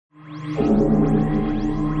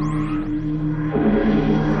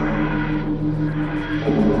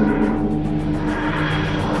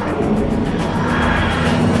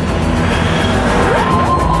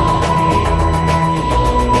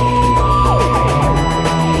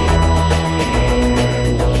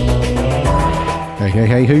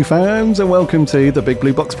Hey, Who fans, and welcome to the Big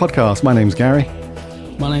Blue Box podcast. My name's Gary.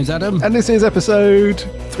 My name's Adam. And this is episode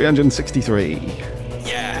 363.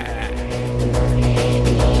 Yeah.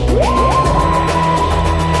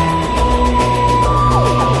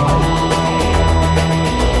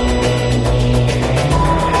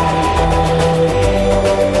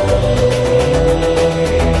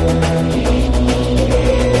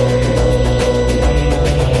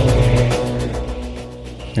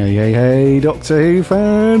 Hey, Doctor Who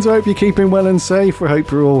fans. I hope you're keeping well and safe. We hope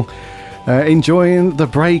you're all enjoying the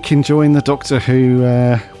break, enjoying the Doctor Who,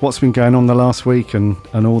 what's been going on the last week and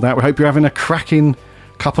all that. We hope you're having a cracking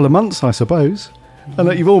couple of months, I suppose, and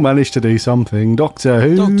that you've all managed to do something Doctor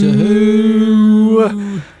Who. Doctor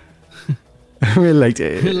Who.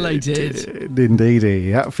 Related.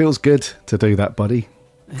 Indeedy. That feels good to do that, buddy.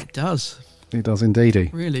 It does. It does indeedy.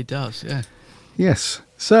 It really does, yeah. Yes.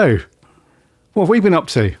 So, what have we been up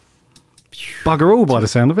to? Bugger all by the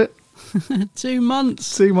sound of it. 2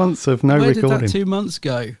 months. 2 months of no recording. Where did that 2 months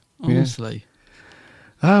go, honestly?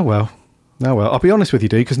 Yeah. Oh, well. I'll be honest with you,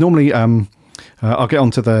 dude, because normally I'll get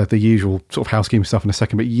onto the usual sort of housekeeping stuff in a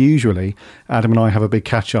second, but usually Adam and I have a big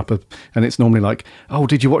catch-up, and it's normally like, oh,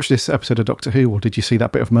 did you watch this episode of Doctor Who, or did you see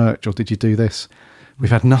that bit of merch, or did you do this? We've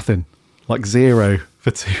had nothing, like zero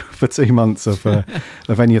for 2 months of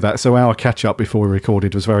any of that. So our catch-up before we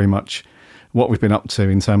recorded was very much what we've been up to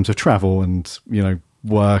in terms of travel and, you know,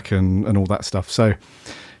 work and all that stuff. So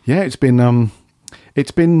yeah, it's been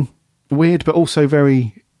weird, but also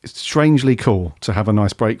very strangely cool to have a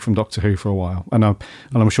nice break from Doctor Who for a while. And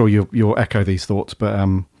I'm sure you'll echo these thoughts, but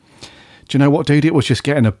do you know what, dude? It was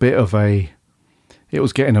getting a bit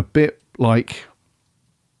like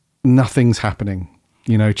nothing's happening.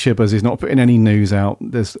 You know, Chibbers is not putting any news out.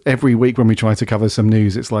 There's every week when we try to cover some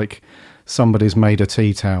news, it's like somebody's made a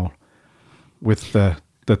tea towel with the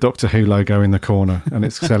Doctor Who logo in the corner, and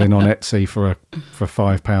it's selling on Etsy for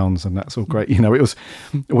 £5, and that's all great. You know, it was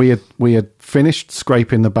we had finished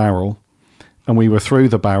scraping the barrel, and we were through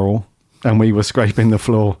the barrel, and we were scraping the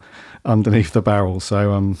floor underneath the barrel.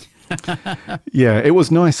 So yeah, it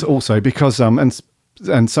was nice also because and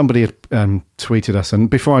somebody had tweeted us, and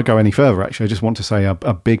before I go any further, actually, I just want to say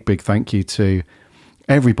a big thank you to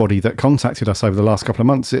everybody that contacted us over the last couple of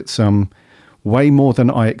months. It's way more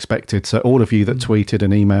than I expected. So all of you that tweeted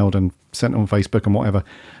and emailed and sent on Facebook and whatever,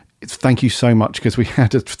 thank you so much, because we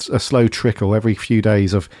had a slow trickle every few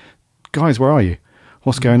days of, guys, where are you?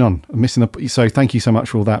 What's going on? I'm missing so thank you so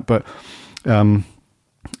much for all that. But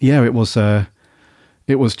yeah, it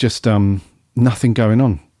was just nothing going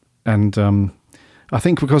on. And I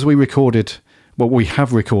think because we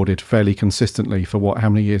have recorded fairly consistently for how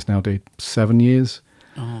many years now, dude? 7 years?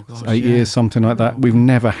 Oh, gosh, 8 years, something like that. We've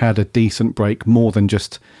never had a decent break more than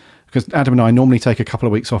just, because Adam and I normally take a couple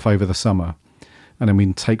of weeks off over the summer, and then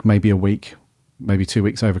we take maybe a week, maybe 2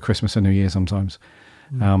 weeks over Christmas and New Year sometimes.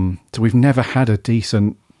 So we've never had a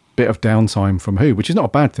decent bit of downtime from Who, which is not a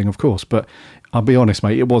bad thing, of course, but I'll be honest,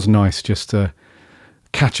 mate, it was nice just to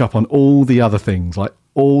catch up on all the other things, like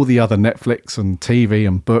all the other Netflix and TV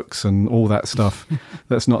and books and all that stuff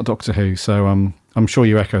that's not Doctor Who. So I'm sure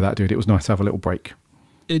you echo that, dude. It was nice to have a little break.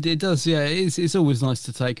 It does, yeah. It's always nice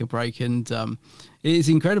to take a break, and it is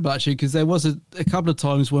incredible actually, because there was a couple of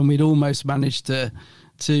times when we'd almost managed to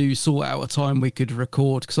sort out a time we could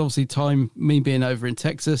record, because obviously me being over in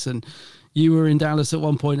Texas, and you were in Dallas at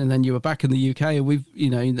one point, and then you were back in the UK, and we've, you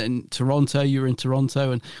know, then Toronto, you were in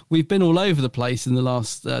Toronto, and we've been all over the place in the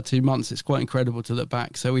last 2 months. It's quite incredible to look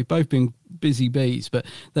back. So we've both been busy bees, but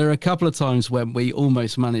there are a couple of times when we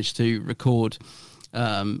almost managed to record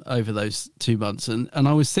over those 2 months, and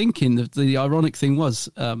I was thinking that the ironic thing was,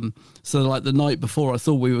 so like the night before I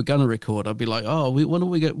thought we were going to record, I'd be like, what are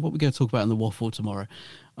we going to talk about in the waffle tomorrow?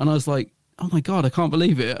 And I was like, oh my god, I can't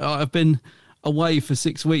believe it, I've been away for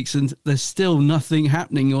 6 weeks and there's still nothing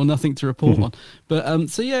happening or nothing to report on. But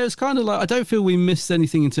so yeah, it's kind of like, I don't feel we missed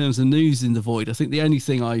anything in terms of news in the void. I think the only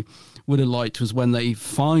thing I would have liked was when they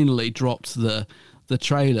finally dropped the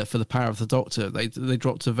trailer for The Power of the Doctor. They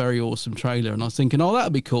dropped a very awesome trailer, and I was thinking, oh,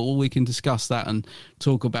 that'd be cool, we can discuss that and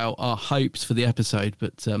talk about our hopes for the episode.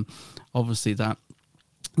 But obviously that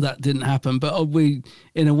didn't happen. But we,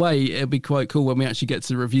 in a way, it'd be quite cool when we actually get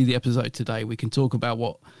to review the episode today. We can talk about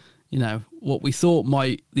what we thought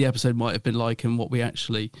the episode might have been like, and what we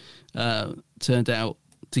actually turned out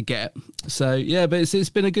to get. So yeah, but it's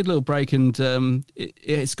been a good little break, and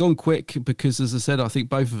it's gone quick because, as I said, I think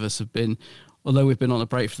both of us have been, although we've been on a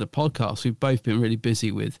break for the podcast, we've both been really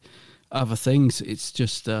busy with other things. It's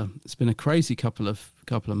just it's been a crazy couple of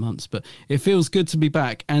months, but it feels good to be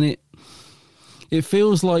back, and it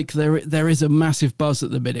feels like there is a massive buzz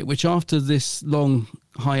at the minute, which after this long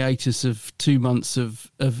hiatus of 2 months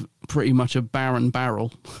of pretty much a barren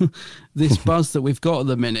barrel, this buzz that we've got at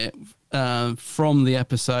the minute from the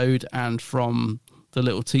episode and from the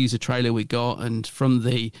little teaser trailer we got and from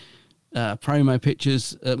the promo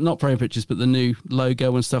pictures, not promo pictures, but the new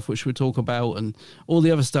logo and stuff, which we'll talk about, and all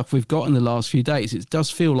the other stuff we've got in the last few days, it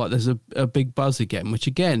does feel like there's a big buzz again, which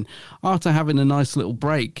again, after having a nice little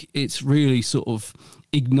break, it's really sort of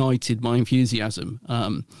ignited my enthusiasm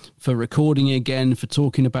for recording again, for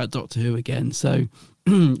talking about Doctor Who again. So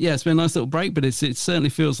yeah, it's been a nice little break, but it certainly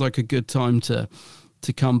feels like a good time to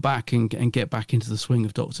come back and get back into the swing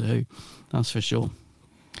of Doctor Who. That's for sure.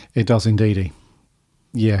 It does indeedy.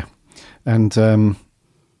 Yeah. And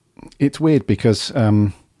it's weird because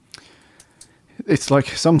it's like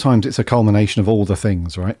sometimes it's a culmination of all the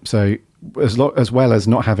things, right? So as well as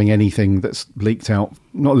not having anything that's leaked out,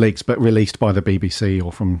 not leaked, but released by the BBC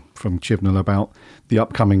or from Chibnall about the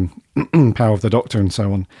upcoming Power of the Doctor and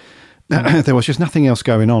so on, there was just nothing else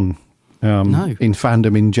going on in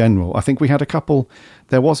fandom in general. I think we had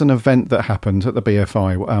there was an event that happened at the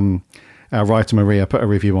BFI. Our writer Maria put a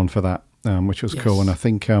review on for that, which was cool. And I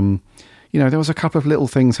think, there was a couple of little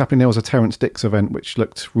things happening. There was a Terrence Dicks event, which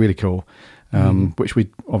looked really cool, which we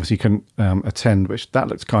obviously couldn't attend, which that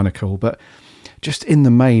looked kind of cool. But just in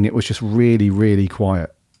the main, it was just really, really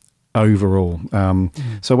quiet overall.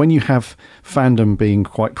 So when you have fandom being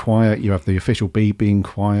quite quiet, you have the official B being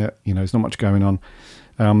quiet, there's not much going on.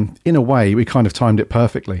 In a way, we kind of timed it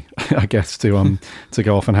perfectly, I guess, to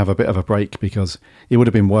go off and have a bit of a break, because it would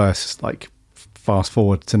have been worse, like fast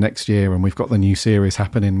forward to next year and we've got the new series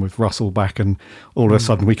happening with Russell back and all of a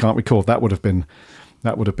sudden we can't record. That would have been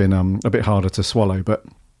a bit harder to swallow. But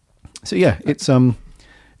so yeah, it's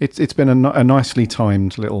been a nicely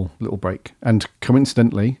timed little break, and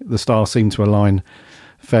coincidentally the stars seem to align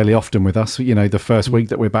fairly often with us. The first week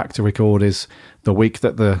that we're back to record is the week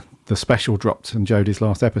that the special dropped and Jodie's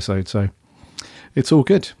last episode, so it's all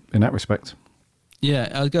good in that respect.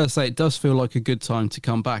 Yeah, I was going to say, it does feel like a good time to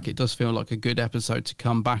come back. It does feel like a good episode to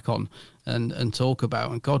come back on and talk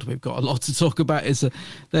about. And God, we've got a lot to talk about.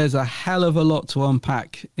 There's a hell of a lot to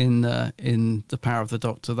unpack in the Power of the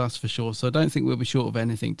Doctor, that's for sure. So I don't think we'll be short of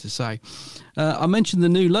anything to say. I mentioned the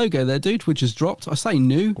new logo there, dude, which has dropped. I say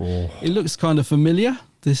new. Oh. It looks kind of familiar,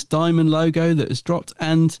 this diamond logo that has dropped.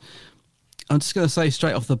 And I'm just going to say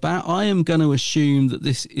straight off the bat, I am going to assume that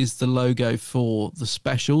this is the logo for the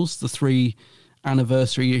specials, the 3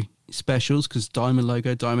 anniversary specials, because diamond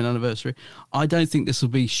logo, diamond anniversary. I don't think this will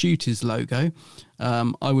be Shooty's logo.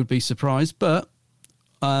 I would be surprised, but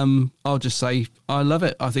I'll just say I love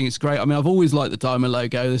it. I think it's great. I mean, I've always liked the diamond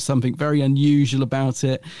logo. There's something very unusual about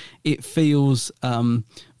it. It feels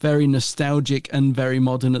very nostalgic and very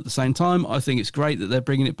modern at the same time. I think it's great that they're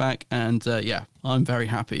bringing it back, and yeah, I'm very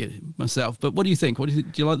happy myself. But what do you think? Do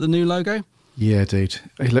you like the new logo? Yeah, dude,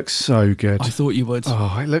 it looks so good. I thought you would.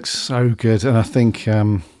 Oh, it looks so good, and I think,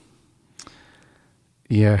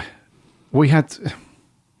 yeah, we had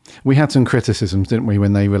some criticisms, didn't we,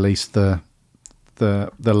 when they released the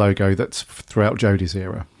logo that's throughout Jodie's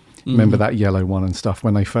era. Remember that yellow one and stuff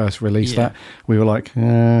when they first released that? We were like,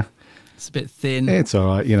 it's a bit thin. It's all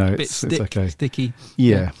right, it's okay, sticky.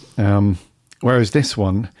 Yeah. Whereas this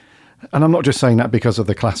one. And I'm not just saying that because of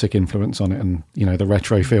the classic influence on it and, the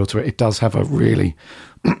retro feel to it. It does have a really,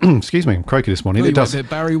 excuse me, I'm croaky this morning. It does. A bit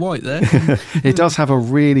Barry White there. It does have a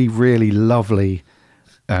really, really lovely,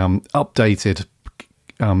 updated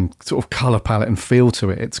sort of colour palette and feel to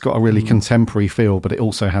it. It's got a really contemporary feel, but it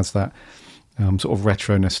also has that sort of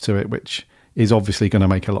retroness to it, which is obviously going to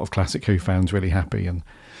make a lot of classic Who fans really happy and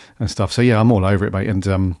stuff. So yeah, I'm all over it, mate.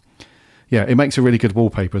 And yeah, it makes a really good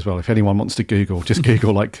wallpaper as well. If anyone wants to Google, just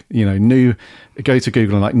Google go to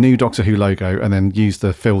Google and new Doctor Who logo, and then use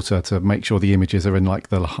the filter to make sure the images are in like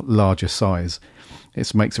the larger size.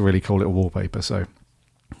 It makes a really cool little wallpaper. So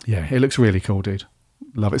yeah, it looks really cool, dude.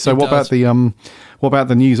 Love it. So what about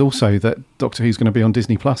the news also that Doctor Who's going to be on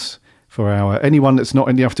Disney Plus for anyone that's not,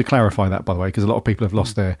 and you have to clarify that, by the way, because a lot of people have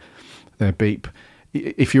lost their beep.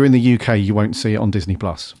 If you're in the UK, you won't see it on Disney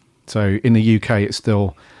Plus. So in the UK, it's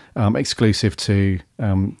still exclusive to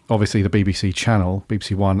obviously the BBC channel,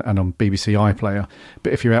 BBC One, and on BBC iPlayer.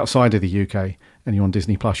 But if you're outside of the UK and you're on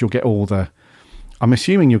Disney Plus, you'll get I'm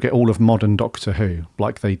assuming you'll get all of modern Doctor Who,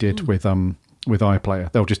 like they did with with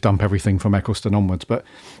iPlayer. They'll just dump everything from Eccleston onwards. But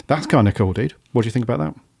that's kind of cool, dude. What do you think about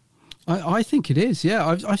that? I think it is, yeah.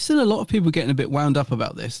 I've seen a lot of people getting a bit wound up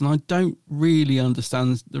about this, and I don't really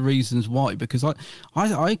understand the reasons why, because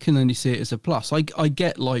I can only see it as a plus. I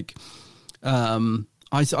get like,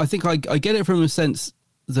 I think I get it from a sense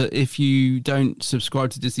that if you don't subscribe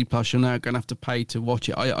to Disney Plus, you're now going to have to pay to watch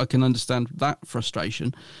it. I can understand that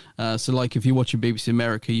frustration. So like if you're watching BBC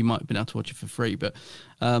America, you might have been able to watch it for free. But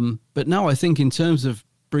now I think in terms of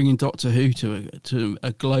bringing Doctor Who to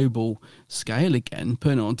a global scale again,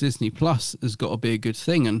 putting it on Disney Plus has got to be a good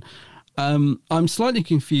thing. And I'm slightly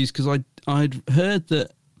confused because I'd heard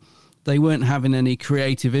that they weren't having any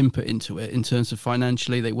creative input into it in terms of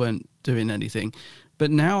financially, they weren't doing anything. But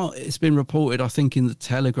now it's been reported, I think in the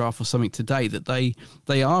Telegraph or something today, that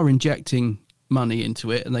they are injecting money into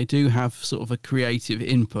it and they do have sort of a creative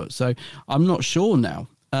input. So I'm not sure now.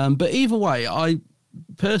 But either way, I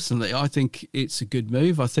think it's a good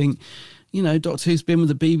move. I think, Doctor Who's been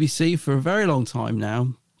with the BBC for a very long time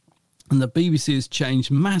now, and the BBC has changed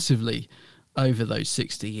massively over those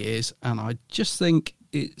 60 years. And I just think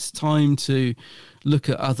it's time to look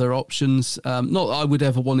at other options. Not that I would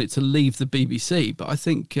ever want it to leave the BBC, but I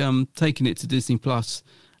think taking it to Disney Plus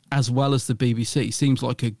as well as the BBC seems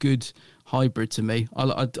like a good hybrid to me.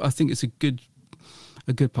 I think it's a good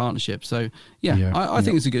partnership. So I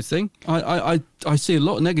think it's a good thing. I see a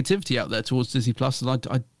lot of negativity out there towards Disney Plus, and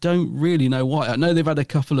I don't really know why. I know they've had a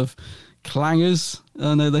couple of clangers.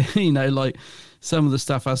 I know they, like some of the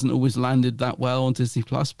stuff hasn't always landed that well on Disney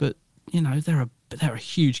Plus, but they're a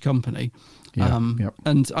huge company.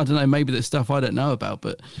 And I don't know, maybe there's stuff I don't know about,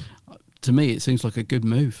 but to me it seems like a good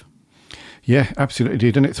move. Yeah, absolutely,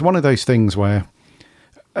 dude. And it's one of those things where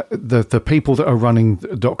the people that are running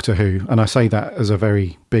Doctor Who, and I say that as a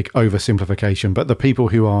very big oversimplification, but the people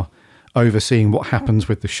who are overseeing what happens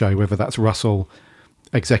with the show, whether that's Russell,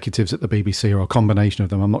 executives at the BBC, or a combination of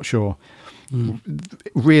them, I'm not sure.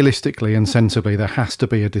 Realistically and sensibly, there has to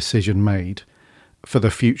be a decision made for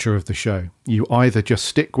the future of the show. You either just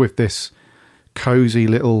stick with this cozy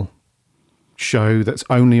little show that's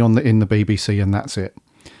only in the BBC and that's it,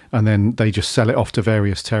 and then they just sell it off to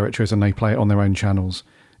various territories and they play it on their own channels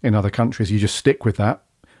in other countries. You just stick with that,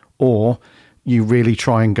 or you really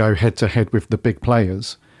try and go head to head with the big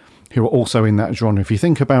players who are also in that genre. If you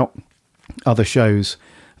think about other shows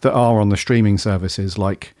that are on the streaming services,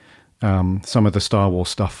 like some of the Star Wars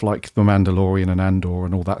stuff, like The Mandalorian and Andor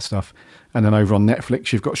and all that stuff, and then over on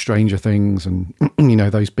Netflix you've got Stranger Things and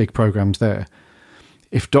those big programs there.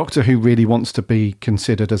 If Doctor Who really wants to be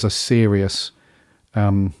considered as a serious,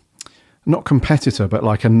 not competitor, but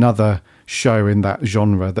like another show in that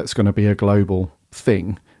genre that's going to be a global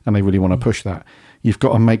thing, and they really want to push that, you've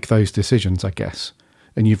got to make those decisions, I guess.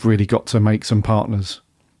 And you've really got to make some partners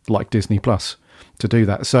like Disney Plus to do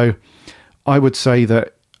that. So I would say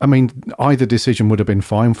that, either decision would have been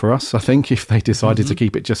fine for us, I think, if they decided to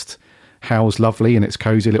keep it just housed lovely in its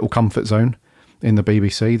cozy little comfort zone in the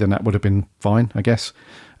BBC, then that would have been fine, I guess.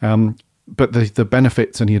 But the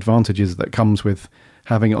benefits and the advantages that comes with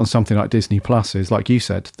having it on something like Disney Plus is, like you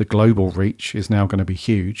said, the global reach is now going to be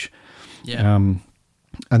huge. Yeah.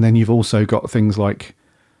 And then you've also got things like,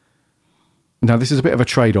 now this is a bit of a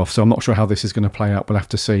trade-off, so I'm not sure how this is going to play out. We'll have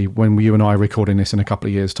to see when you and I are recording this in a couple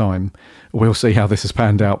of years' time. We'll see how this has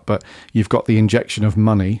panned out. But you've got the injection of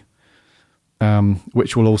money,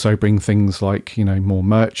 which will also bring things like, more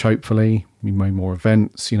merch, hopefully, more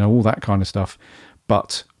events, all that kind of stuff.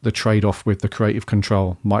 But the trade-off with the creative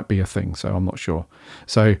control might be a thing, so I'm not sure.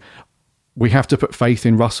 So we have to put faith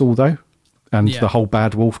in Russell, though, and the whole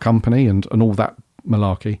Bad Wolf company and all that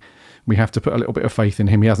malarkey. We have to put a little bit of faith in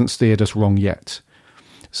him. He hasn't steered us wrong yet.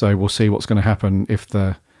 So we'll see what's going to happen if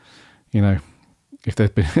if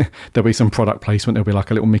there'll be some product placement. There'll be like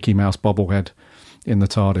a little Mickey Mouse bobblehead in the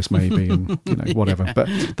TARDIS maybe, and whatever. But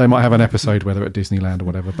they might have an episode where they're at Disneyland or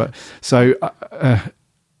whatever. But so,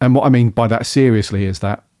 and what I mean by that seriously is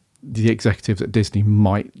that the executives at Disney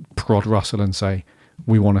might prod Russell and say,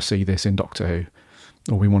 we want to see this in Doctor Who,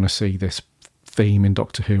 or we want to see this theme in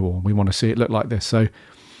Doctor Who, or we want to see it look like this. So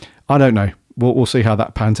I don't know. We'll see how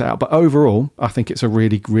that pans out. But overall, I think it's a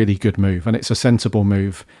really, really good move, and it's a sensible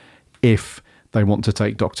move if they want to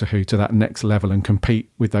take Doctor Who to that next level and compete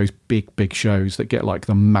with those big, big shows that get like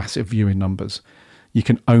the massive viewing numbers. You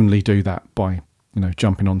can only do that by,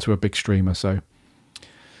 jumping onto a big streamer. So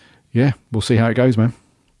yeah, we'll see how it goes, man.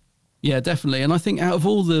 Yeah, definitely. And I think out of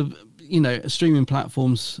all the, streaming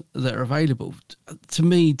platforms that are available, to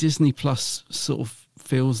me, Disney Plus sort of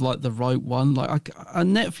feels like the right one. Like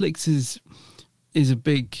Netflix is a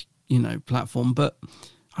big, platform, but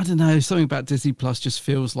I don't know, something about Disney Plus just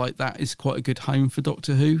feels like that is quite a good home for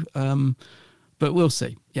Doctor Who. But we'll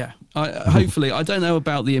see. Yeah, hopefully. I don't know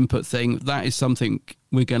about the input thing. That is something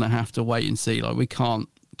we're going to have to wait and see. Like, we can't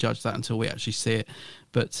judge that until we actually see it.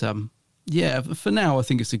 But yeah, for now, I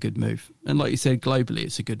think it's a good move. And like you said, globally,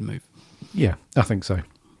 it's a good move. Yeah, I think so.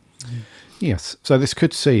 Yes. So this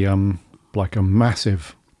could see like a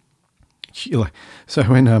massive. So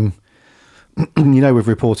when we've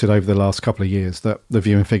reported over the last couple of years that the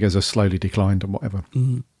viewing figures are slowly declined and whatever.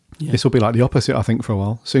 Mm-hmm. Yeah. This will be like the opposite, I think, for a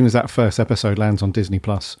while. As soon as that first episode lands on Disney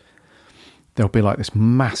Plus, there'll be like this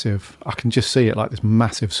massive. I can just see it like this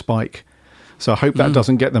massive spike. So I hope that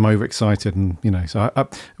doesn't get them overexcited, and so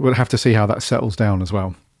we'll have to see how that settles down as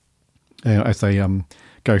well as they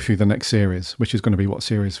go through the next series, which is going to be what,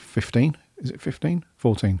 series 15? Is it 15?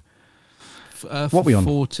 14? What are we on?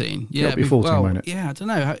 14. Yeah, it'll be 14, won't it? Yeah, I don't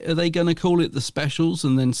know. Are they going to call it the specials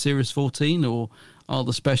and then series 14, or are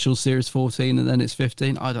the specials series 14 and then it's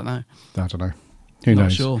 15? I don't know. Who Not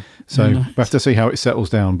knows? sure. So we'll have to see how it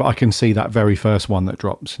settles down. But I can see that very first one that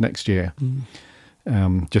drops next year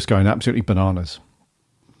just going absolutely bananas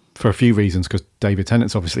for a few reasons, because David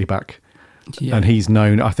Tennant's obviously back. Yeah. And he's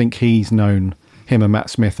known, I think him and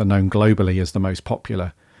Matt Smith are known globally as the most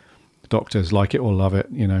popular Doctors. Like it or love it,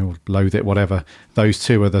 loathe it, whatever. Those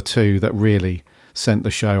two are the two that really sent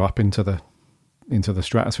the show up into the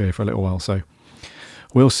stratosphere for a little while. So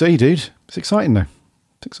we'll see, dude. It's exciting though.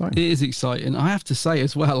 It's exciting. It is exciting. I have to say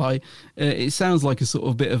as well, it sounds like a sort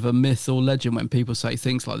of bit of a myth or legend when people say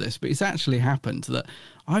things like this, but it's actually happened that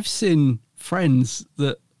I've seen friends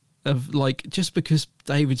that have, like, just because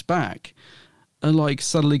David's back, are like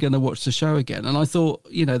suddenly going to watch the show again. And I thought,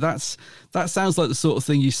 that sounds like the sort of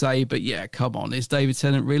thing you say, but yeah, come on, is David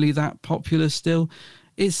Tennant really that popular still?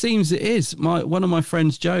 It seems it is. One of my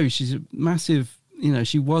friends, Jo, she's a massive,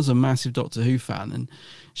 she was a massive Doctor Who fan, and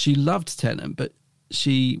she loved Tennant, but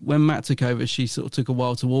when Matt took over, she sort of took a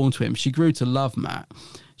while to warm to him. She grew to love Matt.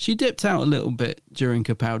 She dipped out a little bit during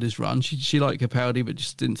Capaldi's run. She liked Capaldi, but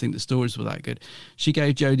just didn't think the stories were that good. She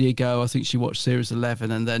gave Jodie a go. I think she watched series 11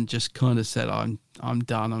 and then just kind of said, I'm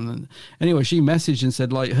done. Anyway, she messaged and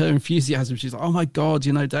said, like, her enthusiasm, she's like, oh my God,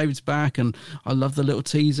 David's back, and I love the little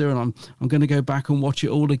teaser, and I'm going to go back and watch it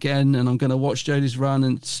all again, and I'm going to watch Jodie's run,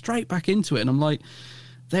 and straight back into it. And I'm like,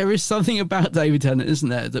 there is something about David Tennant, isn't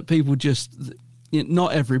there, that people just...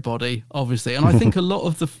 not everybody, obviously, and I think a lot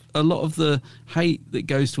of the hate that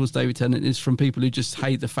goes towards David Tennant is from people who just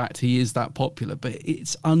hate the fact he is that popular. But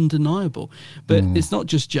it's undeniable. But it's not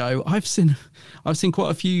just Jo. I've seen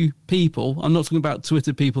quite a few people. I'm not talking about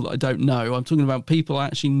Twitter people that I don't know. I'm talking about people I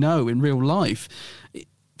actually know in real life,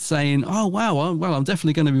 saying, "Oh wow, well, I'm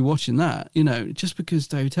definitely going to be watching that." Just because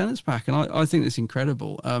David Tennant's back, and I think it's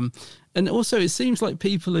incredible. And also, it seems like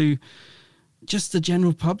people who. Just the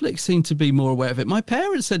general public seem to be more aware of it. My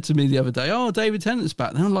parents said to me the other day, "Oh, David Tennant's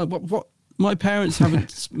back." And I'm like, "What? My parents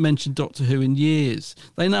haven't mentioned Doctor Who in years.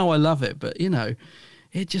 They know I love it, but it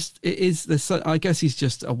is. I guess he's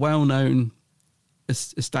just a well-known,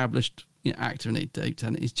 established actor, and David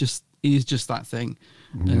Tennant is just that thing,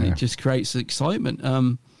 and it just creates excitement."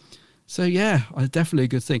 So yeah, definitely a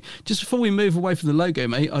good thing. Just before we move away from the logo,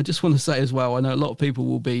 mate, I just want to say as well, I know a lot of people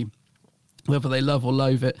will be, whether they love or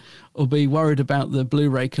loathe it, or be worried about the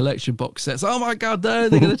Blu-ray collection box sets. Oh my God, no,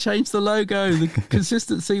 they're going to change the logo. The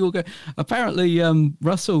consistency will go. Apparently,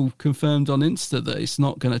 Russell confirmed on Insta that it's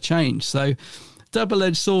not going to change. So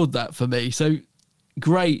double-edged sword that for me. So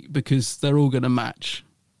great, because they're all going to match.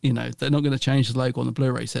 They're not going to change the logo on the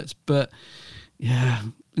Blu-ray sets. But yeah,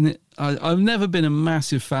 I've never been a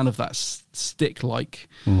massive fan of that stick-like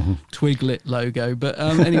Twiglet logo. But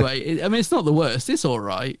anyway, it's not the worst. It's all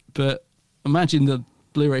right, but imagine the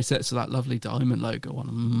Blu-ray sets of that lovely diamond logo on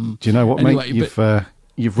them. Do you know what, anyway, mate?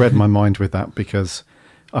 You've read my mind with that, because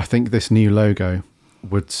I think this new logo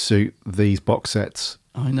would suit these box sets.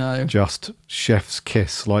 I know. Just chef's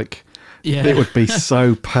kiss. Like, it would be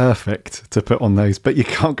so perfect to put on those, but you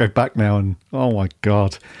can't go back now. And oh my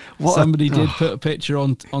God. Somebody did put a picture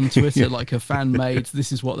on Twitter, like a fan made,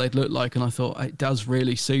 this is what they'd look like. And I thought it does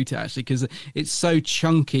really suit it, actually, because it's so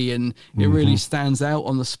chunky and it really stands out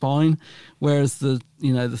on the spine. Whereas the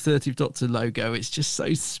 30th Doctor logo, it's just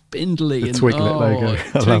so spindly. The Twiglet logo.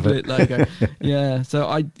 I love it. Logo. Yeah. So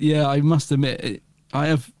I must admit,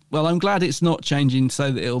 I'm glad it's not changing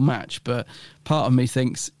so that it'll match, but part of me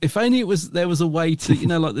thinks if only there was a way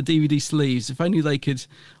to, like the DVD sleeves, if only they could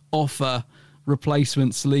offer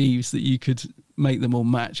replacement sleeves that you could make them all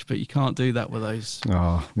match, but you can't do that with those. Oh,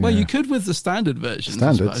 yeah. Well, you could with the standard versions.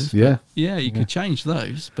 Standards, yeah. Yeah, you could change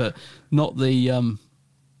those, but not the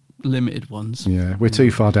limited ones. Yeah, we're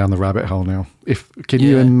too far down the rabbit hole now. Can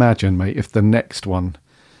you imagine, mate, if the next one,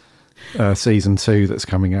 season 2 that's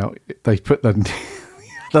coming out, they put the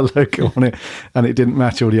logo on it and it didn't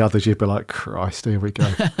match all the others, you'd be like, Christ, here we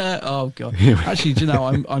go. Oh god. Actually, do you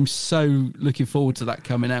know, I'm so looking forward to that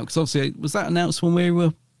coming out, because obviously, was that announced when we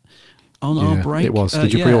were on our break? It was.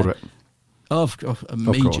 Did you pre-order it?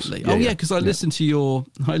 Immediately. Yeah, because I listened to your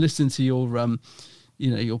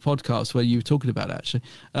your podcast where you were talking about it, actually.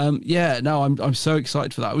 I'm so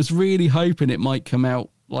excited for that. I was really hoping it might come out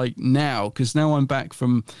like now, because now I'm back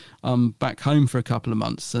home for a couple of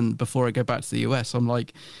months, and before I go back to the US, I'm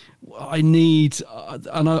like, I need,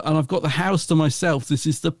 and I've got the house to myself. This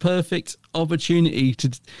is the perfect opportunity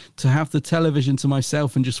to have the television to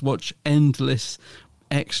myself and just watch endless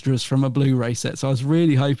extras from a Blu-ray set. So I was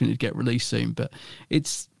really hoping it'd get released soon, but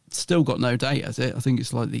it's still got no date, has it? I think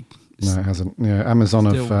it's likely. No, it hasn't. Yeah, Amazon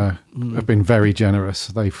have been very generous.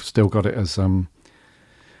 They've still got it as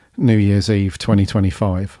New Year's Eve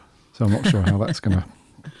 2025. So I'm not sure how that's going to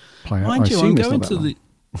play out. Mind you, I'm going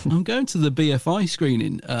to the BFI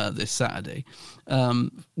screening this Saturday,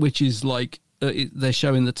 which is like they're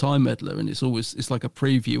showing the Time Meddler, and it's like a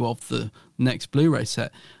preview of the next Blu-ray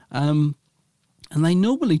set. And they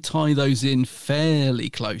normally tie those in fairly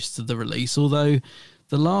close to the release, although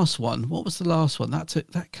the last one, what was the last one?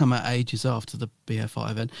 That came out ages after the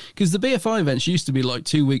BFI event. Because the BFI events used to be like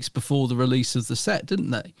 2 weeks before the release of the set,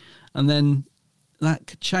 didn't they? And then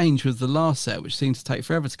that changed with the last set, which seemed to take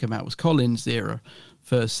forever to come out. It was Colin's era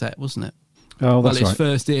first set, wasn't it? Oh, that's his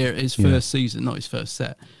first season, not his first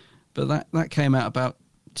set. But that came out about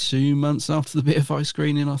 2 months after the BFI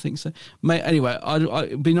screening, I think so. Anyway,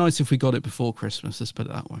 it'd be nice if we got it before Christmas, let's put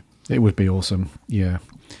it that way. It would be awesome, yeah.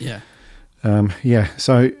 Yeah.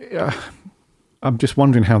 So I'm just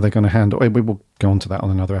wondering how they're going to handle. We will go on to that on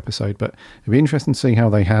another episode, but it'd be interesting to see how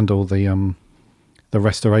they handle the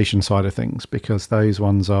restoration side of things, because those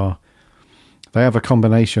ones they have a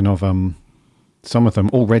combination of some of them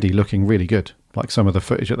already looking really good, like some of the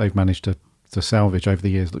footage that they've managed to salvage over the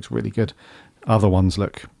years looks really good. Other ones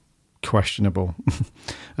look questionable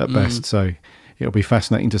at best. So it'll be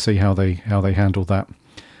fascinating to see how they handle that.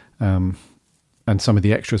 And some of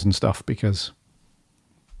the extras and stuff, because,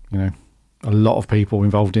 a lot of people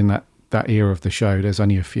involved in that era of the show. There's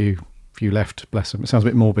only a few left, bless them. It sounds a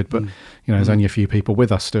bit morbid, but, there's only a few people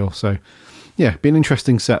with us still. So, yeah, be an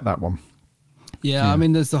interesting set, that one. Yeah, I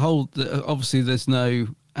mean, there's obviously there's no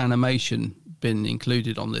animation been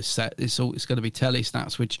included on this set. It's going to be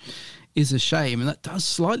telesnaps, which is a shame. And that does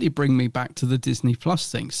slightly bring me back to the Disney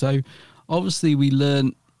Plus thing. So, obviously, we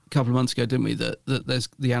learned couple of months ago, didn't we, that there's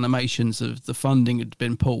the animations of the funding had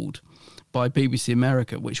been pulled by BBC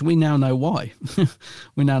America, which we now know why.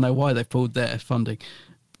 We now know why they've pulled their funding.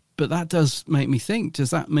 But that does make me think, does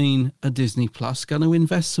that mean a Disney Plus going to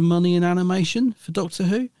invest some money in animation for Doctor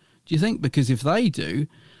Who? Do you think? Because if they do,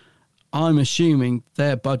 I'm assuming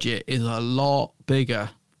their budget is a lot bigger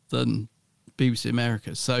than BBC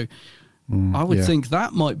America. So I would think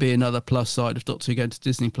that might be another plus side of Doctor Who going to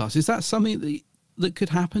Disney Plus. Is that something that could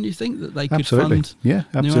happen, do you think, that they could fund new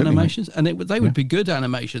animations? And they would be good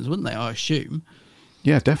animations, wouldn't they, I assume?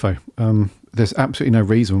 Yeah, defo. There's absolutely no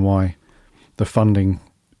reason why the funding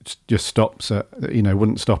just stops at,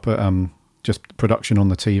 wouldn't stop at just production on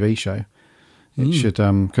the TV show. It should,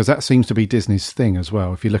 because that seems to be Disney's thing as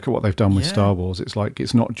well. If you look at what they've done with Star Wars, it's like,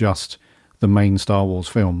 it's not just the main Star Wars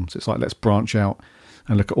films. It's like, let's branch out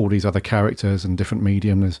and look at all these other characters and different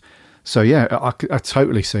mediums. So yeah, I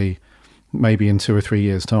totally see maybe in 2 or 3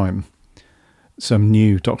 years' time some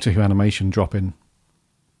new Doctor Who animation drop in.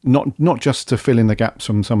 Not just to fill in the gaps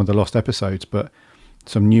from some of the lost episodes, but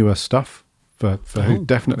some newer stuff for Who.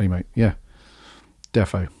 Definitely, mate. Yeah.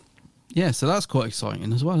 Defo. Yeah, so that's quite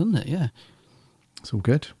exciting as well, isn't it? Yeah. It's all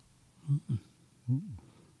good.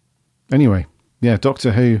 Anyway, yeah,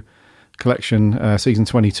 Doctor Who collection, season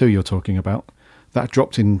 22 you're talking about. That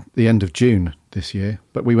dropped in the end of June this year,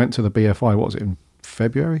 but we went to the BFI, what was it, in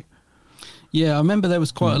February? Yeah, I remember there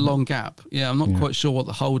was quite a long gap. Yeah, I'm not quite sure what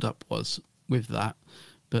the hold-up was with that.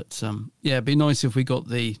 But, it'd be nice if we got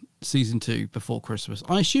the season 2 before Christmas.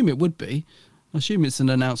 I assume it would be. I assume it's an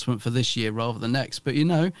announcement for this year rather than next. But,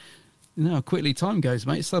 how quickly time goes,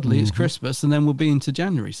 mate. Suddenly it's Christmas, and then we'll be into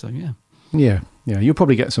January, so yeah. Yeah. You'll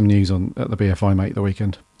probably get some news at the BFI, mate, the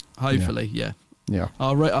weekend. Hopefully, yeah. Yeah.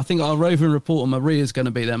 I think our roving reporter Maria's going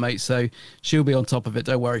to be there, mate, so she'll be on top of it.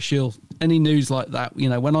 Don't worry. Any news like that,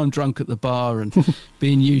 when I'm drunk at the bar and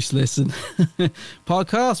being useless and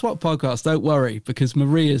podcast, what podcast? Don't worry, because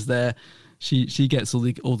Maria's there. She gets all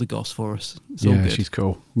the goss for us. It's all good. She's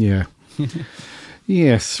cool. Yeah.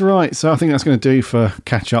 Yes, right. So I think that's going to do for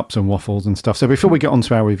catch-ups and waffles and stuff. So before we get on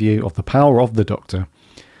to our review of The Power of the Doctor,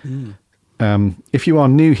 if you are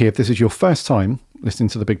new here, if this is your first time listening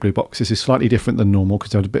to the Big Blue Box, this is slightly different than normal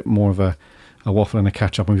because there's a bit more of a waffle and a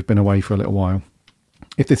catch-up, and we've been away for a little while.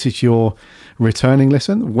 If this is your returning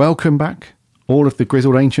listen, welcome back. All of the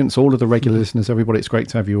grizzled ancients, all of the regular listeners, everybody, it's great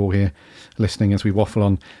to have you all here listening as we waffle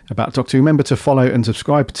on about Doctor Who. Remember to follow and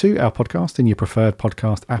subscribe to our podcast in your preferred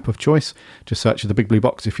podcast app of choice. Just search for the Big Blue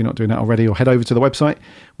Box if you're not doing that already, or head over to the website,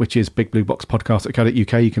 which is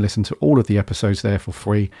bigblueboxpodcast.co.uk. You can listen to all of the episodes there for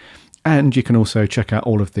free. And you can also check out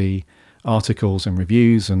all of the articles and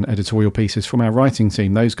reviews and editorial pieces from our writing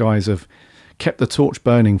team. Those guys have kept the torch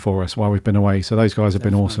burning for us while we've been away. So those guys have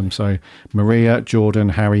been awesome. So Maria, Jordan,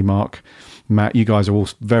 Harry, Mark, Matt, you guys are all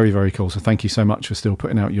very, very cool. So thank you so much for still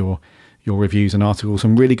putting out your reviews and articles.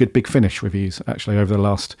 Some really good Big Finish reviews, actually, over the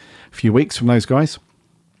last few weeks from those guys.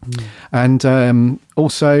 And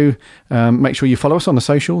also make sure you follow us on the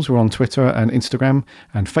socials. We're on Twitter and Instagram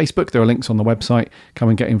and Facebook. There are links on the website. Come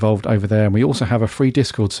and get involved over there. And we also have a free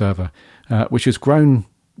Discord server, which has grown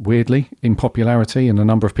weirdly in popularity and a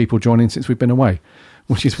number of people joining since we've been away,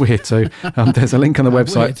 which is weird. So there's a link on the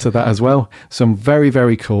website to that as well. Some very,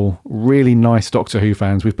 very cool, really nice Doctor Who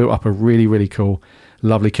fans. We've built up a really, really cool,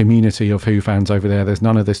 lovely community of Who fans over there. There's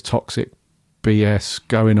none of this toxic BS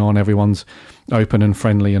going on. Everyone's open and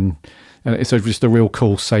friendly, and it's just a real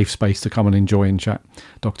cool, safe space to come and enjoy and chat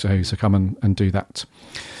Doctor Who. So come and do that.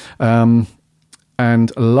 And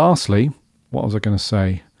lastly, what was I going to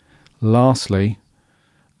say? Lastly,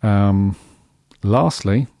 what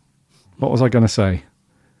was I going to say?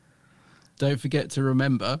 Don't forget to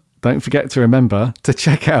remember to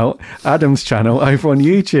check out Adam's channel over on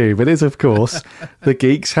YouTube. It is, of course, The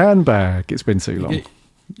Geek's Handbag. It's been too long.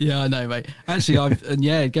 Yeah, I know, mate. Actually,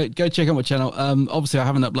 go check out my channel. Obviously, I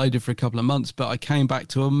haven't uploaded for a couple of months, but I came back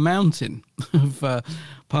to a mountain of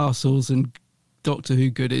parcels and Doctor Who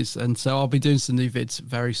goodies, and so I'll be doing some new vids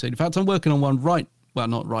very soon. In fact, I'm working on one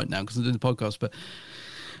not right now because I'm doing the podcast, but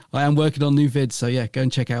I am working on new vids. So yeah, go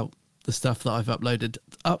and check out the stuff that I've uploaded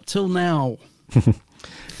up till now.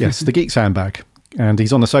 Yes, The Geek's Handbag. And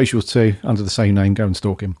he's on the socials too, under the same name. Go and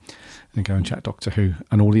stalk him and go and chat Doctor Who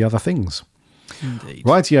and all the other things. Indeed.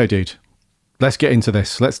 Rightio, dude. Let's get into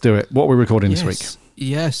this. Let's do it. What we're recording this week.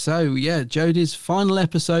 Jodie's final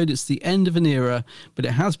episode. It's the end of an era, but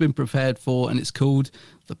it has been prepared for, and it's called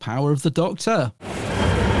The Power of the Doctor.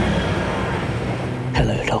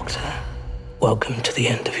 Hello, Doctor. Welcome to the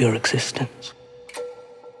end of your existence.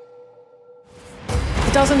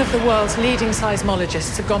 A dozen of the world's leading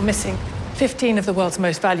seismologists have gone missing. 15 of the world's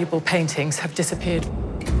most valuable paintings have disappeared.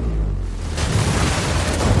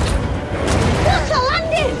 Doctor,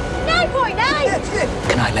 landing! 9.9!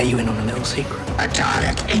 Can I let you in on a little secret? A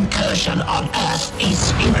Dalek incursion on Earth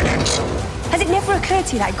is imminent. Has it never occurred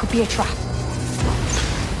to you that it could be a trap?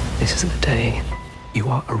 This is the day you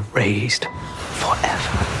are erased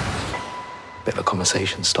forever. Bit of a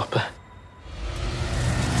conversation stopper.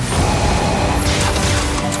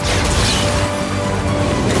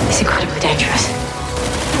 It's incredibly dangerous.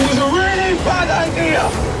 It was a really bad idea.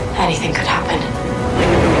 Anything could happen.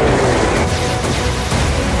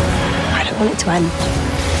 I don't want it to end.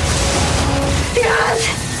 Yes!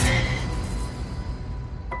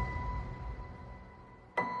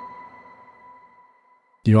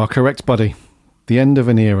 You are correct, buddy. The end of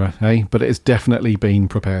an era, eh? But it's definitely been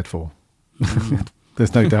prepared for.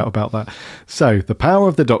 There's no doubt about that. So, The Power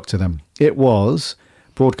of the Doctor, then. It was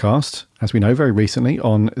broadcast, as we know, very recently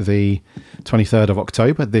on the 23rd of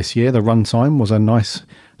October this year. The runtime was a nice,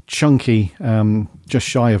 chunky, just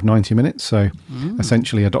shy of 90 minutes. So,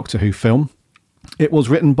 essentially a Doctor Who film. It was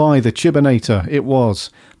written by the Chibanator. It was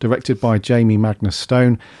directed by Jamie Magnus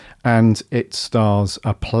Stone. And it stars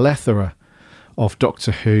a plethora of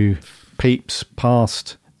Doctor Who peeps,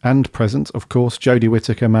 past and present, of course. Jodie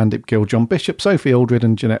Whittaker, Mandip Gill, John Bishop, Sophie Aldred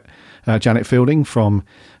and Janet Fielding from,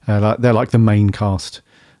 they're like the main cast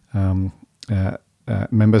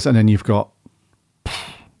members. And then you've got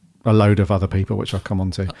a load of other people, which I'll come on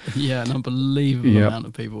to. Yeah, an unbelievable amount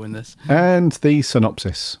of people in this. And the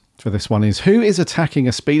synopsis for this one is: who is attacking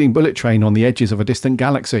a speeding bullet train on the edges of a distant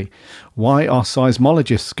galaxy? Why are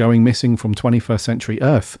seismologists going missing from 21st century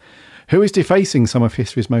Earth? Who is defacing some of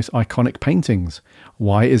history's most iconic paintings?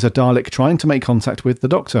 Why is a Dalek trying to make contact with the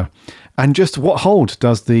Doctor? And just what hold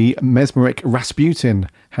does the mesmeric Rasputin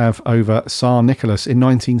have over Tsar Nicholas in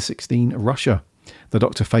 1916 Russia? The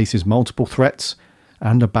Doctor faces multiple threats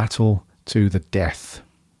and a battle to the death.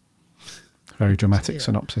 Very dramatic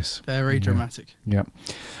synopsis. Very dramatic. Yeah.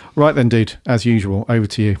 Right then, dude, as usual, over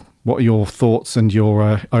to you. What are your thoughts and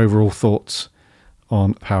your overall thoughts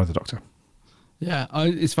on Power of the Doctor. Yeah,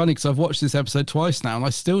 it's funny because I've watched this episode twice now and I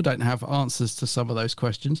still don't have answers to some of those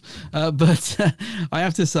questions. But I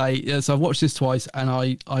have to say, so I've watched this twice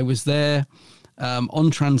and I was there on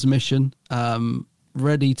transmission,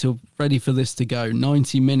 ready for this to go.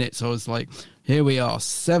 90 minutes. I was like, here we are,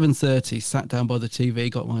 7:30, sat down by the TV,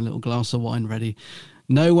 got my little glass of wine ready.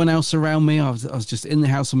 No one else around me. I was just in the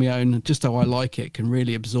house on my own, just how I like it, can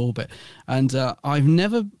really absorb it. And I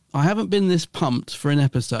haven't been this pumped for an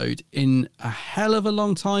episode in a hell of a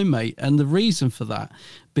long time, mate. And the reason for that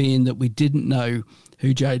being that we didn't know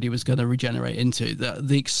who Jodie was going to regenerate into.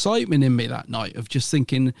 The excitement in me that night of just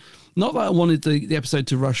thinking, not that I wanted the episode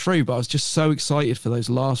to rush through, but I was just so excited for those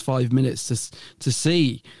last 5 minutes to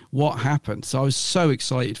see what happened. So I was so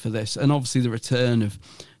excited for this. And obviously the return of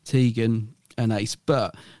Tegan and Ace.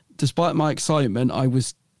 But despite my excitement, I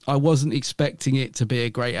wasn't expecting it to be a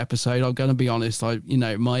great episode. I'm going to be honest.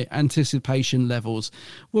 My anticipation levels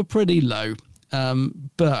were pretty low,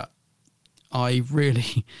 but I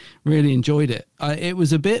really, really enjoyed it. It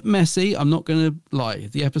was a bit messy. I'm not going to lie.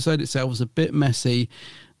 The episode itself was a bit messy.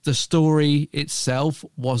 The story itself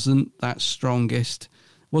wasn't the strongest.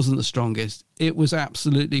 It was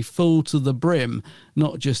absolutely full to the brim,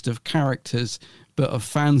 not just of characters, but of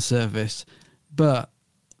fan service. But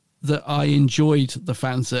that I enjoyed the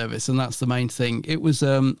fan service, and that's the main thing. It was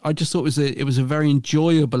I just thought it was a very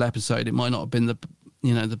enjoyable episode. It might not have been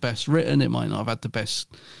the best written, it might not have had the best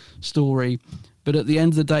story, but at the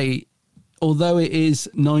end of the day, although it is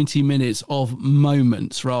 90 minutes of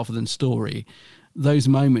moments rather than story, those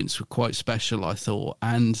moments were quite special, I thought.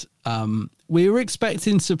 And we were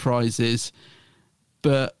expecting surprises,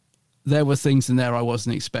 but there were things in there I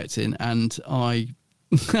wasn't expecting, and I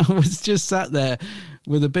was just sat there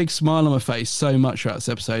with a big smile on my face so much throughout this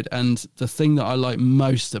episode. And the thing that I like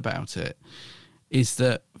most about it is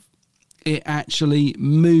that it actually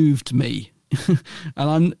moved me.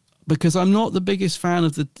 And because I'm not the biggest fan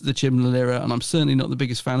of the Chibnall era, and I'm certainly not the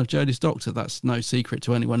biggest fan of Jodie's Doctor. That's no secret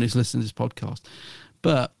to anyone who's listened to this podcast.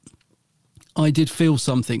 But I did feel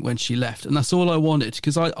something when she left, and that's all I wanted,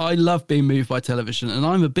 because I love being moved by television, and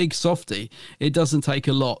I'm a big softie. It doesn't take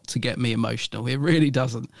a lot to get me emotional. It really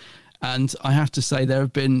doesn't. And I have to say, there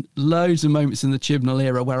have been loads of moments in the Chibnall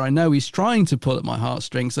era where I know he's trying to pull at my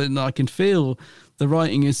heartstrings, and I can feel the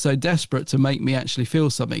writing is so desperate to make me actually feel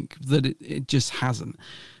something that it just hasn't.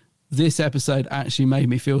 This episode actually made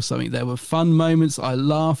me feel something. There were fun moments. I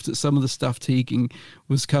laughed at some of the stuff Tegan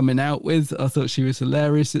was coming out with. I thought she was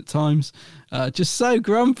hilarious at times. Just so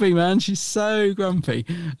grumpy, man. She's so grumpy.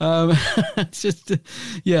 There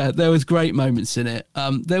was great moments in it.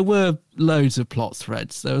 There were loads of plot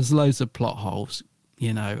threads. There was loads of plot holes,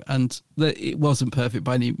 and it wasn't perfect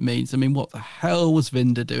by any means. I mean, what the hell was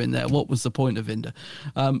Vinder doing there? What was the point of Vinder?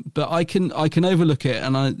 But I can overlook it,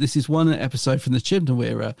 and this is one episode from the Chibnall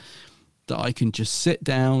era that I can just sit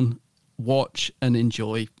down, watch, and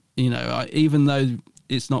enjoy. Even though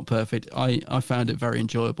it's not perfect, I found it very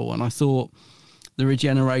enjoyable, and I thought the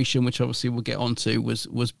regeneration, which obviously we'll get onto,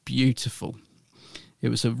 was beautiful. It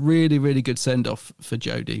was a really, really good send-off for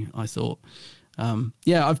Jodie, I thought.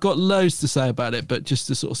 I've got loads to say about it, but just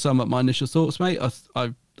to sort of sum up my initial thoughts, mate,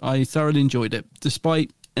 I thoroughly enjoyed it,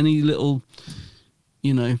 despite any little,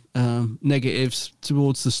 negatives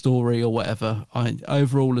towards the story or whatever.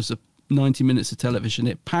 Overall, as a 90 minutes of television,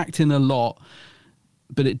 it packed in a lot,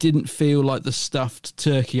 but it didn't feel like the stuffed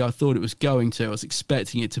turkey I thought it was going to. I was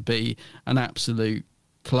expecting it to be an absolute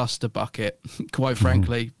cluster bucket, quite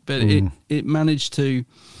frankly, but it managed to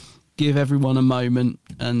give everyone a moment,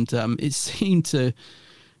 and it seemed to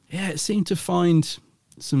find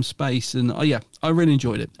some space, and I really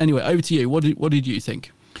enjoyed it. Anyway, over to you. What did you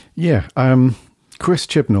think? Chris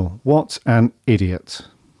Chibnall, what an idiot.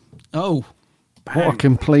 Oh, what a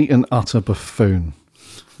complete and utter buffoon.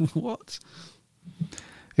 What?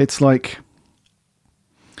 It's like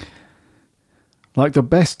the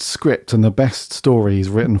best script and the best stories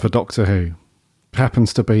written for Doctor Who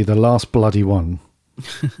happens to be the last bloody one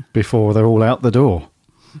before they're all out the door.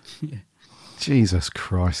 Yeah. Jesus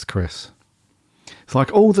Christ, Chris. It's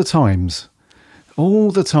like all the times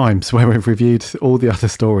where we've reviewed all the other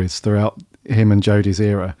stories throughout him and Jodie's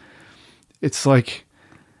era, it's like,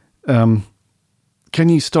 can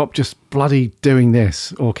you stop just bloody doing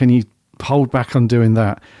this? Or can you hold back on doing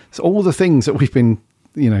that? So all the things that we've been,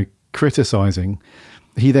 criticising,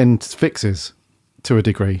 he then fixes to a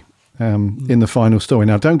degree in the final story.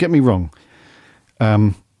 Now, don't get me wrong.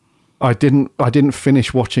 I didn't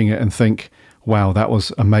finish watching it and think, wow, that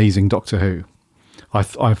was amazing Doctor Who.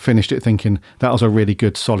 I finished it thinking that was a really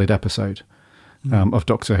good, solid episode of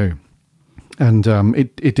Doctor Who. And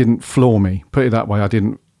it didn't floor me, put it that way. I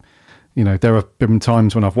didn't, there have been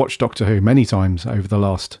times when I've watched Doctor Who many times over the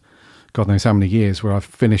last God knows how many years where I've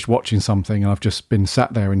finished watching something and I've just been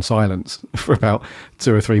sat there in silence for about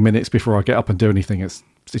 2 or 3 minutes before I get up and do anything. It's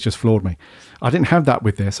just floored me. I didn't have that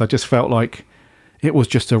with this. I just felt like it was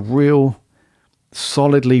just a real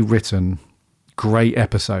solidly written, great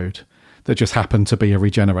episode that just happened to be a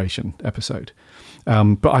regeneration episode.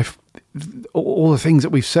 But all the things that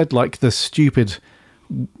we've said, like the stupid,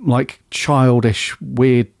 like childish,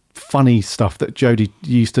 weird, funny stuff that Jodie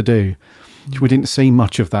used to do, we didn't see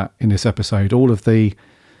much of that in this episode. All of the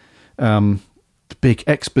big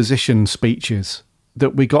exposition speeches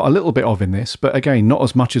that we got a little bit of in this, but again, not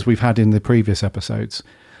as much as we've had in the previous episodes.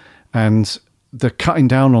 And the cutting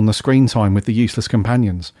down on the screen time with the useless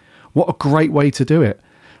companions. What a great way to do it.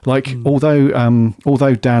 Like,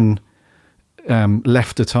 although Dan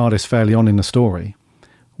left the TARDIS fairly on in the story,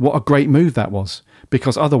 what a great move that was,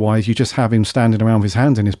 because otherwise you just have him standing around with his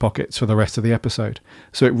hands in his pockets for the rest of the episode.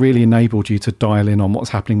 So it really enabled you to dial in on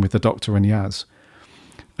what's happening with the Doctor and Yaz.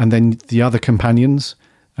 And then the other companions,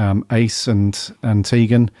 Ace and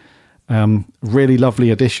Tegan, really lovely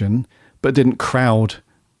addition, but didn't crowd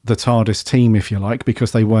the TARDIS team, if you like,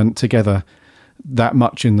 because they weren't together that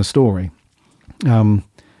much in the story.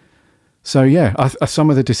 So yeah, some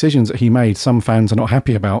of the decisions that he made, some fans are not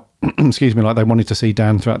happy about. Excuse me, like they wanted to see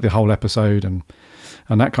Dan throughout the whole episode and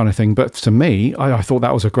that kind of thing. But to me, I thought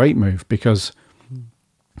that was a great move because,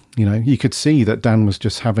 you could see that Dan was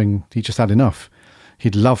he just had enough.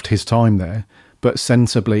 He'd loved his time there, but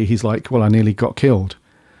sensibly he's like, well, I nearly got killed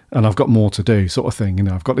and I've got more to do, sort of thing.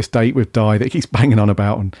 I've got this date with Di that he's banging on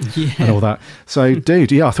about and all that. So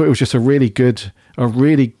dude, I thought it was just a really good,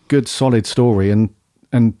 solid story.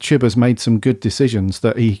 And Chibber's made some good decisions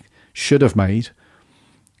that he should have made,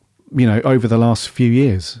 over the last few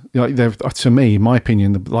years. Like, to me, in my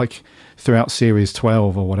opinion, like throughout series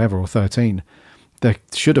 12 or whatever, or 13, there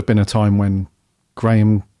should have been a time when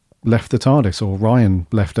Graham left the TARDIS or Ryan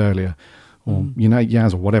left earlier or,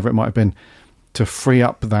 Yaz or whatever it might have been, to free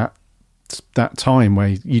up that time where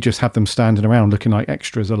you just have them standing around looking like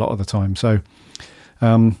extras a lot of the time. So,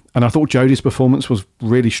 and I thought Jodie's performance was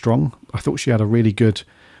really strong. I thought she had a really good,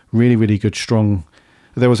 strong...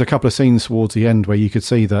 There was a couple of scenes towards the end where you could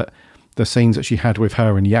see that the scenes that she had with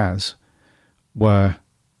her and Yaz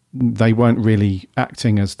they weren't really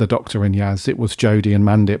acting as the Doctor and Yaz. It was Jodie and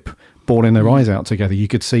Mandip bawling their eyes out together. You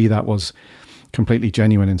could see that was completely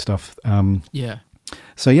genuine and stuff.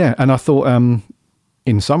 So yeah, and I thought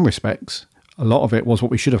in some respects, a lot of it was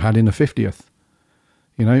what we should have had in the 50th.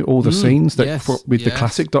 All the scenes that with the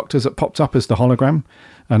classic Doctors that popped up as the hologram,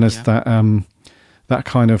 and as that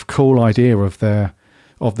kind of cool idea of the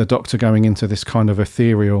Doctor going into this kind of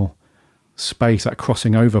ethereal space, that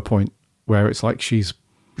crossing over point where it's like she's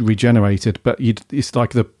regenerated, but it's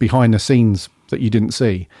like the behind the scenes that you didn't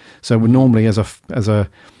see. So normally as the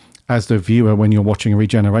viewer, when you're watching a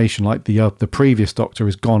regeneration, like the previous Doctor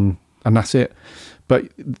is gone and that's it. But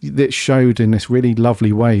it showed in this really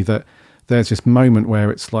lovely way that there's this moment where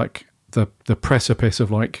it's like the precipice of,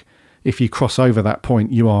 like, if you cross over that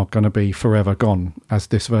point, you are going to be forever gone as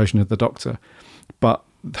this version of the Doctor. But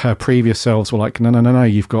her previous selves were like, no,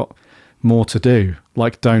 you've got more to do.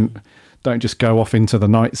 Like, don't just go off into the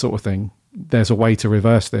night, sort of thing. There's a way to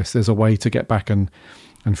reverse this. There's a way to get back and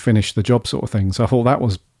finish the job, sort of thing. So I thought that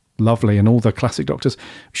was lovely. And all the classic Doctors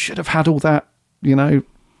should have had all that, in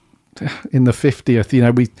the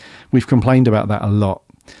 50th. We've complained about that a lot.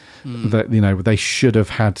 That they should have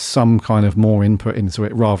had some kind of more input into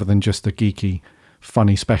it rather than just the geeky,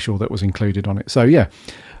 funny special that was included on it. So yeah,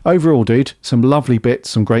 overall, dude, some lovely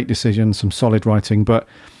bits, some great decisions, some solid writing, but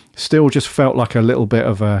still just felt like a little bit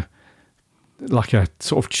of a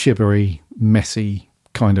sort of chibbery, messy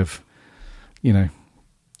kind of,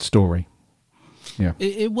 story. Yeah,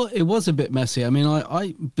 it was a bit messy. I mean,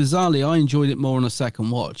 I bizarrely I enjoyed it more on a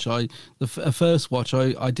second watch. The first watch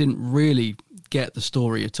I didn't really get the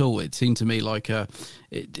story at all. It seemed to me like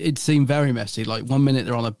it seemed very messy. Like, 1 minute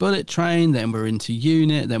they're on a bullet train, then we're into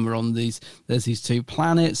Unit, then we're on there's these two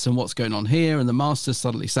planets, and what's going on here, and the Master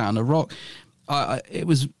suddenly sat on a rock. It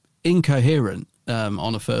was incoherent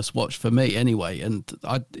on a first watch for me anyway, and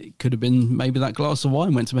it could have been maybe that glass of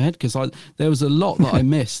wine went to my head, because there was a lot that I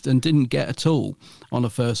missed and didn't get at all on a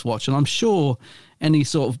first watch, and I'm sure any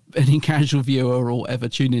casual viewer or ever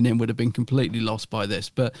tuning in would have been completely lost by this.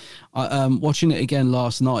 But watching it again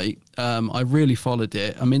last night, I really followed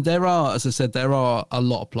it. I mean, as I said, there are a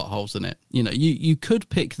lot of plot holes in it. You could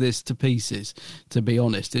pick this to pieces, to be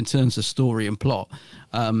honest, in terms of story and plot.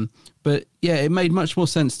 But yeah, it made much more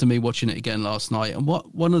sense to me watching it again last night. And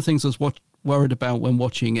one of the things I was worried about when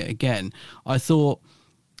watching it again. I thought,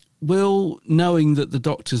 will knowing that the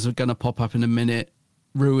Doctors are going to pop up in a minute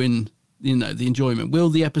ruin, you know, the enjoyment? Will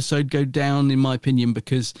the episode go down, in my opinion,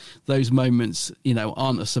 because those moments, you know,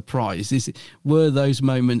 aren't a surprise? Were those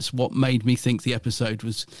moments what made me think the episode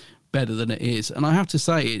was better than it is? And I have to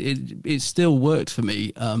say, it still worked for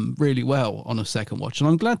me really well on a second watch, and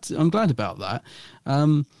I'm glad about that.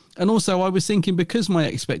 And also, I was thinking, because my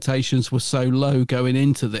expectations were so low going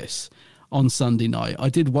into this on Sunday night, I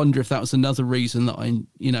did wonder if that was another reason that I,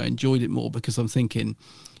 you know, enjoyed it more, because I'm thinking,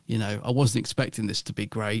 you know, I wasn't expecting this to be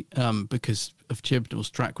great because of Chibnall's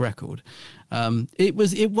track record. It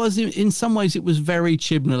was in some ways it was very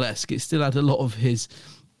Chibnall-esque. It still had a lot of his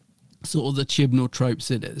sort of the Chibnall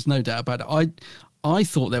tropes in it. There's no doubt about it. I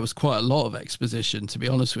thought there was quite a lot of exposition, to be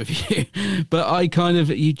honest with you, but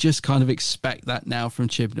you just kind of expect that now from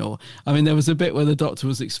Chibnall. I mean, there was a bit where the Doctor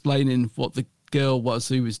was explaining what the girl was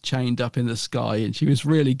who was chained up in the sky, and she was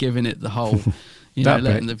really giving it the whole, you know,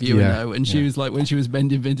 letting the viewer know. And she was like, when she was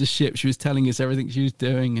bending into ship, she was telling us everything she was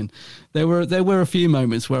doing. And there were a few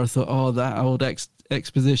moments where I thought, oh, that old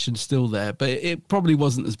exposition's still there, but it probably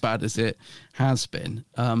wasn't as bad as it has been.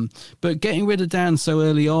 But getting rid of Dan so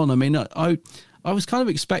early on, I mean, I was kind of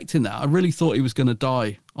expecting that. I really thought he was going to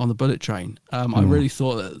die on the bullet train. I really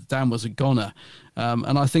thought that Dan was a goner.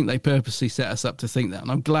 And I think they purposely set us up to think that.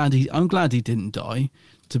 And I'm glad he didn't die,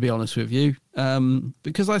 to be honest with you,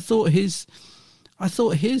 because I thought his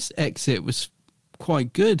exit was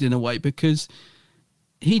quite good in a way, because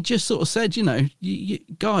he just sort of said, you know,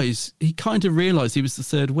 guys, he kind of realised he was the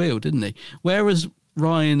third wheel, didn't he? Whereas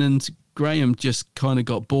Ryan and Graham just kind of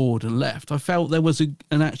got bored and left. I felt there was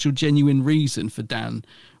an actual genuine reason for Dan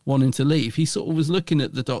wanting to leave. He sort of was looking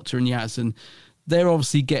at the Doctor and Yaz, and they're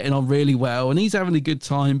obviously getting on really well, and he's having a good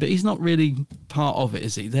time, but he's not really part of it,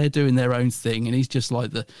 is he? They're doing their own thing, and he's just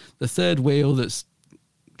like the third wheel that's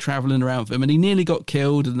travelling around with them, and he nearly got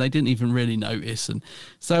killed, and they didn't even really notice. And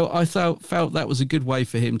so I felt that was a good way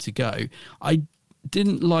for him to go. I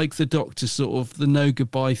didn't like the Doctor sort of the no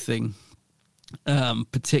goodbye thing,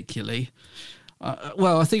 particularly.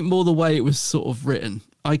 Well, I think more the way it was sort of written.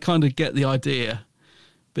 I kind of get the idea,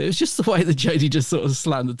 but it was just the way that Jodie just sort of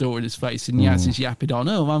slammed the door in his face, and Yaz is yapping on,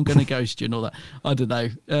 oh, I'm going to ghost you and all that. I don't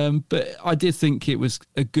know. But I did think it was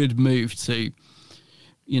a good move to,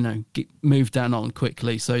 you know, move Dan on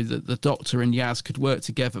quickly so that the Doctor and Yaz could work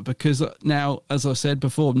together. Because now, as I said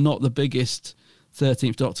before, I'm not the biggest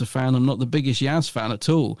 13th Doctor fan. I'm not the biggest Yaz fan at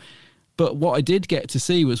all. But what I did get to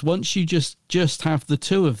see was, once you just have the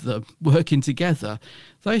two of them working together,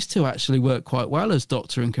 those two actually work quite well as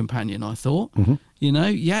Doctor and companion, I thought. Mm-hmm. You know,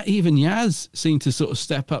 yeah, even Yaz seemed to sort of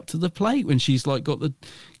step up to the plate when she's like got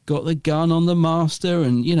the gun on the Master,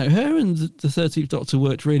 and, you know, her and the 13th Doctor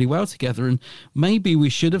worked really well together. And maybe we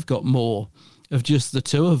should have got more of just the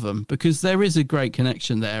two of them, because there is a great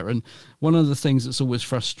connection there. And one of the things that's always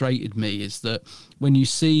frustrated me is that when you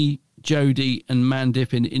see Jodie and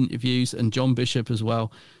Mandip in interviews, and John Bishop as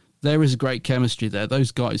well, there is great chemistry there.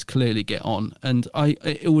 Those guys clearly get on, and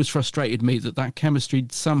it always frustrated me that chemistry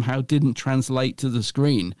somehow didn't translate to the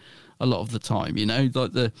screen a lot of the time. You know,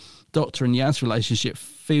 like the Doctor and Yaz relationship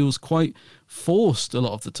feels quite forced a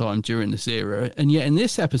lot of the time during this era, and yet in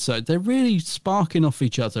this episode they're really sparking off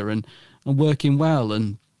each other and working well.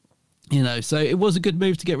 And, you know, so it was a good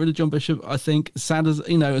move to get rid of John Bishop, I think. Sad as,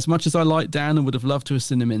 you know, as much as I like Dan and would have loved to have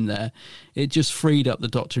seen him in there, it just freed up the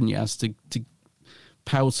Doctor and Yaz to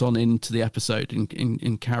pounce on into the episode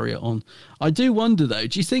and carry it on. I do wonder, though,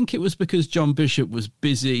 do you think it was because John Bishop was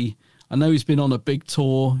busy? I know he's been on a big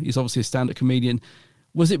tour. He's obviously a stand-up comedian.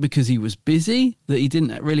 Was it because he was busy that he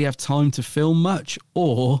didn't really have time to film much?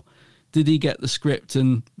 Or did he get the script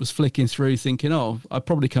and was flicking through thinking, oh, I'd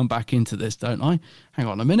probably come back into this, don't I? Hang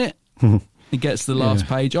on a minute. He gets to the last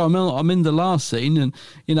page. Oh, I'm in the last scene. And,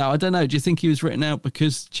 you know, I don't know. Do you think he was written out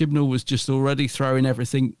because Chibnall was just already throwing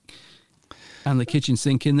everything and the kitchen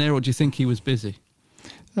sink in there? Or do you think he was busy?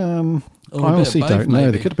 I honestly don't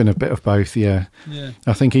know. There could have been a bit of both, yeah.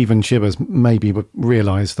 I think even Chibbers maybe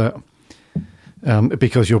realised that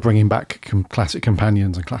because you're bringing back classic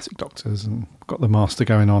companions and classic Doctors and got the Master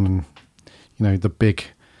going on, and, you know, the big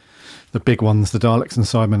ones, the Daleks and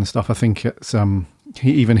Cybermen and stuff, I think it's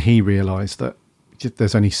he realised that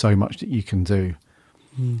there's only so much that you can do.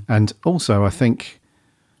 And also I think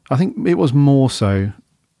it was more so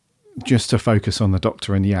just to focus on the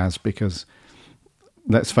Doctor and Yaz, because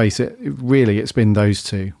let's face it, really it's been those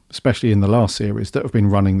two, especially in the last series, that have been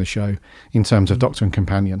running the show in terms of Doctor and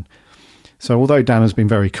companion. So although Dan has been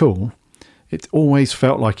very cool, it always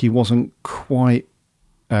felt like he wasn't quite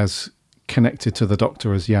as connected to the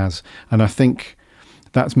Doctor as Yaz. And I think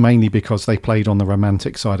that's mainly because they played on the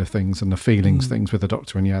romantic side of things and the feelings things with the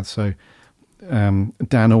Doctor and Yaz. So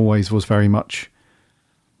Dan always was very much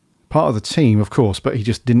part of the team, of course, but he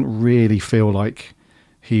just didn't really feel like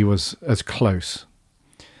he was as close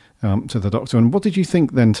to the Doctor. And what did you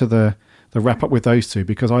think then to the wrap up with those two?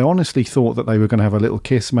 Because I honestly thought that they were going to have a little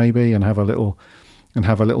kiss maybe and have a little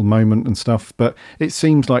moment and stuff, but it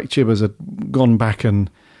seems like Chibbers had gone back and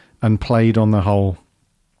played on the whole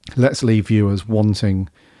let's leave viewers wanting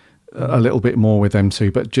a little bit more with them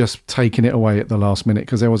two, but just taking it away at the last minute,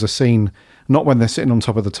 because there was a scene, not when they're sitting on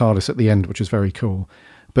top of the TARDIS at the end, which is very cool,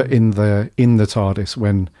 but in the TARDIS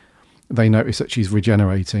when they notice that she's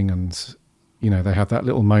regenerating and, you know, they have that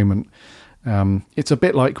little moment. It's a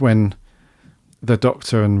bit like when the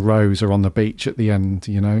Doctor and Rose are on the beach at the end,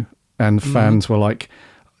 you know, and fans were like,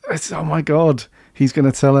 oh my God, he's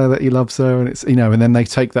going to tell her that he loves her. And it's, you know, and then they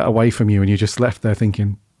take that away from you and you're just left there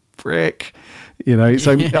thinking, frick, you know.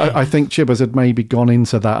 So I think Chibbers had maybe gone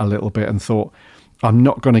into that a little bit and thought, I'm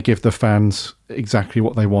not going to give the fans exactly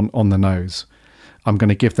what they want on the nose. I'm going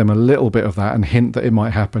to give them a little bit of that and hint that it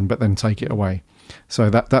might happen, but then take it away. So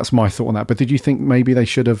that's my thought on that. But did you think maybe they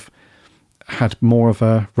should have had more of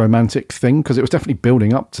a romantic thing? Because it was definitely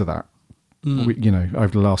building up to that, you know, over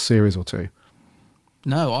the last series or two.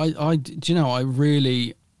 No, I do you know, I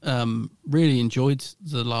really enjoyed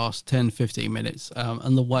the last 10-15 minutes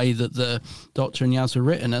and the way that the Doctor and Yaz were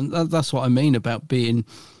written, and that's what I mean about being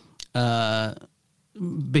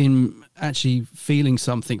actually feeling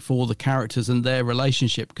something for the characters and their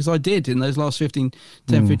relationship, because I did in those last 15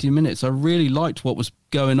 minutes. I really liked what was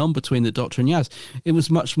going on between the Doctor and Yaz. It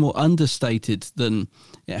was much more understated than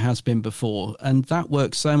it has been before, and that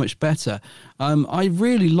works so much better. I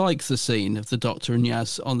really like the scene of the Doctor and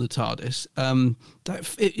Yaz on the TARDIS.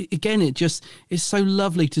 It's so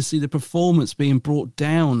lovely to see the performance being brought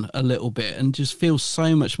down a little bit and just feels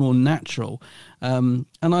so much more natural. And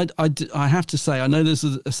I have to say, I know there's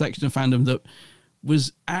a section of fandom that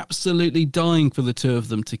was absolutely dying for the two of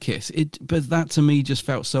them to kiss. But that to me just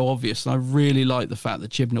felt so obvious. And I really like the fact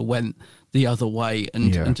that Chibnall went the other way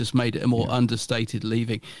and just made it a more understated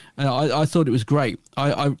leaving. And I thought it was great.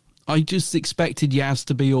 I just expected Yaz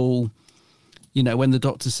to be all, you know, when the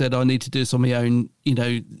Doctor said, I need to do this on my own, you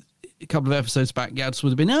know, a couple of episodes back, Yaz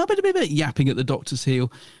would have been a bit yapping at the Doctor's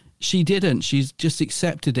heel. She didn't. She's just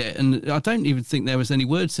accepted it. And I don't even think there was any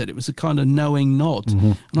word said. It was a kind of knowing nod.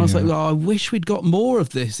 And I was like, oh, I wish we'd got more of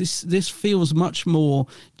this. This feels much more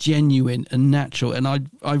genuine and natural. And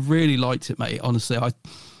I really liked it, mate. Honestly, I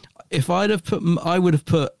would have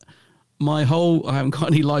put my whole, I haven't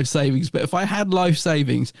got any life savings, but if I had life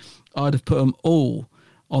savings, I'd have put them all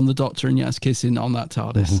on the Doctor and Yaz kissing on that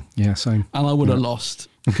TARDIS. Yeah, same. And I would have lost,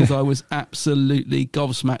 because I was absolutely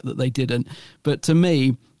gobsmacked that they didn't. But to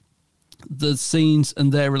me, the scenes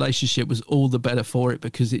and their relationship was all the better for it,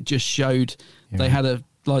 because it just showed they had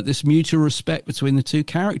this mutual respect between the two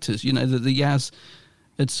characters. You know, that the Yaz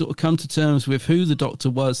had sort of come to terms with who the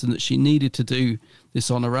Doctor was and that she needed to do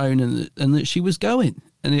this on her own, and that she was going.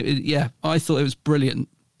 And I thought it was brilliant.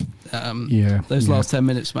 Those last 10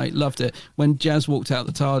 minutes, mate, loved it. When Jazz walked out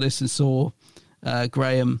the TARDIS and saw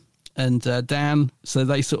Graham and Dan, so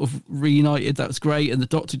they sort of reunited, that was great. And the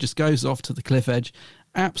Doctor just goes off to the cliff edge.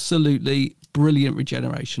 Absolutely brilliant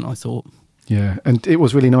regeneration, I thought. Yeah, and it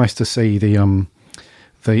was really nice to see the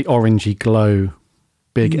orangey glow,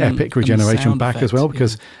 big epic regeneration back effect, as well,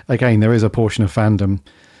 because again, there is a portion of fandom,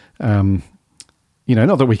 you know,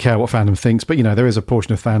 not that we care what fandom thinks, but you know, there is a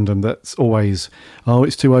portion of fandom that's always, oh,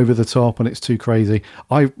 it's too over the top and it's too crazy.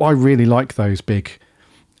 I really like those big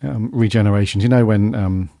regenerations. You know,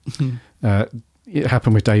 when it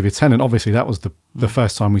happened with David Tennant, obviously that was the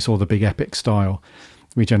first time we saw the big epic style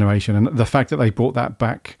regeneration, and the fact that they brought that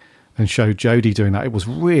back and showed Jodie doing that, it was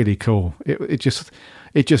really cool. It just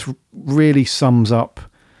really sums up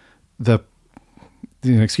the,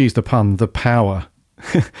 you know, excuse the pun, the power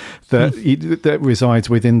that resides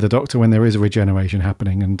within the Doctor when there is a regeneration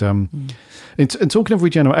happening. And and talking of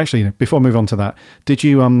regeneration, actually, before I move on to that, did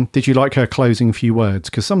you like her closing few words?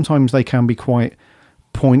 Because sometimes they can be quite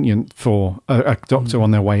poignant for a Doctor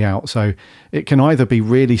on their way out. So it can either be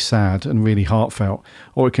really sad and really heartfelt,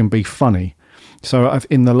 or it can be funny. So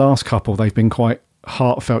in the last couple, they've been quite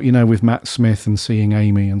heartfelt, you know, with Matt Smith and seeing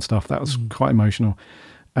Amy and stuff. That was quite emotional.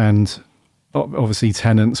 And obviously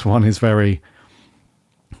Tennant's one is very,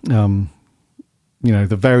 you know,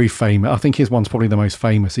 the very famous, I think his one's probably the most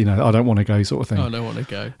famous, you know, I don't want to go sort of thing. I don't want to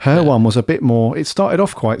go. Her one was a bit more, it started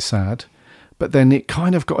off quite sad, but then it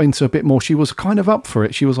kind of got into a bit more, she was kind of up for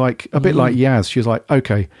it. She was like, a bit like Yaz. She was like,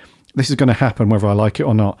 okay, this is going to happen whether I like it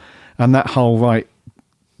or not. And that whole, right,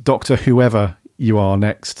 Doctor, whoever you are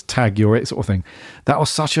next, tag, you're it, sort of thing. That was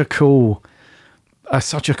such a cool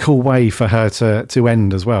way for her to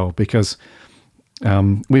end as well, because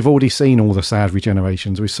we've already seen all the sad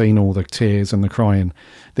regenerations, we've seen all the tears and the crying.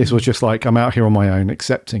 This was just like, I'm out here on my own,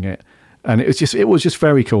 accepting it, and it was just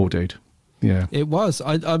very cool, dude. Yeah, it was.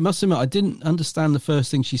 I must admit, I didn't understand the first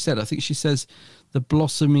thing she said. I think she says the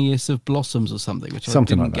blossomiest of blossoms or something, which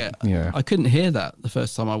something I didn't like that. get. Yeah, I couldn't hear that the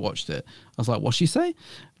first time I watched it. I was like, what's she say?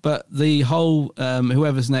 But the whole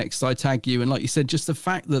whoever's next, I tag you, and like you said, just the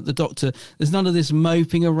fact that the Doctor, there's none of this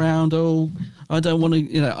moping around. Oh, I don't want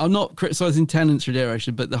to. I'm not criticising Tennant's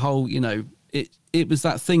regeneration, but the whole, it was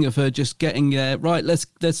that thing of her just getting right.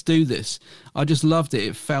 Let's do this. I just loved it.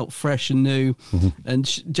 It felt fresh and new, and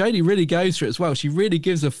Jodie really goes for it as well. She really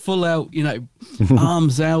gives a full out,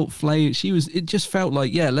 arms out flame. It just felt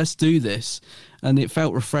like, let's do this. And it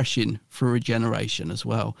felt refreshing for regeneration as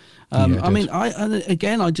well. I mean,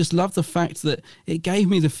 I just love the fact that it gave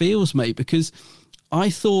me the feels, mate, because I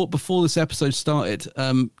thought before this episode started,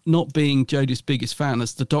 not being Jodie's biggest fan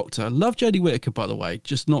as the Doctor, I love Jodie Whittaker, by the way,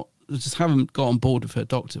 just haven't got on board with her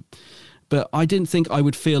Doctor. But I didn't think I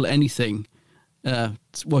would feel anything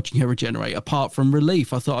watching her regenerate apart from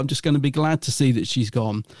relief. I thought, I'm just going to be glad to see that she's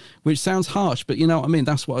gone, which sounds harsh, but you know what I mean?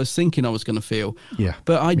 That's what I was thinking I was going to feel. Yeah.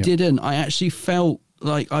 But I didn't. I actually felt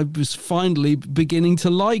like I was finally beginning to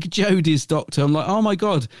like Jodie's Doctor. I'm like, oh my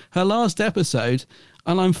God, her last episode,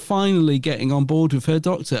 and I'm finally getting on board with her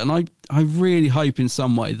Doctor. And I really hope in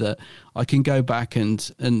some way that I can go back and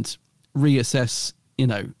reassess,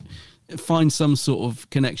 find some sort of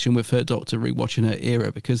connection with her Doctor, rewatching her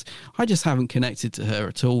era, because I just haven't connected to her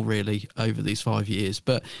at all really over these 5 years.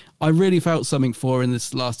 But I really felt something for her in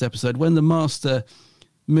this last episode when the Master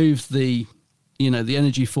moved the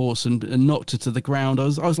energy force and knocked her to the ground. I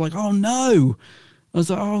was like, oh no. I was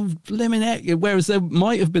like, oh, Lemon. Whereas there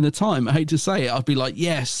might have been a time, I hate to say it, I'd be like,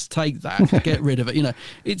 yes, take that, get rid of it.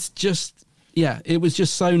 It's just, it was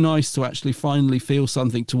just so nice to actually finally feel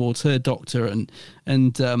something towards her Doctor, and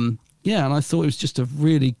I thought it was just a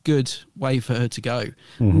really good way for her to go.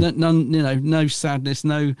 No sadness,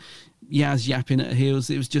 no Yaz yapping at her heels.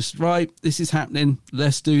 It was just, right, this is happening,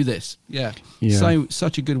 let's do this. Yeah.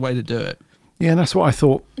 Such a good way to do it. Yeah, and that's what I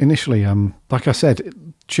thought initially. Like I said,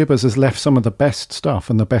 Chibbers has left some of the best stuff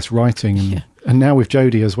and the best writing, and now with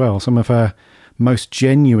Jodie as well, some of her most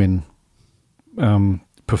genuine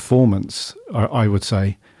performance, I would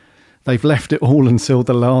say. They've left it all until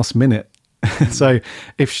the last minute. So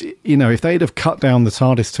if they'd have cut down the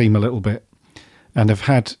TARDIS team a little bit and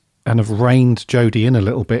have reined Jodie in a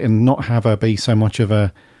little bit and not have her be so much of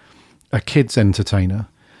a kid's entertainer,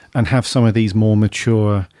 and have some of these more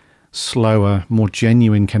mature, slower, more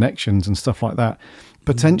genuine connections and stuff like that,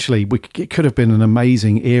 potentially it could have been an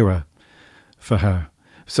amazing era for her.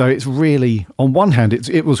 So it's really, on one hand,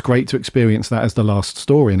 it was great to experience that as the last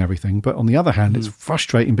story and everything, but on the other hand, it's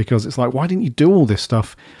frustrating because it's like, why didn't you do all this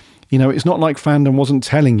stuff? It's not like fandom wasn't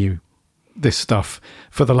telling you this stuff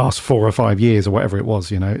for the last 4 or 5 years or whatever it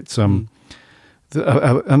was. It's and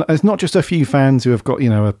it's not just a few fans who have got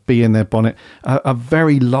a bee in their bonnet. A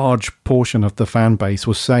very large portion of the fan base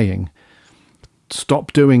was saying,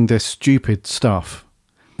 "Stop doing this stupid stuff.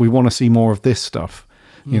 We want to see more of this stuff."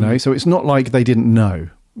 So it's not like they didn't know.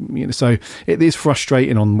 So it is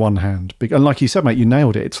frustrating on one hand, and like you said, mate, you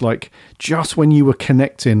nailed it. It's like just when you were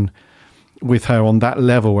connecting with her on that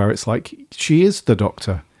level where it's like she is the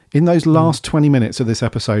Doctor. In those last 20 minutes of this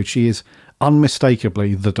episode, she is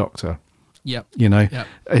unmistakably the Doctor. Yep.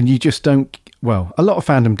 And you just don't, well, a lot of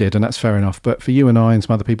fandom did, and that's fair enough, but for you and I and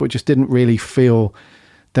some other people, it just didn't really feel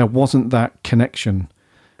there wasn't that connection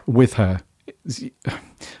with her.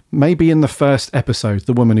 Maybe in the first episode,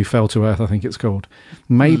 The Woman Who Fell to Earth, I think it's called,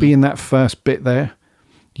 maybe in that first bit there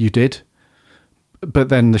you did, but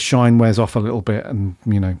then the shine wears off a little bit, and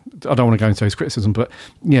I don't want to go into his criticism, but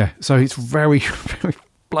so it's very, very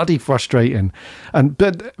bloody frustrating.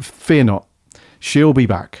 But fear not, she'll be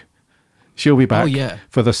back. She'll be back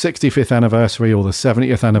for the 65th anniversary or the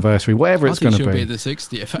 70th anniversary, whatever it's going to be. She'll be the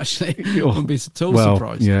 60th, actually. I wouldn't be at all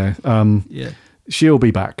surprised. She'll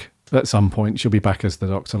be back at some point. She'll be back as the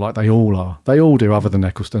Doctor, like they all are. They all do, other than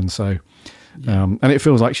Eccleston. So, and it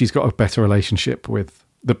feels like she's got a better relationship with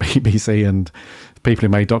the BBC and the people who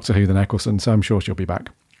made Doctor Who than Eccleston. So I'm sure she'll be back.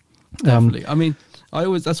 Definitely. I mean,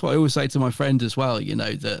 that's what I always say to my friend as well. You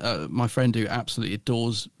know, that my friend who absolutely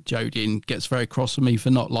adores Jodie and gets very cross with me for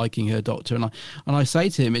not liking her Doctor, and I say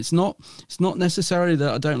to him, it's not necessarily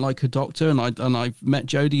that I don't like her Doctor, and I've met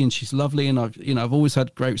Jodie and she's lovely, and I've always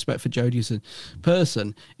had great respect for Jodie as a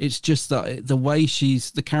person. It's just that the way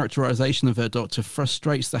the characterization of her Doctor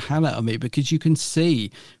frustrates the hell out of me, because you can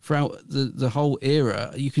see throughout the whole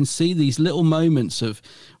era, you can see these little moments of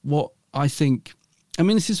what I think. I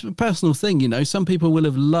mean, this is a personal thing, you know. Some people will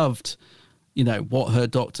have loved, you know, what her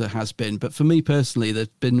Doctor has been, but for me personally, there's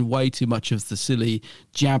been way too much of the silly,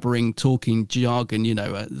 jabbering, talking jargon. You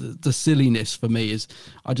know, the silliness for me is,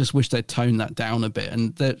 I just wish they'd tone that down a bit.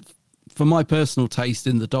 And that, for my personal taste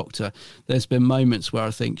in the Doctor, there's been moments where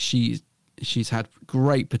I think she's had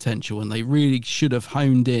great potential, and they really should have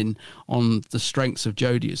honed in on the strengths of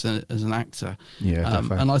Jodie as an actor. Yeah,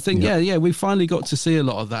 definitely. And I think, we finally got to see a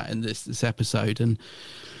lot of that in this episode. And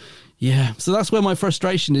yeah, so that's where my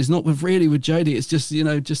frustration is, not with Jodie. It's just, you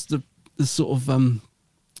know, just the sort of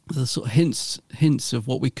hints of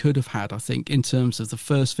what we could have had. I think in terms of the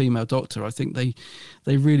first female Doctor, I think they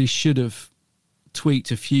really should have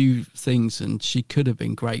tweaked a few things, and she could have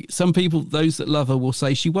been great. Some people, those that love her, will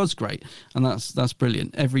say she was great, and that's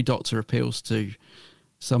brilliant. Every Doctor appeals to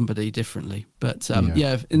somebody differently, but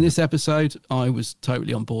in this episode I was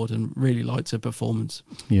totally on board and really liked her performance.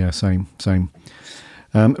 Same.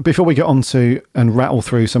 Before we get on to and rattle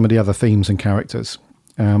through some of the other themes and characters,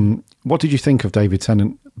 what did you think of David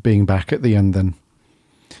Tennant being back at the end then?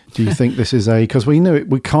 Do you think this is because we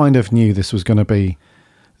kind of knew this was going to be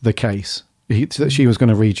the case, that she was going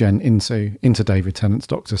to regen into David Tennant's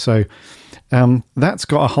Doctor. So that's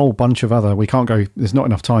got a whole bunch of other, there's not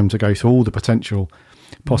enough time to go through all the potential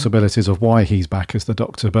possibilities of why he's back as the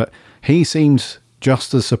Doctor, but he seems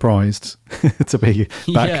just as surprised to be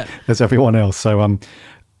back as everyone else. So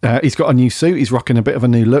he's got a new suit, he's rocking a bit of a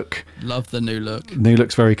new look. Love the new look. New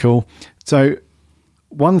look's very cool. So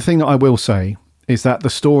one thing that I will say is that the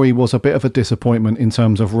story was a bit of a disappointment in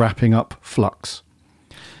terms of wrapping up Flux.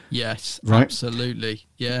 Yes, right? Absolutely.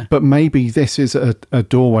 Yeah. But maybe this is a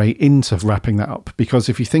doorway into wrapping that up, because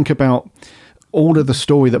if you think about all of the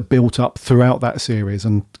story that built up throughout that series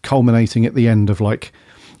and culminating at the end of like,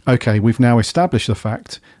 okay, we've now established the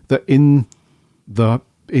fact that in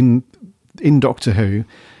Doctor Who,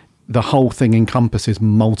 the whole thing encompasses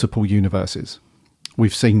multiple universes.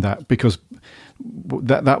 We've seen that because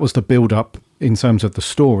that was the build up in terms of the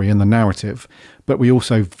story and the narrative, but we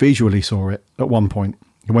also visually saw it at one point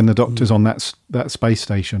when the Doctor's on that space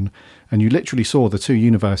station, and you literally saw the two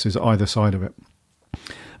universes either side of it.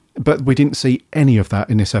 But we didn't see any of that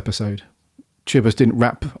in this episode. Chibbers didn't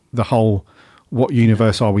wrap the whole, what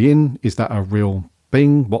universe are we in? Is that a real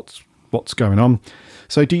thing? What's going on?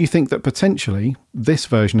 So do you think that potentially this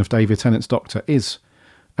version of David Tennant's Doctor is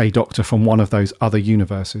a Doctor from one of those other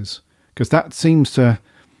universes? Because that seems to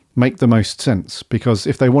make the most sense, because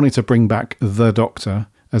if they wanted to bring back the Doctor,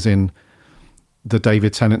 as in the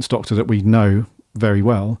David Tennant's Doctor that we know very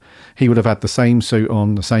well, he would have had the same suit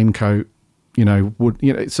on, the same coat,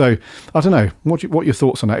 so I don't know what are your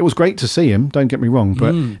thoughts on that. It was great to see him, don't get me wrong,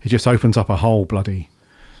 but it just opens up a whole bloody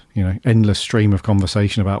endless stream of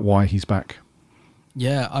conversation about why he's back.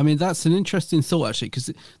 Yeah, I mean, that's an interesting thought, actually,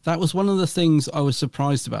 because that was one of the things I was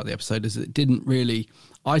surprised about the episode, is it didn't really...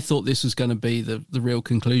 I thought this was going to be the real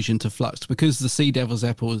conclusion to Flux, because the Sea Devils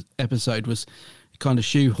episode was kind of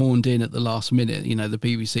shoehorned in at the last minute. The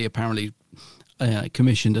BBC apparently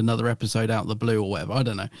commissioned another episode out of the blue or whatever, I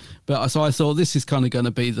don't know. But so I thought this is kind of going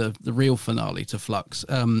to be the real finale to Flux.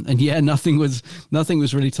 And yeah, nothing was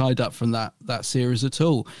really tied up from that series at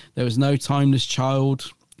all. There was no Timeless Child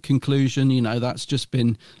conclusion, that's just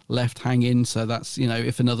been left hanging. So that's,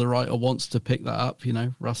 if another writer wants to pick that up,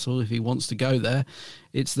 Russell, if he wants to go there,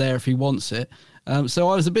 it's there if he wants it. So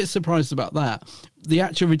I was a bit surprised about that. The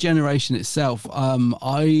actual regeneration itself,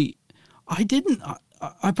 I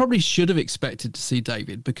probably should have expected to see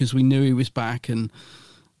David, because we knew he was back, and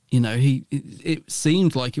it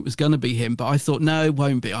seemed like it was going to be him, but I thought, no, it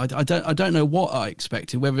won't be. I don't know what I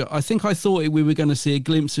expected. I thought we were going to see a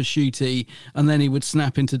glimpse of Ncuti, and then he would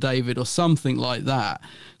snap into David or something like that.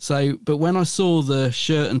 So, but when I saw the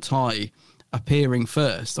shirt and tie appearing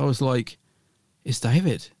first, I was like, it's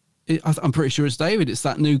David. I'm pretty sure it's David. It's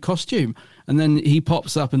that new costume. And then he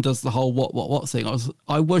pops up and does the whole what thing.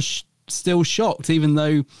 I was still shocked, even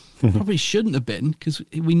though probably shouldn't have been, because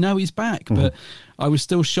we know he's back. But I was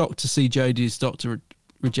still shocked to see Jodie's Doctor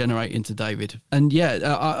regenerate into David. And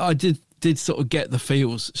yeah, I did sort of get the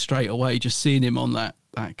feels straight away just seeing him on that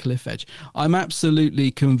cliff edge. I'm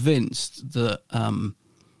absolutely convinced that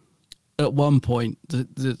at one point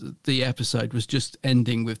the episode was just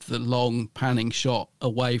ending with the long panning shot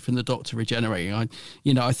away from the Doctor regenerating.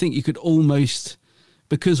 I think you could almost,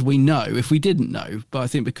 because we know, if we didn't know, but I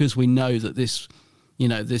think because we know that this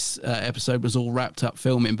episode was all wrapped up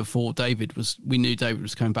filming before we knew David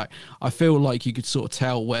was coming back. I feel like you could sort of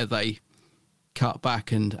tell where they cut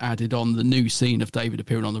back and added on the new scene of David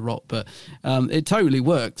appearing on the rock, but it totally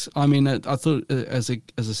worked. I mean, I thought, as I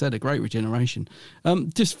said, a great regeneration.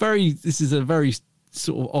 This is a very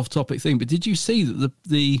sort of off-topic thing, but did you see that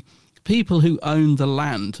the people who own the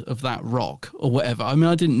land of that rock or whatever, I mean,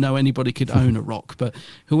 I didn't know anybody could own a rock, but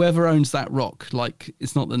whoever owns that rock, like,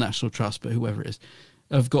 it's not the National Trust, but whoever it is,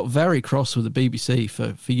 have got very cross with the BBC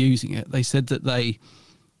for using it. They said that the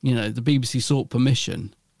BBC sought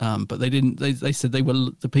permission, but they didn't. They said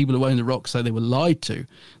the people who own the rock say they were lied to.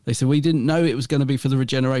 They said, we didn't know it was going to be for the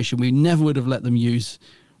regeneration. We never would have let them use,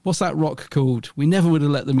 what's that rock called? We never would have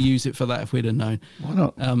let them use it for that if we'd have known. Why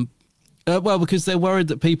not? Well, because they're worried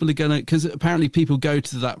that people are going to, because apparently people go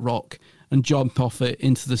to that rock and jump off it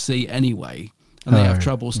into the sea anyway. And they have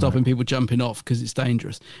trouble stopping people jumping off because it's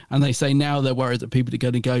dangerous. And they say now they're worried that people are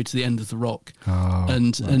going to go to the end of the rock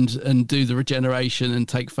and do the regeneration and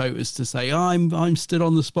take photos to say, I'm still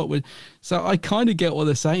on the spot with. So I kind of get what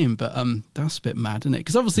they're saying, but that's a bit mad, isn't it?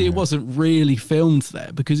 Because obviously it wasn't really filmed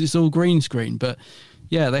there because it's all green screen. But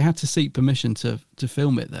yeah, they had to seek permission to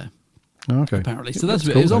film it there. Okay. Apparently, so that's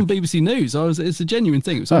it. It was on BBC News. It's a genuine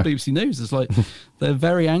thing. It was on BBC News. It's like they're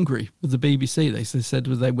very angry with the BBC. They said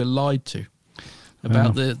they were lied to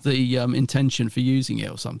about the intention for using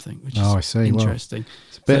it or something, which is I see. interesting.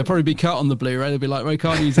 Well, So they'll probably be cut on the Blu-ray. They'll be like, we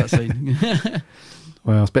can't use that scene.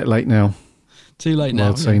 Well, it's a bit late now. Too late now.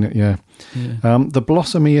 I've seen it, yeah. The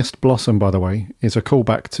blossomiest blossom, by the way, is a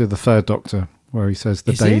callback to the Third Doctor, where he says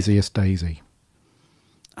the daisiest daisy.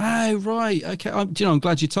 Oh, right. Okay. I'm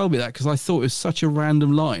glad you told me that because I thought it was such a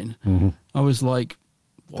random line. Mm-hmm. I was like,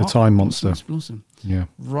 what? The time monster. Blossom. Yeah.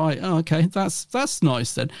 Right. Oh, okay. That's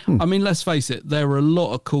nice then. I mean, let's face it. There were a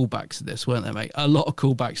lot of callbacks to this, weren't there, mate? A lot of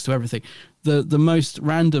callbacks to everything. The most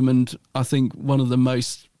random and I think one of the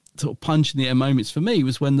most sort of punch in the air moments for me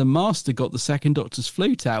was when the Master got the Second Doctor's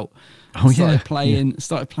flute out. Started playing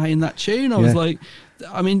that tune. I was like,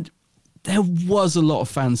 I mean, there was a lot of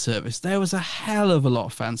fan service. There was a hell of a lot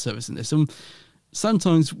of fan service in this. And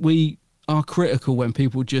sometimes we are critical when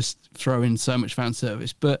people just throw in so much fan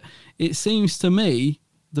service, but it seems to me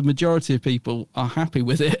the majority of people are happy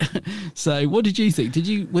with it. So what did you think?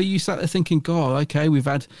 Were you sat there thinking, God, okay, we've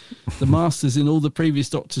had the Masters in all the previous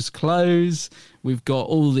Doctors' clothes, we've got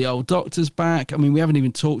all the old Doctors back. I mean, we haven't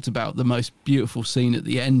even talked about the most beautiful scene at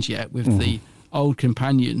the end yet with the old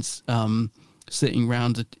companions sitting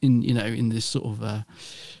round in this sort of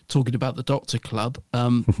talking about the Doctor Club.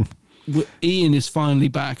 Ian is finally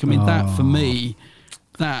back. I mean, that for me,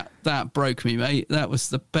 that broke me, mate. That was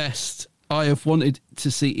the best. I have wanted to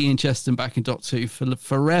see Ian Cheston back in Doctor Who for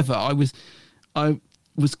forever. I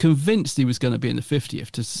was convinced he was going to be in the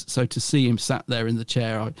 50th. So to see him sat there in the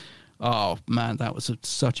chair, oh man, that was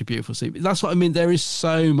such a beautiful scene. That's what I mean. There is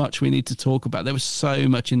so much we need to talk about. There was so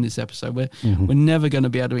much in this episode. We're never going to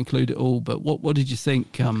be able to include it all. But what did you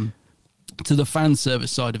think? To the fan service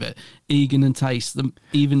side of it, Tegan and Ace, the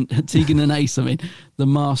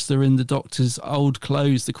Master in the Doctor's old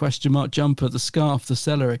clothes, the question mark jumper, the scarf, the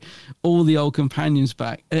celery, all the old companions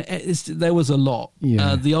back. There was a lot.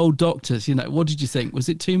 Yeah. The old Doctors, what did you think? Was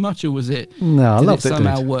it too much or was it? No, I loved it.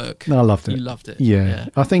 Somehow work. No, I loved it. You loved it. Yeah.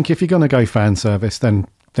 I think if you're going to go fan service, then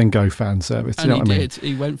go fan service. Do you know what I mean?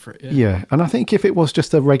 He went for it. Yeah, and I think if it was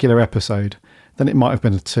just a regular episode, then it might have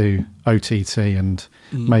been a 2 OTT and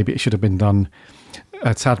maybe it should have been done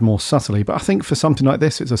a tad more subtly. But I think for something like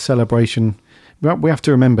this, it's a celebration. We have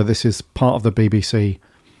to remember this is part of the BBC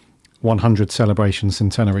 100 celebration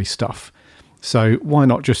centenary stuff. So why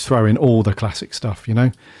not just throw in all the classic stuff,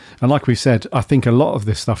 And like we said, I think a lot of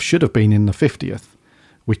this stuff should have been in the 50th.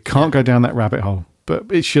 We can't go down that rabbit hole, but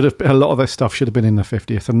it should have. A lot of this stuff should have been in the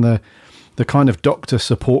 50th. And the kind of Doctor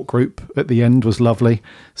support group at the end was lovely.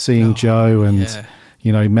 Seeing Joe and,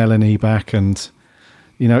 Melanie back. And,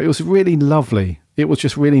 it was really lovely. It was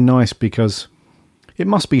just really nice because it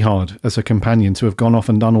must be hard as a companion to have gone off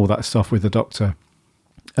and done all that stuff with the Doctor.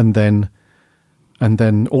 And then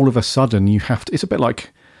all of a sudden you have to, it's a bit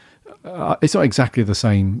like, it's not exactly the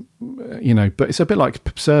same, but it's a bit like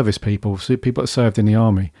service people, so people that served in the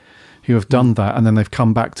army who have done that and then they've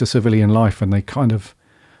come back to civilian life and they kind of,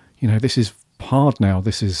 this is hard now.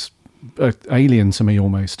 This is alien to me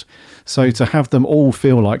almost. So to have them all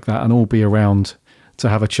feel like that and all be around to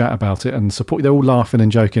have a chat about it and support. They're all laughing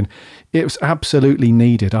and joking. It was absolutely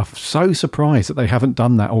needed. I'm so surprised that they haven't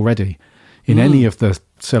done that already in any of the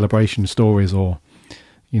celebration stories or,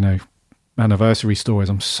 anniversary stories.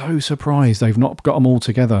 I'm so surprised they've not got them all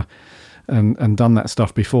together and done that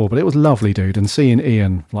stuff before. But it was lovely, dude. And seeing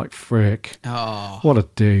Ian, like, frick. Oh, what a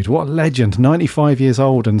dude. What a legend. 95 years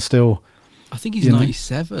old and still... I think he's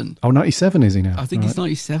 97. Oh, 97 is he now? I think he's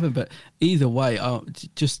 97, but either way,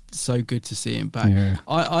 just so good to see him back. Yeah.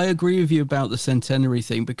 I agree with you about the centenary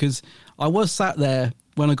thing, because I was sat there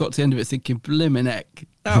when I got to the end of it thinking, blimmin' heck,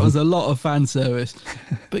 that was a lot of fan service.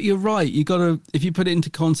 But you're right, you got to, if you put it into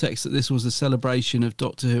context that this was a celebration of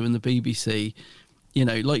Doctor Who and the BBC,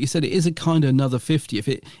 like you said, it is a kind of another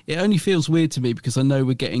 50th. It only feels weird to me because I know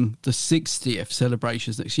we're getting the 60th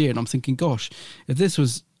celebrations next year, and I'm thinking, gosh, if this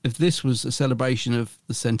was a celebration of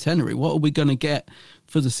the centenary, what are we going to get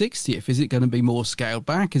for the 60th? Is it going to be more scaled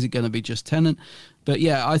back? Is it going to be just Tennant? But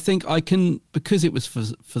yeah, I think I can, because it was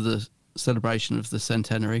for the celebration of the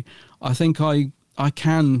centenary, I think I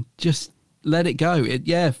can just let it go.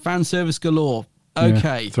 Fan service galore.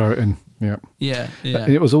 Okay. Yeah, throw it in. Yeah. Yeah. Yeah.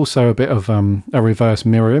 It was also a bit of a reverse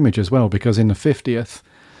mirror image as well, because in the 50th,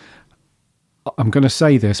 I'm going to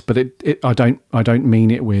say this, but I don't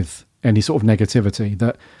mean it with any sort of negativity,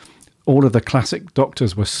 that all of the classic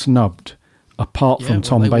Doctors were snubbed apart from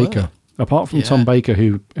Tom Baker. Apart from Tom Baker,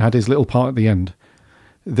 who had his little part at the end.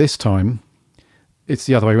 This time, it's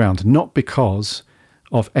the other way around. Not because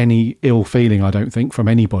of any ill feeling, I don't think, from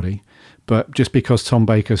anybody, but just because Tom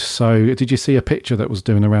Baker's so... Did you see a picture that was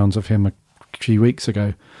doing the rounds of him a few weeks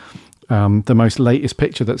ago? The most latest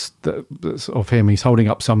picture that's of him, he's holding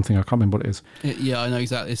up something. I can't remember what it is. Yeah, I know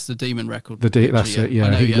exactly. It's the Demon Record. That's it.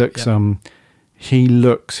 Yeah, he looks. He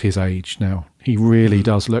looks his age now. He really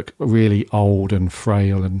does look really old and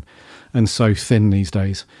frail and so thin these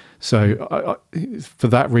days. So for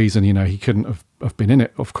that reason, he couldn't have been in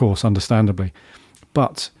it, of course, understandably.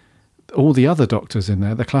 But all the other Doctors in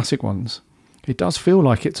there, the classic ones, it does feel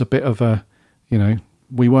like it's a bit of a,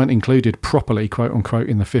 we weren't included properly, quote unquote,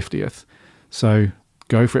 in the 50th. So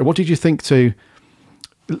go for it. What did you think to,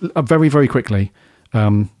 very, very quickly,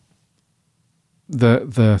 the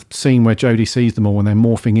scene where Jodie sees them all and they're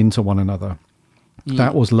morphing into one another?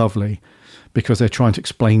 That was lovely, because they're trying to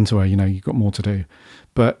explain to her, you've got more to do.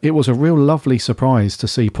 But it was a real lovely surprise to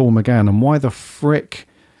see Paul McGann, and why the frick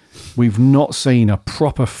we've not seen a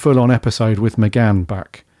proper full-on episode with McGann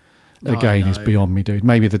back again is beyond me, dude.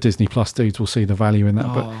 Maybe the Disney Plus dudes will see the value in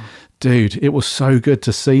that, but dude, it was so good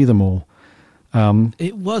to see them all.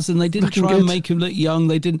 It was, and they didn't try and make him look young.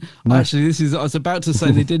 They didn't. No. Actually, I was about to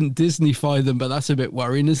say they didn't Disneyfy them, but that's a bit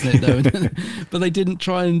worrying, isn't it? Though, but they didn't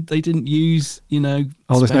try and they didn't use,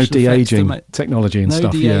 there's no de-aging technology and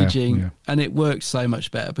stuff. No de-aging, and it works so much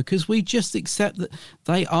better because we just accept that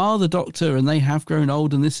they are the Doctor and they have grown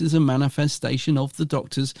old, and this is a manifestation of the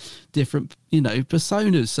Doctor's different,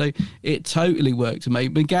 personas. So it totally worked to me.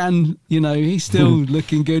 McGann, he's still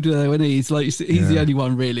looking good though, and he's the only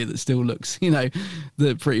one really that still looks,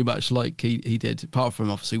 that pretty much like he did, apart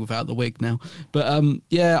from obviously without the wig now. But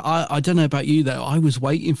I don't know about you though. I was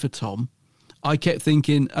waiting for Tom. I kept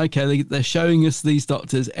thinking, okay, they're showing us these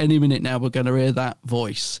Doctors. Any minute now, we're going to hear that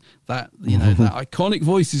voice. That that iconic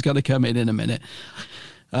voice is going to come in a minute.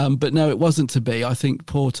 But no, it wasn't to be. I think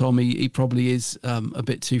poor Tom, he probably is a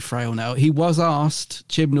bit too frail now. He was asked.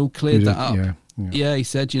 Chibnall cleared that up. Yeah, he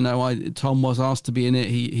said, Tom was asked to be in it.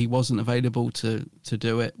 He wasn't available to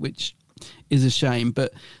do it, which is a shame.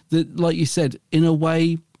 But like you said, in a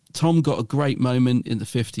way, Tom got a great moment in the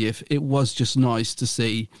 50th. It was just nice to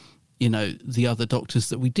see, the other Doctors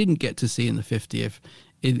that we didn't get to see in the 50th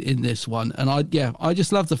in this one. And I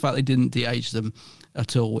just love the fact they didn't de-age them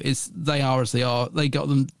at all. They are as they are. They got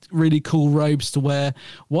them really cool robes to wear.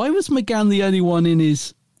 Why was McGann the only one in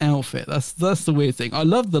his outfit? That's the weird thing. I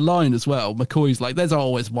love the line as well. McCoy's like, there's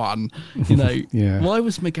always one, Yeah. Why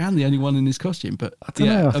was McGann the only one in his costume? But I don't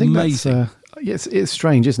know. I think amazing. It's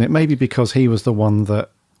strange, isn't it? Maybe because he was the one that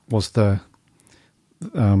was the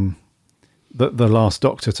last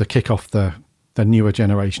Doctor to kick off the newer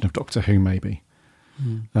generation of Doctor Who, maybe.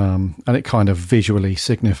 And it kind of visually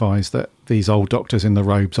signifies that these old Doctors in the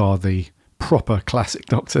robes are the proper classic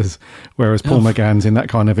Doctors, whereas Paul McGann's in that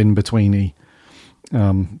kind of in-betweeny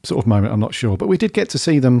sort of moment. I'm not sure, but we did get to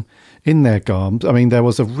see them in their garbs. I mean, there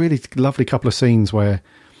was a really lovely couple of scenes where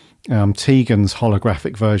Tegan's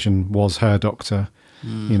holographic version was her Doctor,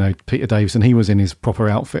 Peter Davison, he was in his proper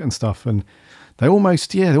outfit and stuff, and they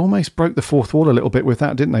almost broke the fourth wall a little bit with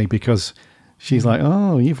that, didn't they? Because she's like,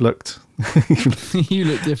 oh, you've looked you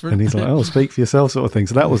look different, and he's like, oh, speak for yourself, sort of thing.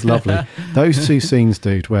 So that was lovely. Those two scenes,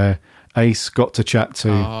 dude, where Ace got to chat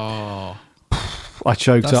to. Oh, I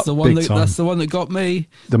choked up big time. That's the one that got me.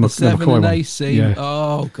 The Seven McCoy and one. Ace scene. Yeah.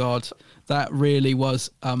 Oh God, that really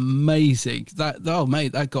was amazing.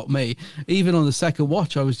 That got me. Even on the second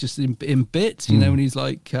watch, I was just in bits. You know, when he's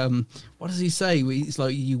like, what does he say? He's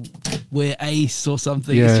like, we're Ace or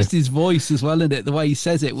something. Yeah. It's just his voice as well, isn't it? The way he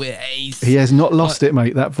says it, we're Ace. He has not lost it,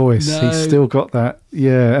 mate. That voice, No. he's still got that.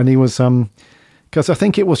 Yeah, and he was because I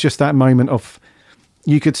think it was just that moment of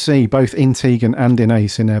you could see both in Tegan and in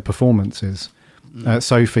Ace in their performances,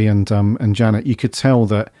 Sophie and Janet. You could tell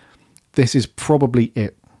that this is probably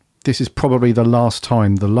it. This is probably the last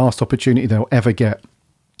opportunity they'll ever get.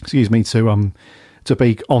 To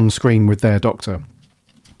be on screen with their Doctor.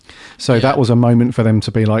 So that was a moment for them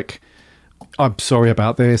to be like, I'm sorry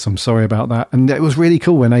about this, I'm sorry about that. And it was really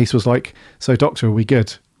cool when Ace was like, so Doctor, are we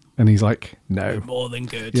good? And he's like, no. More than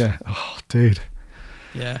good. Yeah. Oh, dude.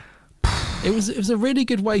 Yeah. It was a really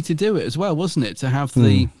good way to do it as well, wasn't it? To have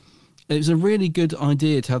it was a really good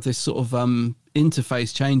idea to have this sort of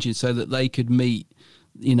interface changing so that they could meet,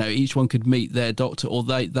 you know, each one could meet their Doctor, or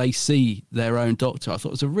they see their own Doctor. I thought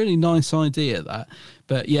it was a really nice idea, that.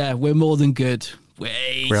 But yeah, we're more than good.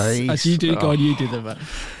 Wait. As you did, God, you did them.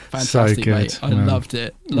 Fantastic, so mate. I loved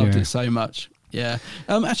it. Loved it so much. Yeah.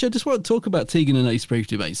 Actually, I just want to talk about Tegan and Ace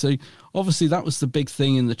briefly, mate. So obviously that was the big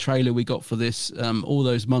thing in the trailer we got for this all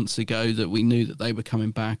those months ago, that we knew that they were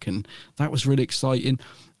coming back, and that was really exciting.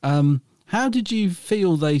 How did you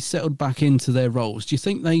feel they settled back into their roles? Do you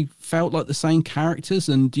think they felt like the same characters,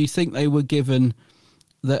 and do you think they were given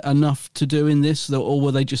enough to do in this, or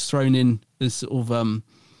were they just thrown in as sort of,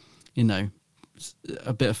 you know,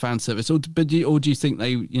 a bit of fan service, or do you think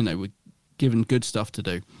they, you know, were given good stuff to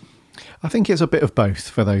do? I think it's a bit of both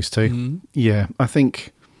for those two. Yeah, I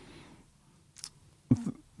think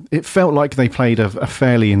it felt like they played a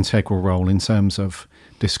fairly integral role in terms of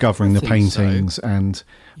discovering the paintings and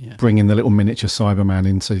bringing the little miniature Cyberman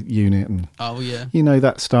into unit and you know,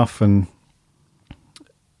 that stuff.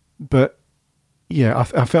 But yeah,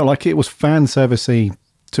 I felt like it was fan servicey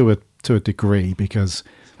to a degree, because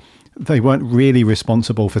they weren't really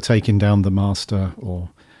responsible for taking down the Master or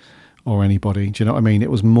anybody. Do you know what I mean? It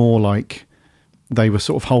was more like they were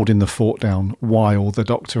sort of holding the fort down while the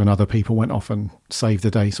Doctor and other people went off and saved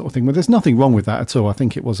the day, sort of thing. But there's nothing wrong with that at all. I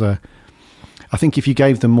think if you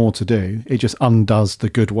gave them more to do, it just undoes the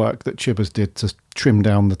good work that Chibbers did to trim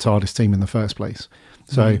down the TARDIS team in the first place.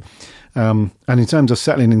 So, and in terms of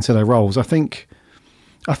settling into their roles, I think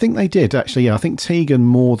they did, actually. Yeah, I think Tegan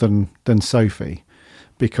more than Sophie,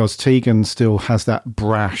 because Tegan still has that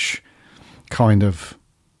brash kind of,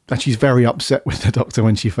 and she's very upset with the Doctor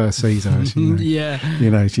when she first sees her.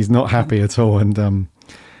 You know, she's not happy at all. And and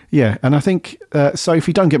I think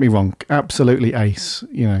Sophie, don't get me wrong, absolutely ace,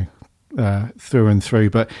 you know, through and through.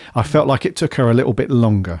 But I felt like it took her a little bit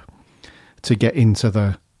longer to get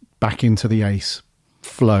back into the ace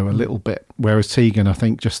flow a little bit. Whereas Tegan, I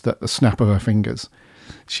think just at the snap of her fingers,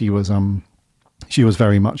 she was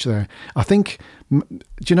very much there. I think, do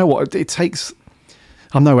you know what it takes?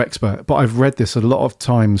 I'm no expert, but I've read this a lot of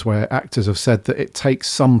times where actors have said that it takes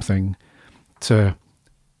something to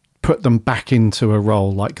put them back into a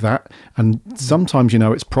role like that. And sometimes, you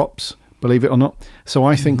know, it's props, believe it or not. So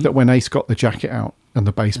I think that when Ace got the jacket out and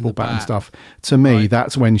the baseball bat and stuff, to me,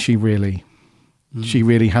 that's when she really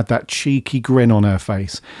had that cheeky grin on her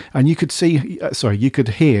face. And you could you could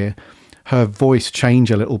hear her voice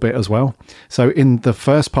change a little bit as well. So in the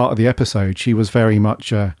first part of the episode, she was very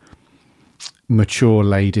much a mature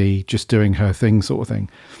lady, just doing her thing sort of thing.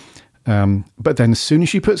 But then as soon as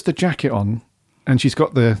she puts the jacket on and she's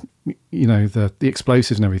got the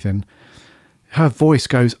explosives and everything, her voice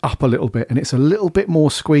goes up a little bit, and it's a little bit more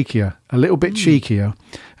squeakier, a little bit cheekier,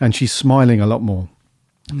 and she's smiling a lot more.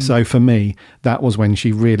 So for me, that was when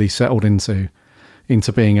she really settled into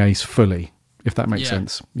being Ace fully, if that makes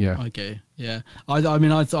sense. Yeah. Okay. Yeah. I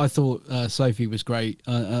mean, I thought Sophie was great.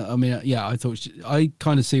 I thought I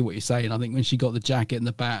kind of see what you're saying. I think when she got the jacket and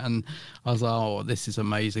the bat, and I was like, oh, this is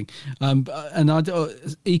amazing. And I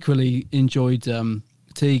equally enjoyed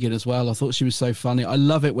Tegan as well. I thought she was so funny. I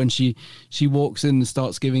love it when she walks in and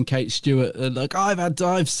starts giving Kate Stewart like,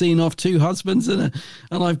 I've seen off 2 husbands and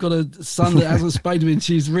I've got a son that hasn't spoken to me, and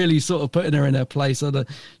she's really sort of putting her in her place.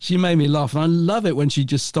 She made me laugh, and I love it when she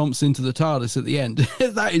just stomps into the TARDIS at the end.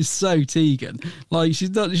 That is so Tegan. Like she's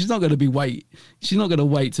not going to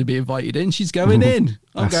wait to be invited in. She's going in.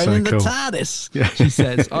 I'm That's going so in the cool. TARDIS, she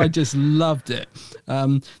says. I just loved it.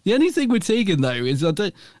 The only thing with Tegan, though, is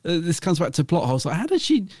this comes back to plot holes. Like, how did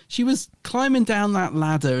she was climbing down that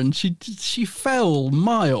ladder and she fell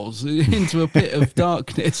miles into a pit of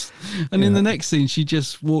darkness. And in the next scene, she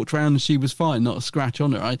just walked around and she was fine, not a scratch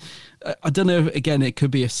on her. I don't know, again, it could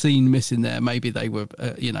be a scene missing there. Maybe they were,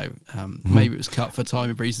 maybe it was cut for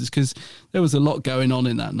time reasons, because there was a lot going on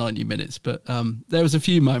in that 90 minutes. But there was a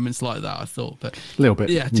few moments like that, I thought. But A little bit.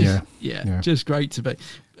 Yeah, just great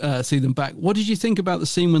to see them back. What did you think about the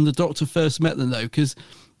scene when the Doctor first met them, though? Because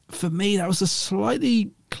for me, that was a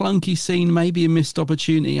slightly clunky scene, maybe a missed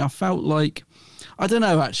opportunity. I felt like, I don't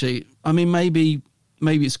know, actually. I mean, maybe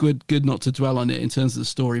it's good not to dwell on it in terms of the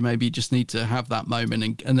story. Maybe you just need to have that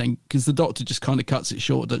moment, and then, because the Doctor just kind of cuts it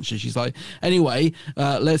short, doesn't she? She's like, anyway,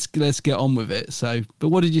 let's get on with it. So, but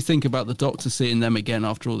what did you think about the Doctor seeing them again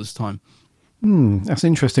after all this time? That's an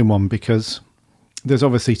interesting one, because there's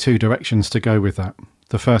obviously two directions to go with that.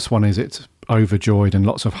 The first one is it's overjoyed and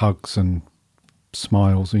lots of hugs and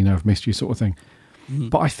smiles, I've missed you sort of thing.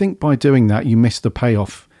 But I think by doing that, you miss the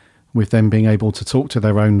payoff with them being able to talk to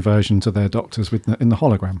their own versions of their Doctors in the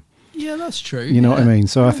hologram. Yeah, that's true. You know what I mean?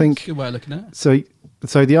 So I think that's a good way of looking at it.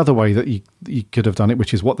 So the other way that you could have done it,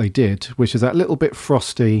 which is what they did, which is that little bit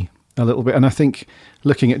frosty, a little bit. And I think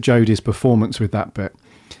looking at Jodie's performance with that bit,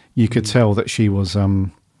 you could tell that she was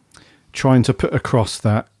trying to put across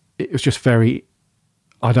that it was just very,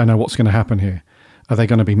 I don't know what's going to happen here. Are they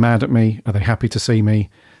going to be mad at me? Are they happy to see me?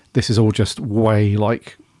 This is all just way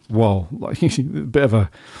like, whoa, like a bit of a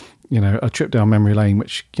trip down memory lane,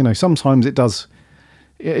 which, sometimes it does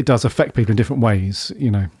affect people in different ways,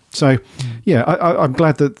 So, yeah, I'm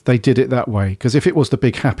glad that they did it that way, because if it was the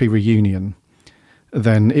big happy reunion,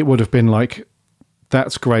 then it would have been like,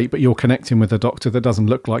 that's great, but you're connecting with a Doctor that doesn't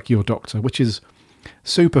look like your Doctor, which is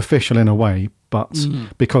superficial in a way, but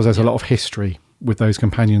because there's a lot of history with those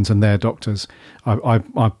companions and their Doctors,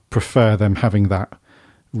 I prefer them having that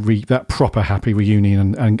proper happy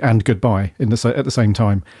reunion and goodbye at the same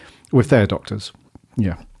time with their Doctors.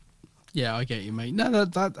 Yeah, I get you, mate. No,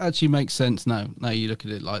 that actually makes sense now you look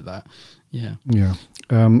at it like that. Yeah.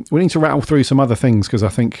 We need to rattle through some other things, because I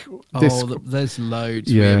think there's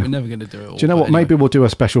loads. Yeah, we're never going to do it all. Do you know what? Anyway. Maybe we'll do a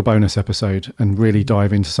special bonus episode and really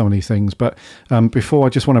dive into some of these things. But before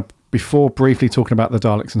briefly talking about the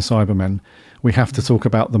Daleks and Cybermen, we have to talk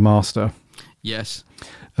about the Master. Yes.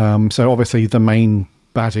 So obviously the main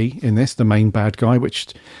baddie in this, the main bad guy, which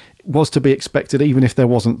was to be expected, even if there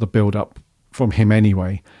wasn't the build-up from him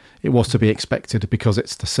anyway. It was to be expected because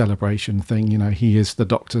it's the celebration thing. He is the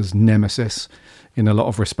Doctor's nemesis in a lot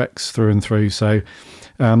of respects through and through. So,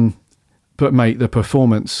 but mate, the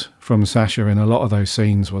performance from Sasha in a lot of those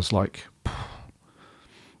scenes was like,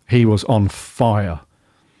 he was on fire.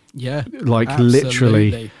 Yeah. Like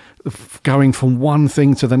absolutely. Literally going from one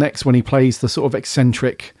thing to the next when he plays the sort of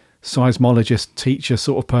eccentric seismologist teacher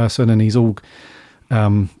sort of person, and he's all,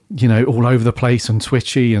 all over the place and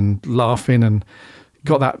twitchy and laughing and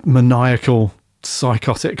got that maniacal,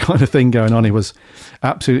 psychotic kind of thing going on. He was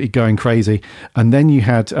absolutely going crazy. And then you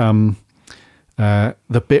had the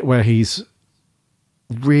bit where he's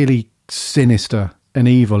really sinister and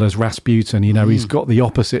evil as Rasputin. He's got the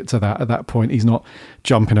opposite to that at that point. He's not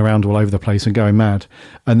jumping around all over the place and going mad.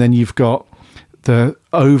 And then you've got the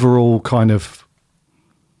overall kind of,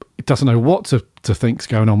 it doesn't know what to think's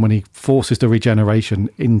going on when he forces the regeneration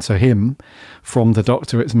into him from the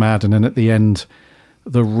Doctor. It's mad. And then at the end,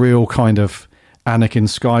 the real kind of Anakin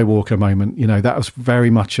Skywalker moment, that was very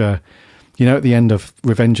much at the end of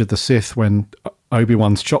Revenge of the Sith, when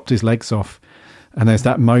Obi-Wan's chopped his legs off, and there's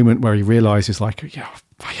that moment where he realizes, like, yeah,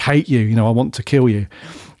 I hate you, I want to kill you.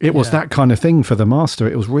 It was that kind of thing for the Master.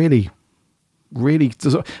 It was really, really,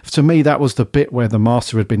 to me, that was the bit where the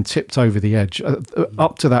Master had been tipped over the edge.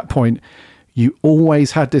 Up to that point, you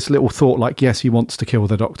always had this little thought, like, yes, he wants to kill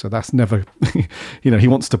the Doctor. That's never, he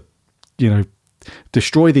wants to,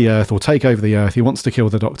 destroy the Earth or take over the Earth. He wants to kill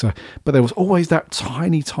the Doctor. But there was always that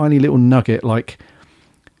tiny, tiny little nugget, like,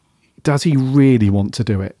 does he really want to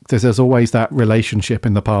do it? There's always that relationship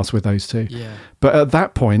in the past with those two. Yeah. But at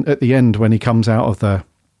that point, at the end, when he comes out of the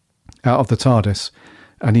TARDIS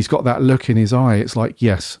and he's got that look in his eye, it's like,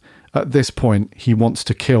 yes, at this point, he wants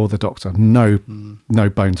to kill the Doctor. No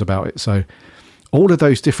bones about it. So all of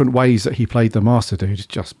those different ways that he played the Master, dude, is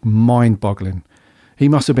just mind-boggling. He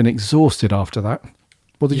must have been exhausted after that.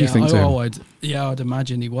 What did you think, Tim? I'd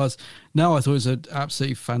imagine he was. No, I thought it was an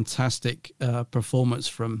absolutely fantastic performance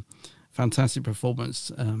from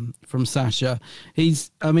Sasha.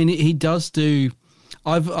 He does do.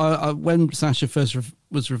 when Sasha first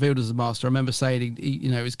was revealed as the Master, I remember saying he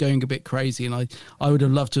was going a bit crazy, and I would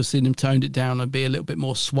have loved to have seen him toned it down and be a little bit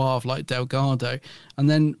more suave like Delgado. And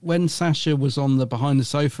then when Sasha was on the behind the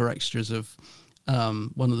sofa extras of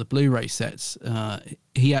one of the Blu-ray sets,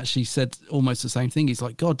 he actually said almost the same thing. He's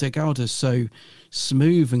like, God, Delgado's so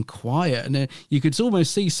smooth and quiet, and you could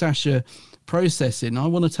almost see Sasha processing, I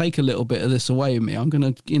want to take a little bit of this away with me. I'm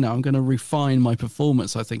going to refine my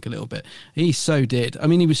performance, I think, a little bit. He so did. I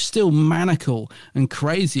mean, he was still maniacal and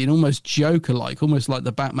crazy and almost Joker-like, almost like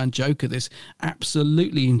the Batman Joker, this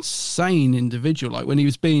absolutely insane individual. Like when he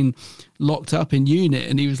was being locked up in unit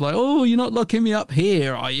and he was like, oh, you're not locking me up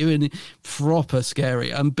here, are you? And proper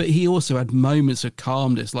scary. But he also had moments of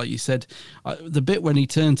calmness, like you said. The bit when he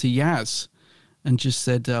turned to Yaz and just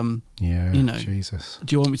said, Jesus,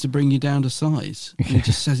 do you want me to bring you down to size? And he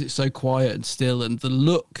just says it so quiet and still, and the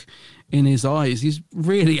look in his eyes, he's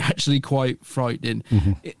really actually quite frightening.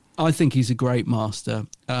 I think he's a great Master.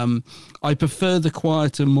 I prefer the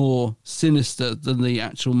quieter, more sinister than the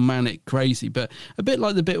actual manic crazy, but a bit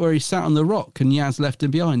like the bit where he sat on the rock and Yaz left him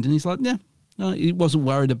behind, and he's like, he wasn't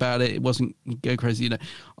worried about it. It wasn't go crazy,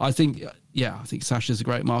 I think Sasha's a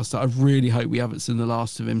great Master. I really hope we haven't seen the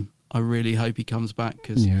last of him. I really hope he comes back,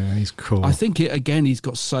 because he's cool. I think he's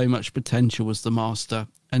got so much potential as the Master,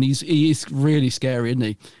 and he is really scary, isn't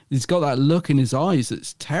he? He's got that look in his eyes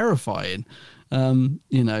that's terrifying, and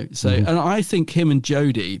I think him and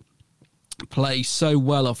Jodie play so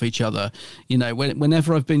well off each other.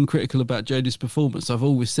 Whenever I've been critical about Jodie's performance, I've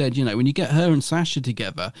always said, when you get her and Sasha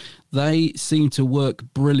together, they seem to work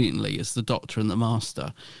brilliantly as the Doctor and the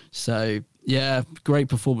Master. So yeah, great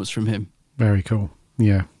performance from him. Very cool.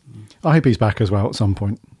 Yeah, I hope he's back as well at some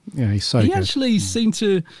point. Yeah, he's so good. He actually seemed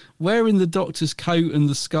to, wearing the Doctor's coat and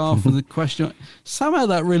the scarf and the question, somehow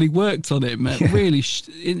that really worked on him. Really,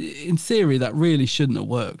 in theory, that really shouldn't have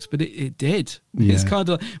worked, but it did. Yeah. It's kind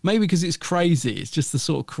of maybe because it's crazy. It's just the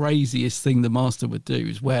sort of craziest thing the Master would do,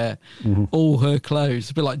 is wear all her clothes.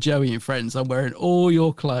 A bit like Joey and Friends. I'm wearing all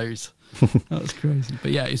your clothes. That's crazy.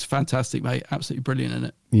 But yeah, it's fantastic, mate. Absolutely brilliant in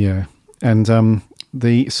it. Yeah, and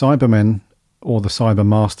the Cybermen, or the Cyber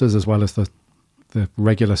Masters, as well as the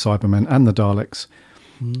regular Cybermen and the Daleks.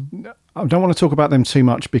 I don't want to talk about them too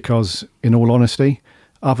much because, in all honesty,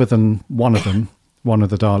 other than one of them, one of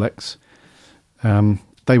the Daleks,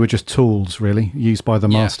 they were just tools, really, used by the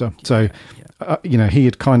Master. So, he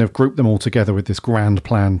had kind of grouped them all together with this grand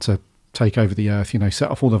plan to take over the Earth,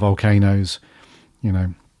 set off all the volcanoes,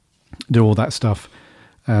 do all that stuff.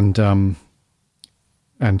 And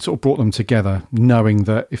sort of brought them together, knowing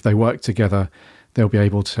that if they work together, they'll be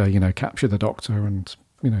able to, capture the Doctor and,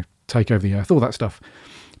 take over the Earth, all that stuff.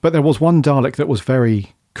 But there was one Dalek that was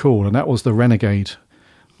very cool, and that was the Renegade,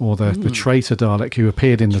 or the traitor Dalek, who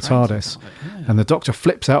appeared in the TARDIS. And the Doctor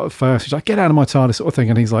flips out at first. He's like, get out of my TARDIS, sort of thing.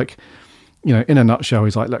 And he's like, in a nutshell,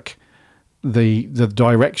 he's like, look, the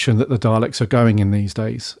direction that the Daleks are going in these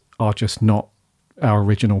days are just not our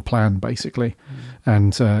original plan, basically.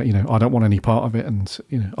 And I don't want any part of it, and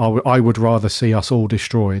I would rather see us all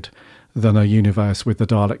destroyed than a universe with the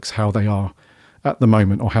Daleks how they are at the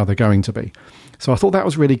moment, or how they're going to be. So I thought that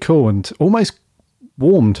was really cool, and almost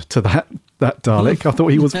warmed to that Dalek. I thought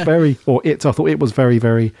he was I thought it was very,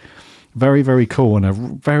 very, very, very cool, and a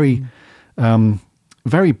very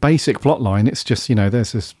very basic plot line. It's just,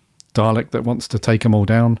 there's this Dalek that wants to take them all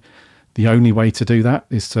down. The only way to do that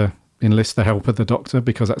is to enlist the help of the Doctor,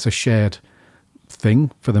 because that's a shared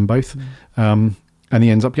thing for them both. And he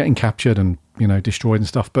ends up getting captured and destroyed and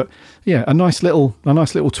stuff. But yeah, a nice little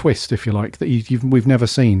twist, if you like, that we've never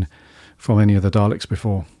seen from any of the Daleks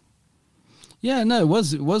before. Yeah, no, it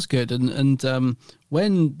was good, and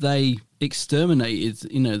when they exterminated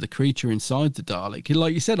the creature inside the Dalek,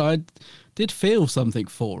 like you said, I did feel something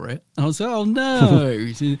for it. I was like, oh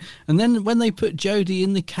no. And then when they put Jodie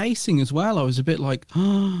in the casing as well, I was a bit like,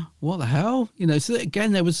 oh, what the hell? So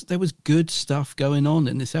again, there was good stuff going on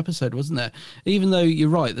in this episode, wasn't there? Even though you're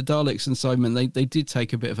right, the Daleks and Cybermen, they did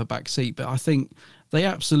take a bit of a back seat, but I think they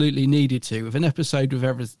absolutely needed to. With an episode with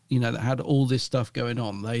that had all this stuff going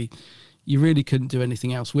on, you really couldn't do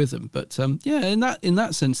anything else with them. But in that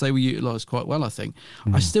sense, they were utilised quite well, I think.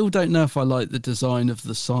 I still don't know if I like the design of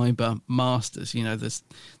the Cyber Masters,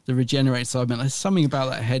 the regenerated Cybermen. There's something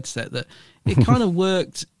about that headset that it kind of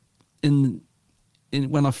worked in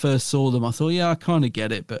when I first saw them. I thought, yeah, I kind of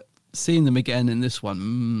get it, but seeing them again in this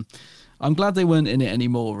one, I'm glad they weren't in it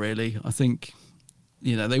anymore, really. I think,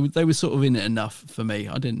 they were sort of in it enough for me.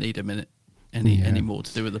 I didn't need them in it any more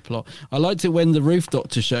to do with the plot. I liked it when the Roof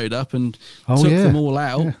Doctor showed up and took them all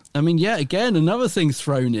out. I mean, again, another thing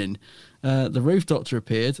thrown in. The Roof Doctor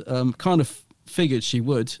appeared, kind of figured she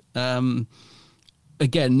would.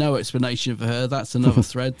 Again, no explanation for her. That's another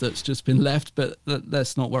thread that's just been left, but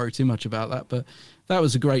let's not worry too much about that. But that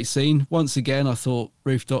was a great scene. Once again, I thought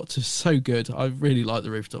Ruth Doctor's so good. I really like the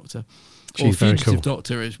Ruth Doctor. She's very Fugitive cool.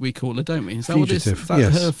 Doctor, as we call her, don't we? Is that Fugitive, what is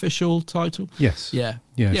that yes. her official title? Yes. Yeah.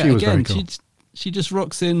 Yeah, she was very cool. She just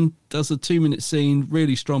rocks in, does a 2-minute scene,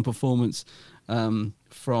 really strong performance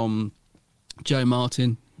from Jo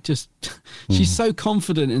Martin. Just she's so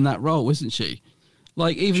confident in that role, isn't she?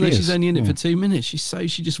 Like, even though she's only in it for 2 minutes, she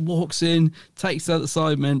just walks in, takes out the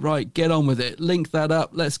Cybermen, right, get on with it, link that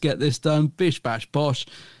up, let's get this done, bish, bash, bosh.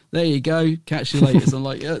 There you go, catch you later. So I'm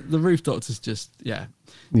like, the Ruth Doctor's just,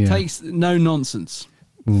 takes no nonsense.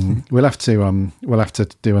 We'll have to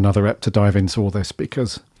do another ep to dive into all this,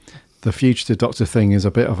 because the Fugitive Doctor thing is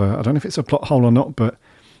a bit of a, I don't know if it's a plot hole or not, but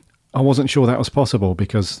I wasn't sure that was possible,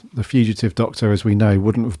 because the Fugitive Doctor, as we know,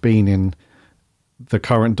 wouldn't have been in the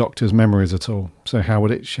current Doctor's memories at all. So how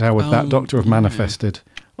would that Doctor have manifested?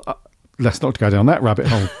 Let's not go down that rabbit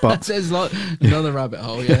hole. But there's like another rabbit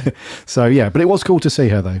hole, yeah. So but it was cool to see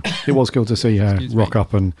her, though. It was cool to see her rock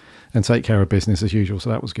up and take care of business as usual.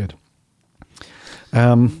 So that was good.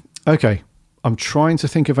 Okay, I'm trying to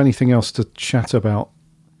think of anything else to chat about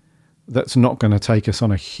that's not going to take us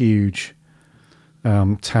on a huge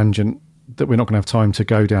tangent that we're not going to have time to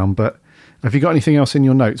go down. But have you got anything else in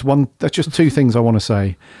your notes? There's just 2 things I want to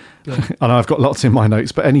say. Yeah. I know I've got lots in my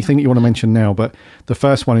notes, but anything that you want to mention now. But the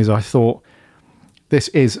first one is, I thought this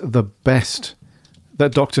is the best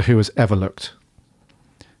that Doctor Who has ever looked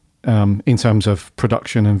in terms of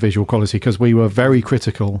production and visual quality, because we were very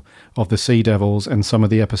critical of the Sea Devils and some of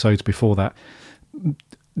the episodes before that.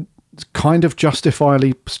 Kind of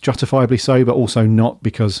justifiably so, but also not,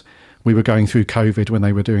 because we were going through COVID when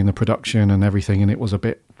they were doing the production and everything, and it was a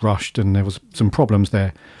bit rushed and there was some problems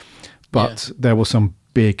there. But there were some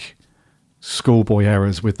big schoolboy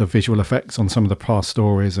errors with the visual effects on some of the past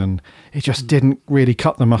stories, and it just didn't really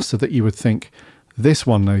cut the mustard that you would think. This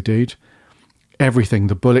one, though, dude, everything,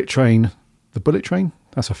 the bullet train,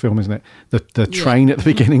 that's a film, isn't it? The train at the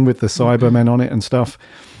beginning with the Cybermen on it and stuff.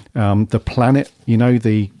 The planet,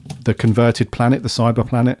 the converted planet, the cyber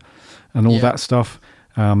planet, and all that stuff.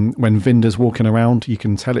 When Vinder's walking around, you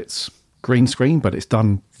can tell it's green screen, but it's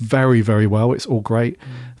done very, very well. It's all great.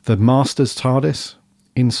 The Master's TARDIS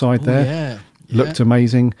inside there looked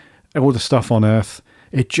amazing. All the stuff on Earth,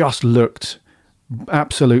 it just looked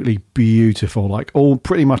absolutely beautiful. Like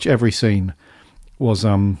pretty much every scene was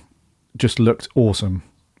just looked awesome.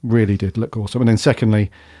 Really did look awesome. And then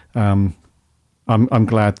secondly, I'm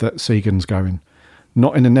glad that Segan's going.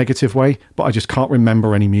 Not in a negative way, but I just can't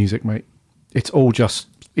remember any music, mate. It's all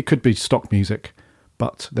it could be stock music,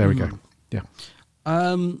 but there we go. Yeah.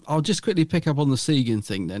 I'll just quickly pick up on the Segan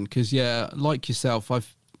thing then, because like yourself, I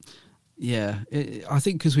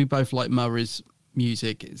think because we both like Murray's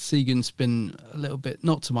music, Segan's been a little bit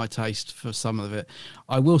not to my taste for some of it.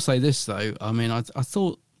 I will say this though, I mean, I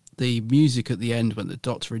thought the music at the end when the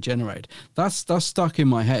Doctor regenerated, that's stuck in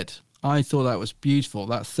my head. I thought that was beautiful,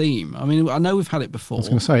 that theme. I mean, I know we've had it before. I was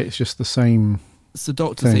going to say, it's just the same. It's the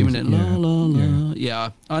Doctor theme, isn't it? La, la, la. Yeah,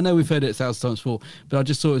 I know we've heard it 1,000 times before, but I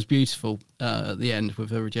just thought it was beautiful at the end with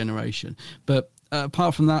her regeneration. But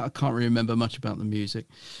apart from that, I can't really remember much about the music.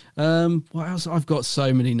 What else? I've got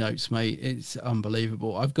so many notes, mate. It's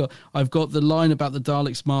unbelievable. I've got the line about the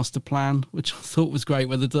Daleks' master plan, which I thought was great,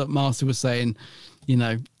 where the Master was saying,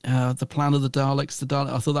 the plan of the Daleks,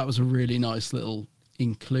 I thought that was a really nice little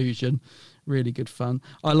inclusion. Really good fun.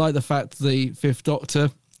 I like the fact the 5th Doctor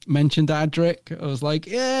mentioned Adric. I was like,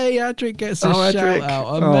 yay, Adric gets a shout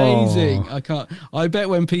out. Amazing. I bet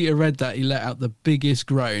when Peter read that, he let out the biggest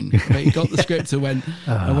groan. But he got the script and went,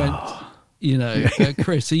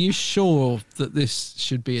 Chris, are you sure that this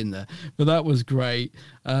should be in there? But that was great.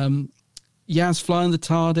 Yaz flying the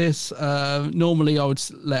TARDIS. Normally I would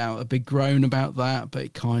let out a big groan about that, but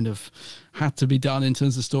it kind of had to be done in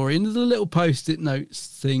terms of story. And the little post-it notes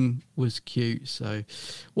thing was cute. So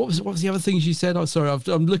what was the other things you said?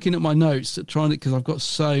 I'm looking at my notes because I've got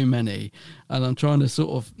so many and I'm trying to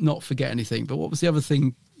sort of not forget anything. But what was the other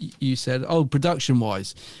thing you said? Oh,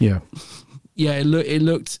 production-wise. Yeah. Yeah,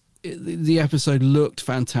 the episode looked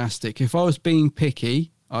fantastic. If I was being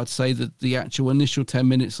picky, I'd say that the actual initial 10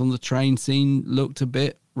 minutes on the train scene looked a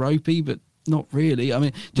bit ropey, but not really. I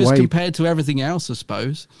mean, just compared to everything else, I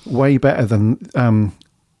suppose. Way better than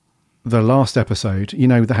the last episode.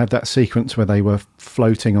 They had that sequence where they were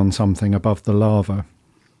floating on something above the lava.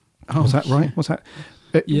 Was that right? Was that?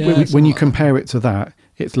 When you compare it to that,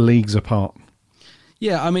 it's leagues apart.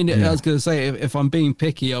 Yeah, I mean, I was going to say, if I'm being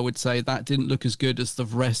picky, I would say that didn't look as good as the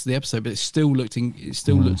rest of the episode, but it still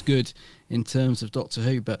looked good in terms of Doctor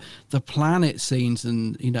Who. But the planet scenes,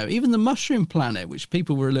 and even the mushroom planet, which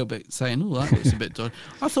people were a little bit saying, "Oh, that looks a bit dodgy."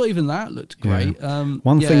 I thought even that looked great.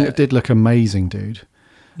 One thing that did look amazing, dude,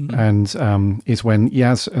 and is when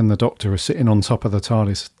Yaz and the Doctor are sitting on top of the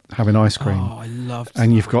TARDIS having ice cream. Oh, I loved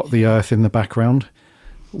and that. You've got the Earth in the background.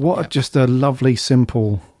 Just a lovely,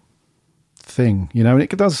 simple thing, and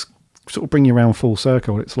it does sort of bring you around full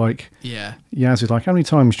circle. It's like, Yaz is like, how many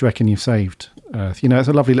times do you reckon you've saved Earth? It's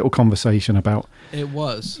a lovely little conversation about it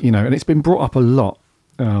was, and it's been brought up a lot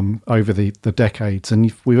over the decades,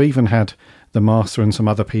 and we've even had the Master and some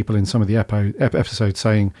other people in some of the episodes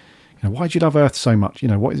saying, why do you love Earth so much?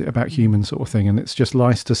 What is it about humans, sort of thing? And it's just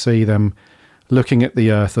nice to see them looking at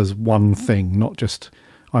the Earth as one thing, not just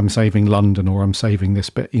I'm saving London or I'm saving this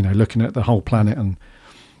bit, looking at the whole planet. And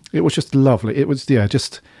it was just lovely. It was,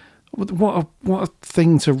 just what a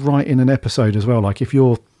thing to write in an episode as well. Like if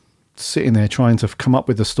you're sitting there trying to come up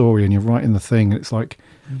with the story and you're writing the thing, it's like,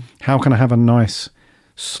 how can I have a nice,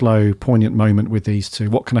 slow, poignant moment with these two?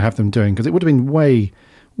 What can I have them doing? Because it would have been way,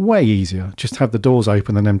 way easier just to have the doors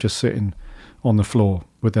open and them just sitting on the floor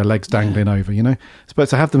with their legs dangling over, But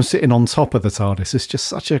to have them sitting on top of the TARDIS, it's just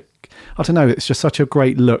such a, I don't know, it's just such a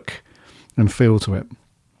great look and feel to it.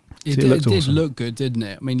 It did look good, didn't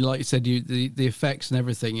it? I mean, like you said, the effects and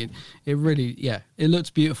everything, it really, it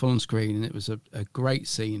looked beautiful on screen, and it was a great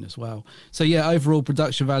scene as well. So overall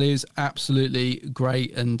production values, absolutely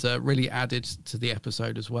great, and really added to the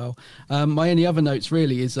episode as well. My only other notes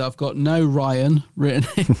really is I've got no Ryan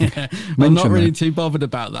written. I'm not really too bothered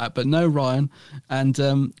about that, but no Ryan, and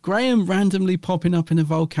Graham randomly popping up in a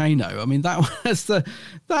volcano. I mean, that was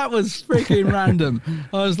freaking random.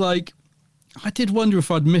 I was like, I did wonder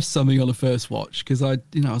if I'd missed something on the first watch, because I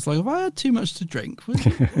was like, have I had too much to drink?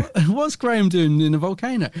 What's Graham doing in a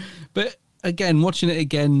volcano? But again, watching it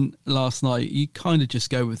again last night, you kind of just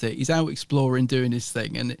go with it. He's out exploring, doing his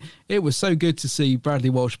thing, and it was so good to see Bradley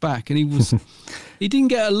Walsh back. And he didn't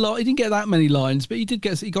get that many lines, but he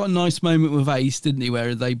got a nice moment with Ace, didn't he,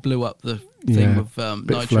 where they blew up the thing with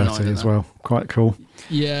Nitro 9 as well. Quite cool.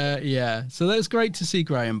 Yeah. So that's great to see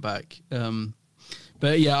Graham back.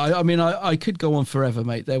 But I mean, I could go on forever,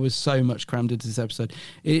 mate. There was so much crammed into this episode.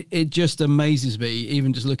 It just amazes me,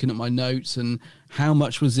 even just looking at my notes and how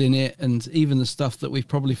much was in it, and even the stuff that we've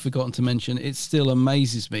probably forgotten to mention. It still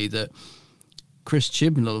amazes me that Chris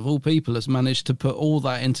Chibnall, of all people, has managed to put all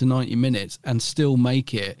that into 90 minutes and still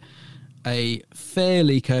make it a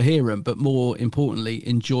fairly coherent, but more importantly,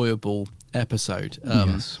 enjoyable episode.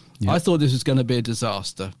 Yes. Yeah. I thought this was going to be a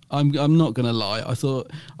disaster. I'm not going to lie. I thought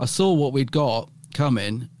I saw what we'd got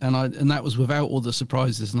coming, and that was without all the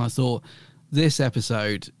surprises, and I thought this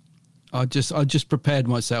episode, I just prepared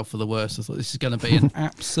myself for the worst. I thought this is going to be an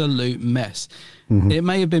absolute mess. It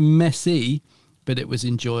may have been messy, but it was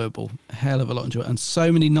enjoyable, a hell of a lot enjoyable, and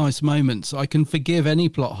so many nice moments. I can forgive any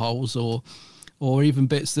plot holes or even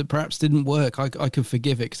bits that perhaps didn't work. I could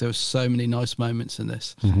forgive it because there were so many nice moments in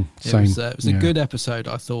this. It was a good episode,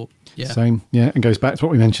 I thought. Same. And goes back to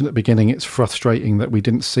what we mentioned at the beginning. It's frustrating that we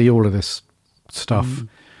didn't see all of this stuff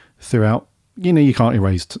throughout. You can't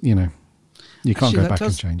erase, you can't go back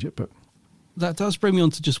and change it, but that does bring me on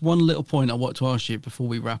to just one little point I want to ask you before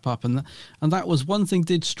we wrap up, and that was one thing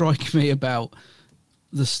did strike me about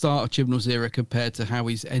the start of Chibnall's era compared to how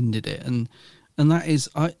he's ended it, and that is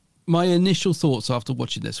my initial thoughts after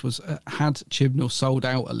watching this was, had Chibnall sold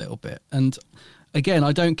out a little bit? And again,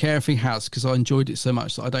 I don't care if he has, because I enjoyed it so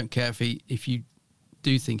much that I don't care if you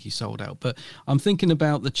do think he sold out. But I'm thinking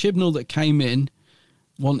about the Chibnall that came in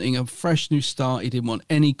wanting a fresh new start. He didn't want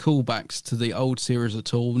any callbacks to the old series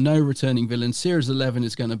at all. No returning villains. Series 11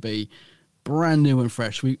 is going to be brand new and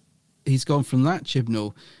fresh. He's gone from that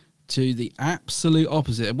Chibnall to the absolute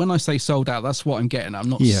opposite. And when I say sold out, that's what I'm getting. I'm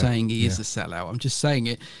not saying he is a sellout. I'm just saying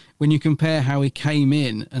it. When you compare how he came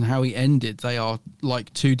in and how he ended, they are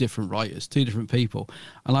like two different writers, two different people.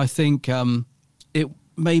 And I think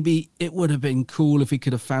maybe it would have been cool if he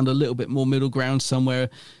could have found a little bit more middle ground somewhere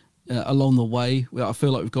along the way. I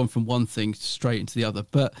feel like we've gone from one thing straight into the other.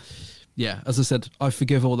 But yeah, as I said, I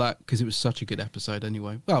forgive all that because it was such a good episode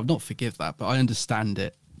anyway. Well, not forgive that, but I understand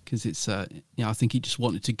it because it's, I think he just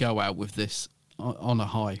wanted to go out with this on a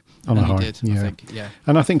high. On a high, he did, yeah. I think, yeah.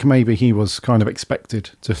 And I think maybe he was kind of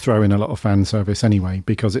expected to throw in a lot of fan service anyway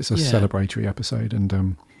because it's a celebratory episode.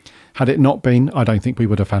 And had it not been, I don't think we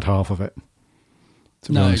would have had half of it.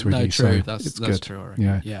 To be honest with you. True. So that's good. True. I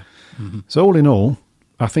reckon. Yeah. Mm-hmm. So all in all,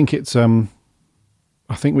 I think it's.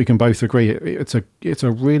 I think we can both agree it's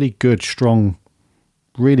a really good, strong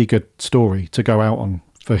really good story to go out on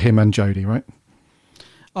for him and Jodie, right?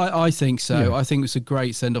 I think so. Yeah. I think it's a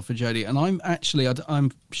great send off for Jodie, and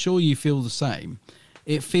I'm sure you feel the same.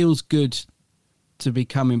 It feels good to be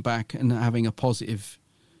coming back and having a positive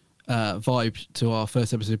vibe to our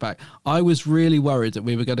first episode back. I was really worried that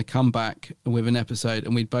we were going to come back with an episode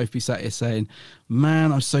and we'd both be sat here saying,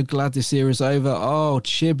 man, I'm so glad this era's over. Oh,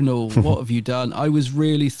 Chibnall, what have you done? I was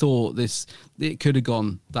really thought it could have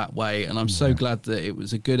gone that way, and I'm so glad that it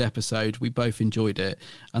was a good episode. We both enjoyed it,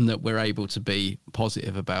 and that we're able to be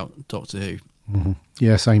positive about Doctor Who. Mm-hmm.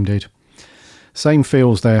 Yeah, same dude. Same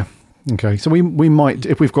feels there. Okay, so we might,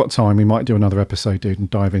 if we've got time, we might do another episode, dude, and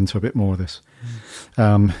dive into a bit more of this.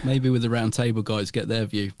 Maybe with the round table guys, get their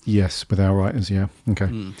view. Yes, with our writers, yeah.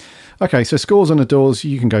 Okay. Okay, so scores on the doors.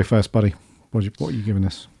 You can go first, buddy. What are you giving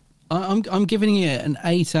this? I'm giving it an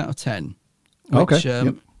 8 out of 10. Okay,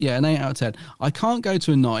 Yep. Yeah, an 8 out of 10. I can't go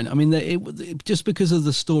to a 9. I mean, it just because of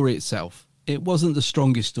the story itself. It wasn't the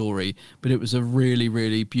strongest story, but it was a really,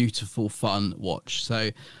 really beautiful, fun watch. So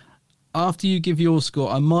after you give your score,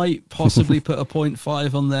 I might possibly put a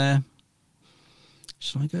 0.5 on there.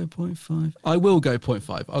 Should I go 0.5? I will go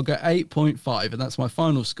 0.5. I'll go 8.5, and that's my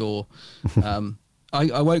final score.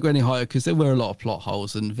 I won't go any higher because there were a lot of plot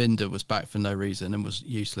holes, and Vinda was back for no reason and was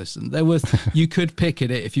useless. And there was you could pick at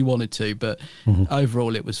it if you wanted to, but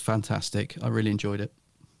overall it was fantastic. I really enjoyed it.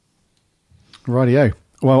 Rightio.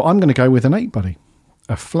 Well, I'm going to go with an 8, buddy.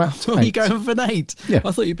 A flat 8. You going for an 8? Yeah.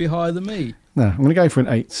 I thought you'd be higher than me. No, I'm going to go for an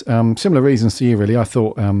 8. Similar reasons to you, really. I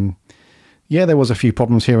thought, there was a few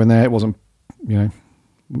problems here and there. It wasn't,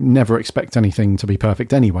 never expect anything to be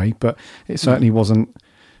perfect anyway, but it certainly wasn't.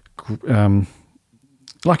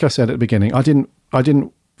 Like I said at the beginning, I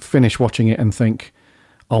didn't finish watching it and think,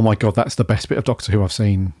 oh my God, that's the best bit of Doctor Who I've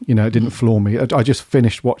seen. It didn't floor me. I just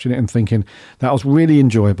finished watching it and thinking that was really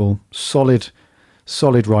enjoyable, solid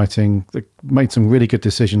writing. They made some really good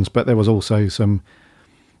decisions, but there was also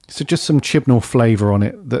just some Chibnall flavour on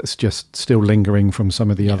it that's just still lingering from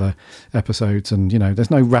some of the other episodes. And,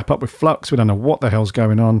 there's no wrap up with Flux. We don't know what the hell's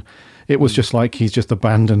going on. It was just like he's just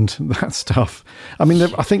abandoned that stuff. I mean,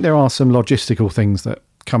 I think there are some logistical things that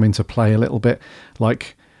come into play a little bit.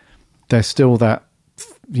 Like there's still that,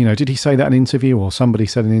 did he say that in an interview, or somebody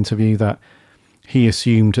said in an interview that he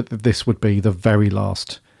assumed that this would be the very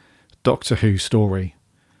last Doctor Who story,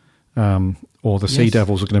 or the Sea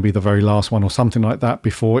Devils were going to be the very last one, or something like that,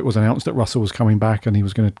 before it was announced that Russell was coming back and he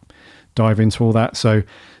was going to dive into all that. So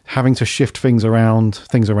having to shift things around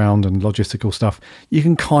and logistical stuff, you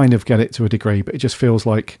can kind of get it to a degree, but it just feels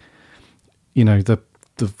like,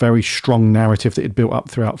 the very strong narrative that it built up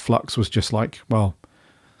throughout Flux was just like, well,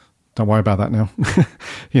 don't worry about that now,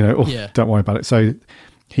 don't worry about it. So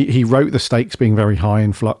he wrote the stakes being very high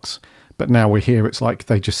in Flux, but now we're here. It's like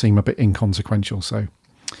they just seem a bit inconsequential. So,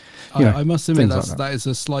 I must admit like that is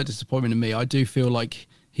a slight disappointment to me. I do feel like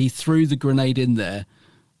he threw the grenade in there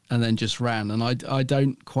and then just ran, and I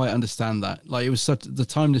don't quite understand that. Like, it was such the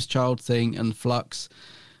Timeless Child thing, and Flux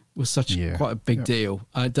was such quite a big deal.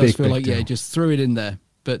 It does feel like he just threw it in there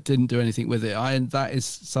but didn't do anything with it. And that is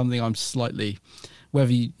something I'm slightly,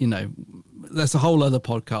 whether that's a whole other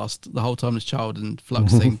podcast, the whole Timeless Child and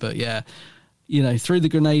Flux thing. But threw the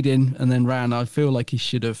grenade in and then ran. I feel like he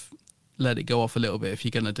should have let it go off a little bit if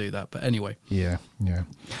you're going to do that. But anyway. Yeah.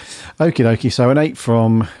 Okie dokie. So an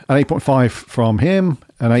 8.5 from him,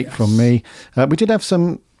 an 8 from me. We did have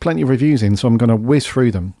plenty of reviews in, so I'm going to whiz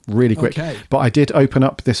through them really quick. Okay. But I did open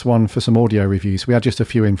up this one for some audio reviews. We had just a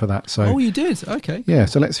few in for that. So you did? Okay. Yeah,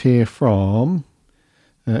 so let's hear from...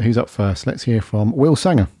 who's up first? Let's hear from Will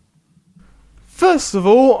Sanger. First of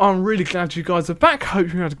all, I'm really glad you guys are back.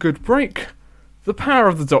 Hope you had a good break. The Power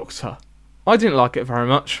of the Doctor. I didn't like it very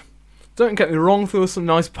much. Don't get me wrong, there were some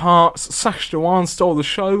nice parts. Sash Dhawan stole the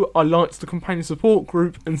show. I liked the companion support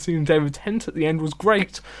group, and seeing David Tennant at the end was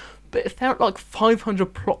great. But it felt like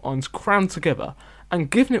 500 plot lines crammed together, and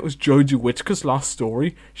given it was Jodie Whittaker's last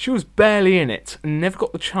story, she was barely in it and never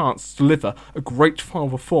got the chance to deliver a great final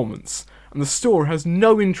performance, and the story has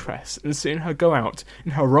no interest in seeing her go out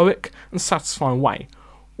in a heroic and satisfying way.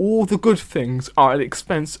 All the good things are at the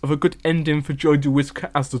expense of a good ending for Jodie Whittaker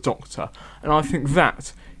as the Doctor, and I think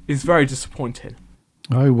that is very disappointing.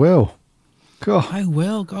 Oh, Will. God. Oh,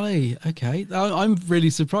 Will, golly. Okay. I'm really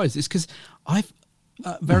surprised. It's because I've...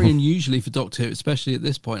 very unusually for Doctor Who, especially at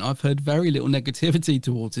this point, I've heard very little negativity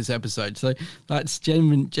towards this episode, so that's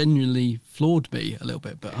genuinely floored me a little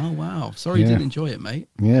bit. But oh wow, sorry you didn't enjoy it, mate.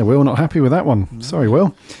 Yeah, Will, not happy with that one. Sorry,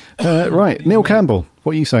 Will. Right, Neil Campbell,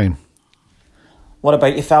 what are you saying? What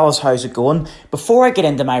about you fellas? How's it going? Before I get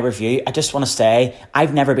into my review, I just want to say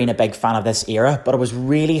I've never been a big fan of this era, but I was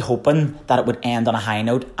really hoping that it would end on a high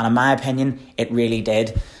note, and in my opinion, it really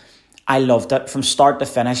did. I loved it from start to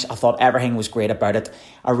finish. I thought everything was great about it.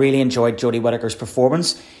 I really enjoyed Jodie Whittaker's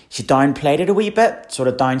performance. She downplayed it a wee bit, sort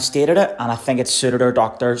of downstated it, and I think it suited her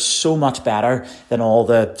Doctor so much better than all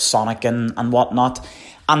the Sonic and whatnot.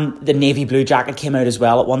 And the navy blue jacket came out as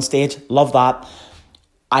well at one stage. Love that.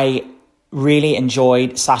 I really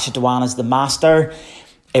enjoyed Sacha Dhawan as the Master.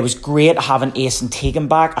 It was great having Ace and Tegan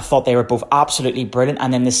back. I thought they were both absolutely brilliant.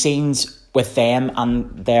 And then the scenes with them and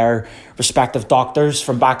their respective Doctors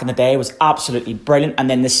from back in the day was absolutely brilliant. And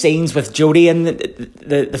then the scenes with Jodie and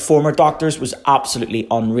the former Doctors was absolutely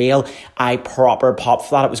unreal. I proper popped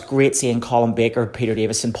for that. It was great seeing Colin Baker, Peter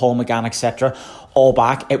Davison, Paul McGann, etc. all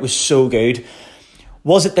back. It was so good.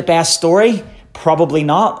 Was it the best story? Probably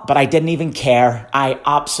not, but I didn't even care. I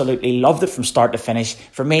absolutely loved it from start to finish.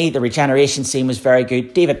 For me, the regeneration scene was very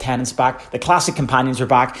good. David Tennant's back. The classic companions were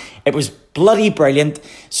back. It was bloody brilliant.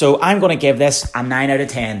 So I'm going to give this a 9 out of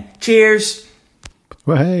 10. Cheers.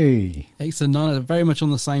 Well, hey. Excellent. Very much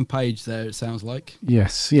on the same page there, it sounds like.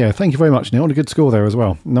 Yes. Yeah. Thank you very much, Neil. A good score there as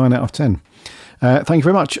well. 9 out of 10. Thank you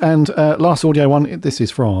very much. And last audio one, this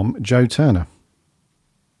is from Joe Turner.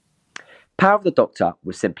 Power of the Doctor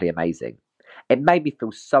was simply amazing. It made me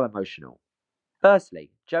feel so emotional. Firstly,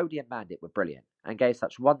 Jodie and Mandip were brilliant and gave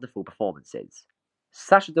such wonderful performances.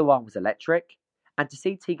 Sacha Dhawan was electric, and to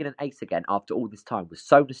see Tegan and Ace again after all this time was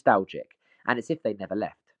so nostalgic, and it's if they never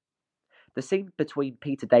left. The scene between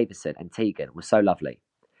Peter Davison and Tegan was so lovely.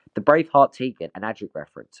 The Braveheart Tegan and Adric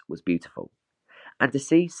reference was beautiful. And to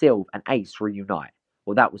see Sylve and Ace reunite,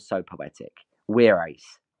 well, that was so poetic. We're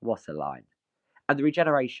Ace. What a line. And the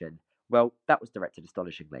regeneration, well, that was directed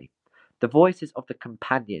astonishingly. The voices of the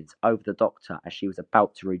companions over the Doctor as she was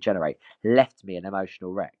about to regenerate left me an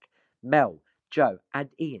emotional wreck. Mel, Joe, and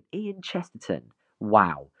Ian Chesterton.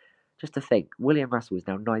 Wow. Just to think, William Russell is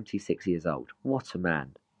now 96 years old. What a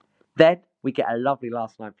man. Then we get a lovely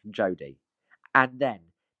last line from Jodie. And then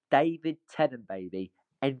David Tennant, baby,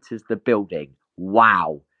 enters the building.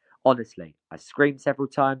 Wow. Honestly, I screamed several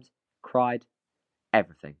times, cried,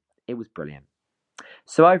 everything. It was brilliant.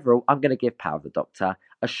 So overall, I'm going to give Power of the Doctor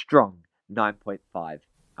a strong 9.5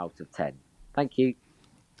 out of 10. Thank you.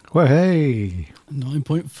 Well, hey.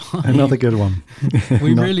 9.5. Another good one.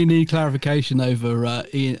 We really need clarification over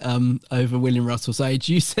over William Russell's age.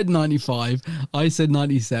 You said 95. I said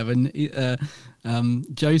 97.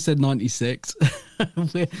 Joe said 96.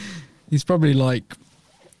 He's probably like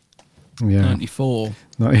 94.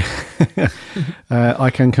 I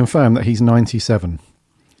can confirm that he's 97.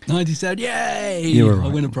 97, yay! You were right.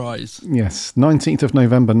 I win a prize. Yes, 19th of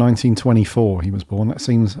November 1924 he was born. That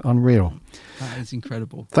seems unreal. That is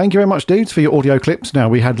incredible. Thank you very much, dudes, for your audio clips. Now,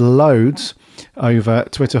 we had loads over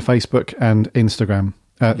Twitter, Facebook and Instagram,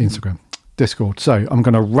 Discord. So I'm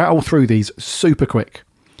going to rattle through these super quick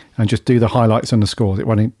and just do the highlights and the scores. It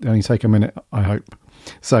won't only take a minute, I hope.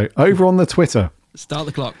 So over on the Twitter. Start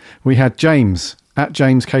the clock. We had James, at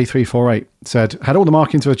JamesK348, said, had all the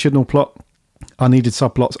markings of a Chibnall plot, unneeded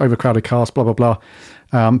subplots, overcrowded cast, blah, blah, blah.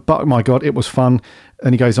 But my God, it was fun.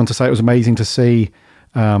 And he goes on to say it was amazing to see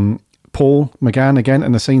Paul McGann again,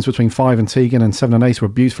 and the scenes between 5 and Tegan and 7 and Ace were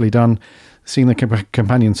beautifully done. Seeing the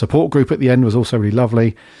companion support group at the end was also really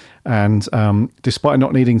lovely. And despite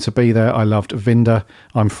not needing to be there, I loved Vinda.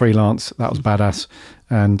 I'm freelance. That was badass.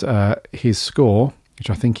 And his score,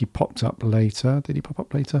 which I think he popped up later. Did he pop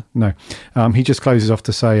up later? No. He just closes off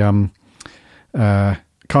to say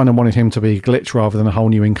kind of wanted him to be Glitch rather than a whole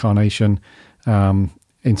new incarnation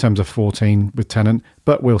in terms of 14 with Tennant,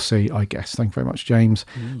 but we'll see, I guess. Thank you very much, James.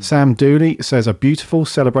 Sam Dooley says, a beautiful,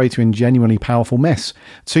 celebratory and genuinely powerful mess.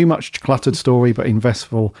 Too much cluttered story, but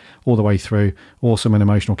investful all the way through. Awesome and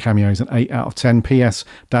emotional cameos, an 8 out of 10. P.S.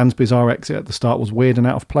 Dan's bizarre exit at the start was weird and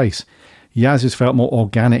out of place. Yaz's felt more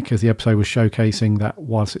organic as the episode was showcasing that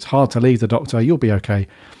whilst it's hard to leave the Doctor, you'll be okay.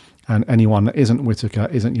 And anyone that isn't Whittaker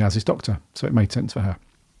isn't Yaz's Doctor. So it made sense for her.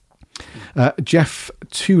 Jeff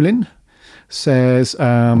Tulin says,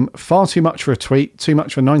 far too much for a tweet, too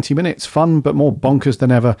much for 90 minutes, fun but more bonkers than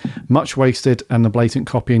ever, much wasted, and the blatant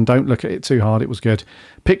copying, don't look at it too hard, it was good.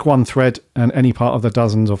 Pick one thread and any part of the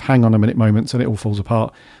dozens of hang on a minute moments and it all falls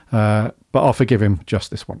apart, but I'll forgive him just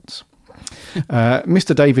this once.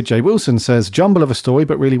 Mr. David J. Wilson says, jumble of a story,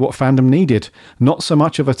 but really what fandom needed. Not so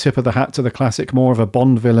much of a tip of the hat to the classic, more of a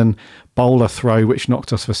Bond villain bowler throw, which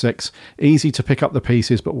knocked us for 6. Easy to pick up the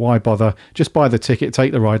pieces, but why bother? Just buy the ticket,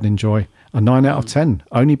 take the ride and enjoy. A 9 out of 10,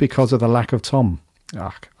 only because of the lack of Tom.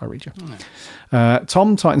 I read you.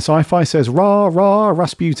 Tom, Titan Sci-Fi, says, rah, rah,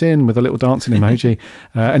 Rasputin, with a little dancing emoji.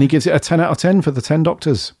 And he gives it a 10 out of 10 for the 10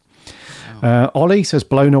 Doctors. Ollie says,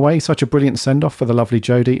 blown away. Such a brilliant send-off for the lovely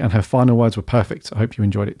Jodie, and her final words were perfect. I hope you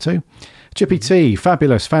enjoyed it too. Chippy T,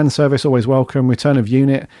 fabulous. Fan service, always welcome. Return of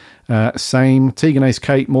Unit, same. Tegan Ace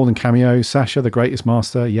Kate, more than cameos. Sasha, the greatest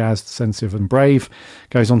master. Yaz, sensitive and brave.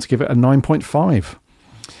 Goes on to give it a 9.5.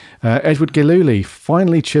 Edward Giluli,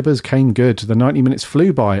 finally Chibbers came good. The 90 minutes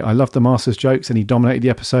flew by. I loved the Master's jokes and he dominated the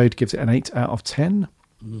episode. Gives it an 8 out of 10.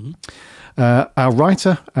 Our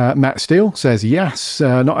writer, Matt Steele, says, yes,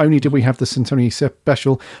 not only did we have the Centenary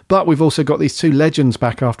special, but we've also got these two legends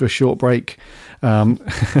back after a short break.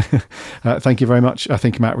 Thank you very much. I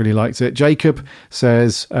think Matt really liked it. Jacob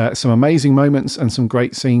says, some amazing moments and some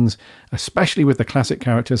great scenes, especially with the classic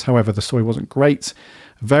characters. However, the story wasn't great.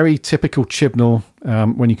 Very typical Chibnall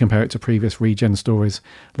when you compare it to previous Regen stories.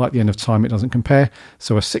 Like The End of Time, it doesn't compare.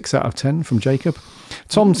 So a 6 out of 10 from Jacob.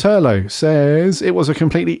 Tom Turlow says, it was a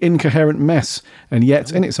completely incoherent mess, and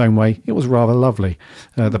yet, in its own way, it was rather lovely.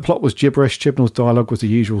 The plot was gibberish, Chibnall's dialogue was the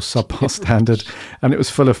usual subpar standard, and it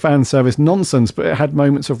was full of fan service nonsense, but it had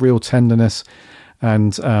moments of real tenderness.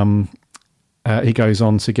 And he goes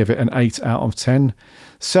on to give it an 8 out of 10.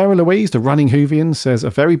 Sarah Louise, the Running Whovian, says,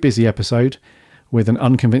 a very busy episode with an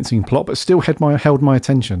unconvincing plot, but still held my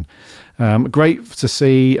attention. Great to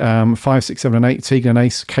see 5, 6, 7 and 8. Tegan and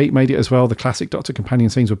Ace. Kate made it as well. The classic Doctor companion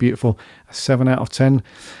scenes were beautiful. A 7 out of 10.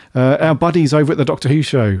 Our buddies over at the Doctor Who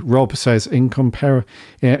show, Rob says,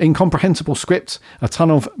 incomprehensible script, a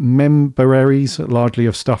ton of membraries, largely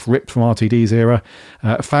of stuff ripped from RTD's era,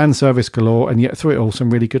 fan service galore, and yet through it all some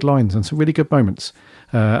really good lines and some really good moments.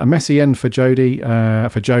 A messy end for Jodie,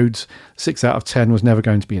 for Jodes. 6 out of 10 was never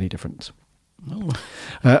going to be any different.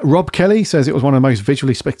 Rob Kelly says it was one of the most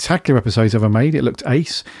visually spectacular episodes ever made. It looked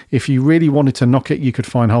ace. If you really wanted to knock it, you could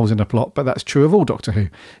find holes in the plot, but that's true of all Doctor Who.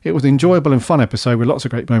 It was an enjoyable and fun episode with lots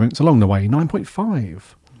of great moments along the way. 9.5.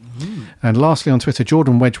 And lastly on Twitter,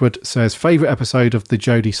 Jordan Wedgwood says, favourite episode of the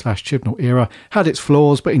Jodie/Chibnall era, had its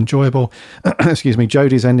flaws but enjoyable. Excuse me,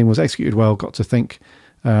 Jodie's ending was executed well. Got to think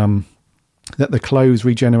that the clothes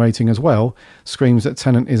regenerating as well screams that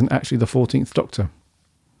Tennant isn't actually the 14th Doctor.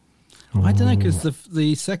 I don't know, because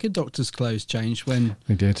the second Doctor's clothes changed when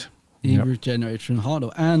he did. He regenerated from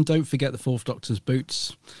Hartnell. And don't forget the fourth Doctor's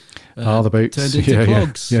boots. The boots. Turned into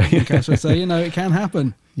clogs. Yeah. So, it can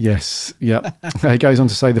happen. Yes, yeah. He goes on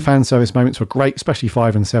to say the fan service moments were great, especially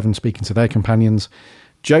 5 and 7 speaking to their companions.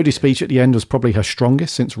 Jodie's speech at the end was probably her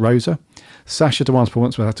strongest since Rosa. Sacha Dhawan's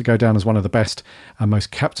performance will have to go down as one of the best and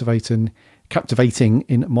most captivating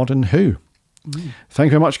in modern Who. Thank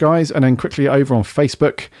you very much, guys. And then quickly over on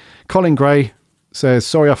Facebook, Colin Gray says,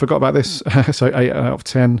 sorry, I forgot about this. So 8 out of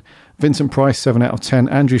 10. Vincent Price, 7 out of 10.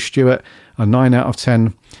 Andrew Stewart, a 9 out of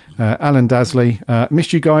 10. Alan Dasley,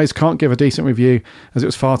 missed you guys. Can't give a decent review as it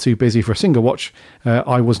was far too busy for a single watch.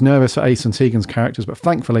 I was nervous for Ace and Tegan's characters, but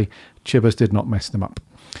thankfully Chibbers did not mess them up.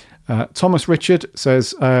 Thomas Richard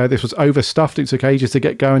says, this was overstuffed. It took ages to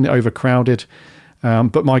get going, overcrowded.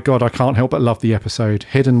 But my God, I can't help but love the episode.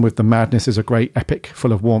 Hidden with the Madness is a great epic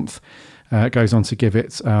full of warmth. Goes on to give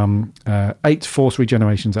it 8 Force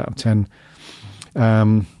Regenerations out of 10.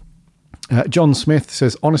 John Smith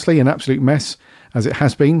says, honestly, an absolute mess, as it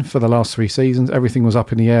has been for the last 3 seasons. Everything was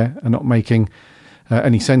up in the air and not making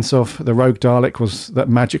any sense of. The rogue Dalek was that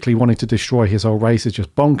magically wanted to destroy his whole race is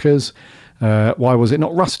just bonkers. Why was it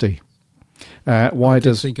not Rusty? Why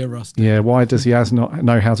does he not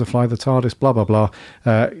know how to fly the TARDIS? Blah blah blah.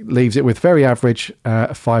 Leaves it with very average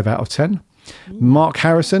 5 out of 10. Mark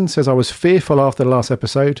Harrison says, I was fearful after the last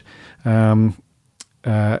episode. The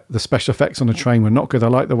special effects on the train were not good. I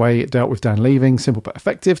like the way it dealt with Dan leaving. Simple but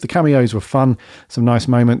effective. The cameos were fun. Some nice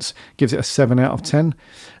moments. Gives it a 7 out of 10.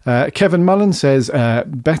 Kevin Mullen says,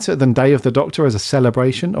 better than Day of the Doctor as a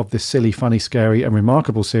celebration of this silly, funny, scary and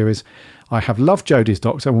remarkable series. I have loved Jodie's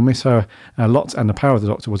Doctor. We'll miss her a lot, and The Power of the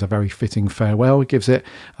Doctor was a very fitting farewell. It gives it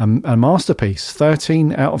a masterpiece.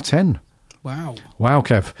 13 out of 10. Wow,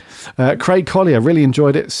 Kev. Craig Collier, really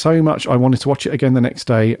enjoyed it so much I wanted to watch it again the next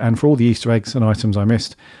day, and for all the Easter eggs and items I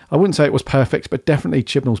missed. I wouldn't say it was perfect, but definitely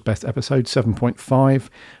Chibnall's best episode, 7.5.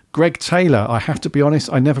 Greg Taylor, I have to be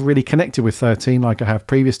honest, I never really connected with 13 like I have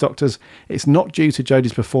previous Doctors. It's not due to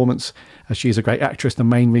Jodie's performance, as she is a great actress. The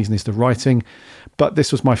main reason is the writing, but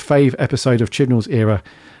this was my fave episode of Chibnall's era,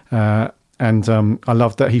 and I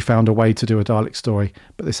loved that he found a way to do a Dalek story,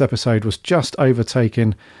 but this episode was just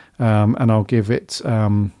overtaken. And I'll give it,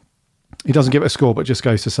 he doesn't give it a score, but just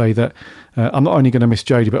goes to say that I'm not only going to miss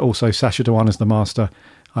Jodie, but also Sacha Dhawan as the Master.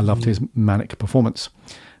 I loved his manic performance.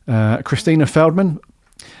 Christina Feldman,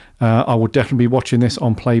 I will definitely be watching this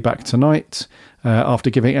on playback tonight after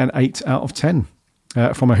giving it an 8 out of 10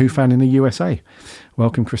 from a Who fan in the USA.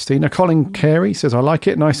 Welcome, Christina. Colin Carey says, I like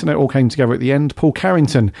it. Nice to know it all came together at the end. Paul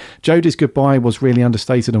Carrington, Jodie's goodbye was really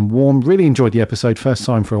understated and warm. Really enjoyed the episode. First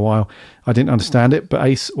time for a while. I didn't understand it, but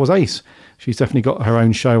Ace was Ace. She's definitely got her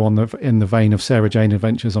own show in the vein of Sarah Jane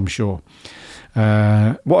Adventures, I'm sure.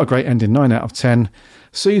 What a great ending. 9 out of 10.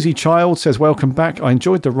 Susie Child says, welcome back. I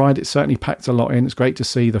enjoyed the ride. It certainly packed a lot in. It's great to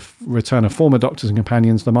see the return of former Doctors and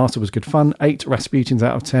companions. The Master was good fun. 8 Rasputins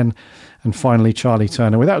out of 10. And finally, Charlie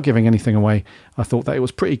Turner. Without giving anything away, I thought that it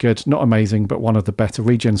was pretty good. Not amazing, but one of the better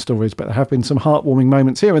Regen stories. But there have been some heartwarming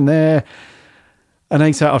moments here and there. An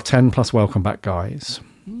 8 out of 10 plus welcome back, guys.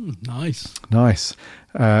 Nice.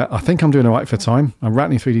 I think I'm doing all right for time. I'm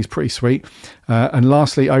rattling through these pretty sweet. And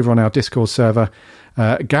lastly, over on our Discord server,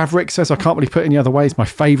 Gavrick says, I can't really put it any other way. It's my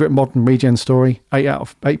favourite modern Regen story.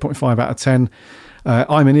 8.5 out of 10.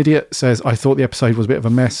 I'm an Idiot says, I thought the episode was a bit of a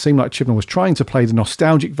mess. Seemed like Chibnall was trying to play the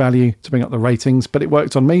nostalgic value to bring up the ratings, but it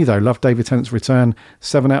worked on me though. Love David Tennant's return.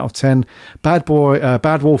 7 out of 10. Bad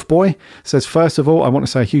Wolf Boy says, first of all, I want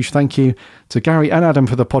to say a huge thank you to Gary and Adam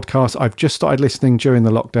for the podcast. I've just started listening during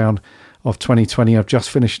the lockdown of 2020. I've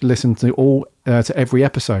just finished listening to every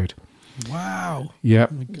episode. Wow. Yeah.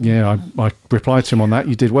 I replied to him on that.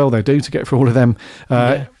 You did well there, to get through all of them.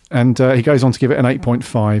 And he goes on to give it an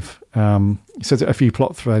 8.5. He says that a few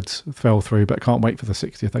plot threads fell through, but can't wait for the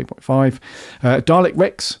 60th. 8.5. Dalek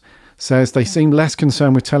Rex says they seem less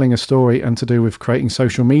concerned with telling a story and to do with creating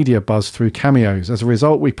social media buzz through cameos. As a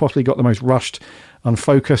result, we possibly got the most rushed,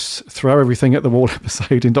 unfocused, throw everything at the wall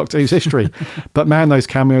episode in Doctor Who's history. But man, those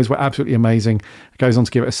cameos were absolutely amazing. Goes on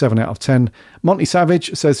to give it a 7 out of 10. Monty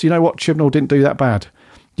Savage says, you know what, Chibnall didn't do that bad.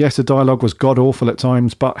 Yes, the dialogue was god-awful at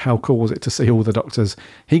times, but how cool was it to see all the Doctors?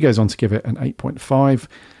 He goes on to give it an 8.5.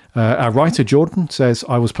 Our writer, Jordan, says,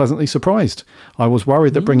 I was pleasantly surprised. I was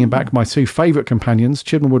worried that bringing back my 2 favourite companions,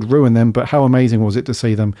 Chibnall would ruin them, but how amazing was it to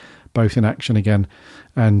see them both in action again.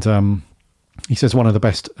 And he says one of the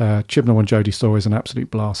best Chibnall and Jodie stories, an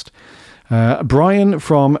absolute blast. Brian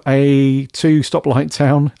from A2 Stoplight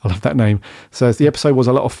Town, I love that name, says the episode was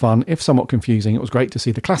a lot of fun, if somewhat confusing. It was great to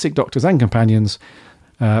see the classic Doctors and companions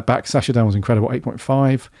back. Sacha Dawn was incredible,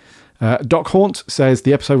 8.5. Doc Haunt says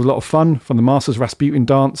the episode was a lot of fun, from the Master's Rasputin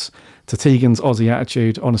dance to Tegan's Aussie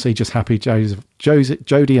attitude. Honestly, just happy Jodie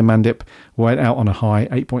and Mandip went out on a high,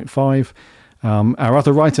 8.5. Our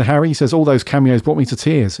other writer, Harry, says all those cameos brought me to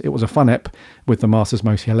tears. It was a fun ep with the Master's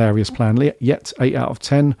most hilarious plan yet. 8 out of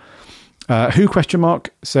 10. Who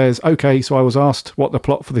says, okay, so I was asked what the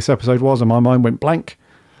plot for this episode was and my mind went blank.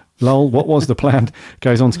 Lol, what was the plan?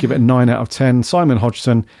 Goes on to give it a 9 out of 10. Simon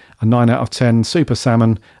Hodgson, a 9 out of 10. Super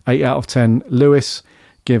Salmon, 8 out of 10. Lewis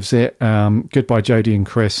gives it goodbye Jodie and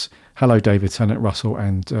Chris. Hello David Tennant, Russell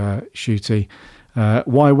and Shooty.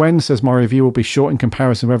 Why When says my review will be short in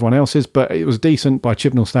comparison to everyone else's, but it was decent by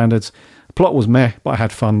Chibnall standards. The plot was meh, but I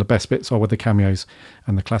had fun. The best bits are with the cameos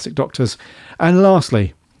and the classic Doctors. And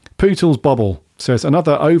lastly, Pootle's Bobble says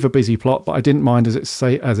another over busy plot, but I didn't mind as it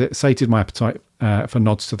sated my appetite for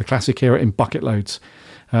nods to the classic era in bucket loads.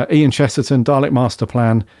 Ian Chesterton, Dalek Master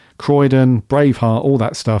Plan, Croydon, Braveheart, all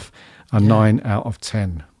that stuff. A 9 out of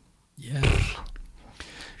 10. Yeah.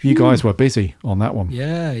 You guys were busy on that one.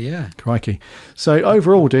 Yeah. Crikey. So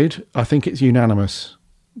overall, dude, I think it's unanimous.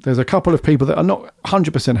 There's a couple of people that are not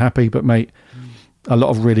 100% happy, but mate, a lot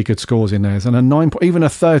of really good scores in there. And a 9, even a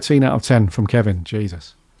 13 out of 10 from Kevin.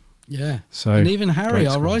 Jesus. Yeah. So, and even Harry,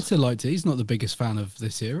 our writer, liked it. He's not the biggest fan of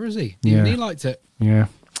this era, is he? Yeah. Even he liked it. Yeah.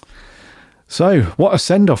 So what a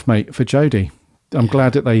send-off, mate, for Jodie. I'm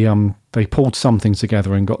glad that they pulled something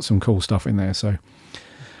together and got some cool stuff in there. So,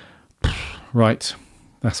 right.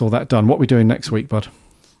 That's all that done. What are we doing next week, bud?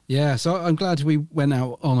 Yeah, so I'm glad we went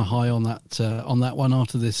out on a high on that one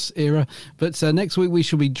after this era. But next week we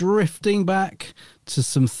shall be drifting back to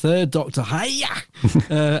some Third Doctor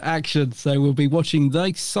action. So we'll be watching the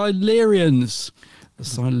Silurians. The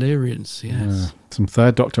Silurians, yes. Some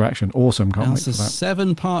Third Doctor action. Awesome. Can't wait for that. It's a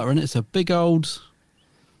 7-parter, and it's a big old...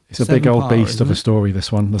 It's a big old beast of a story,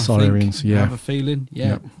 this one, the Silurians. Yeah. I have a feeling,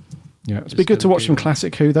 yeah. It's been good to watch some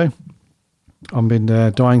classic Who, though. I've been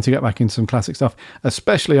dying to get back into some classic stuff,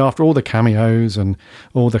 especially after all the cameos and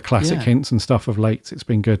all the classic hints and stuff of late. It's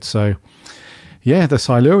been good. So, yeah, the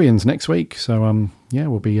Silurians next week. So,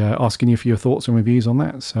 we'll be asking you for your thoughts and reviews on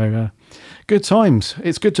that. So, good times.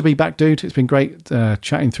 It's good to be back, dude. It's been great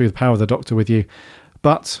chatting through the power of the Doctor with you.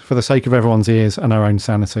 But for the sake of everyone's ears and our own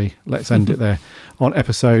sanity, let's end it there on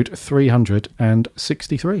episode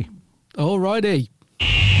 363. All righty.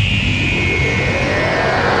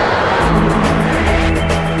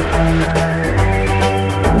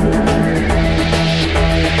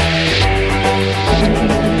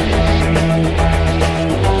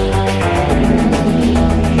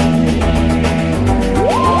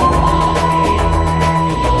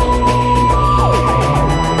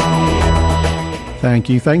 Thank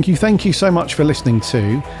you so much for listening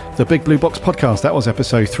to the Big Blue Box podcast. That was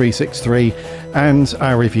episode 363 and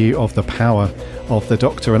our review of The Power of the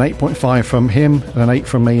Doctor. An 8.5 from him, an 8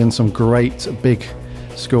 from me, and some great big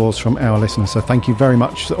scores from our listeners. So thank you very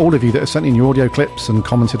much to all of you that have sent in your audio clips and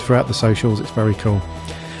commented throughout the socials. It's very cool.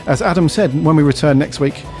 As Adam said, when we return next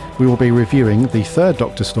week, we will be reviewing the third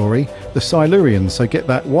Doctor story, The Silurians. So get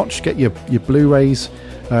that watched, get your Blu-rays,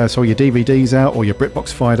 so your DVDs out or your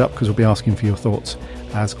BritBox fired up, because we'll be asking for your thoughts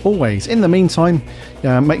as always. In the meantime,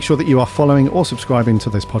 make sure that you are following or subscribing to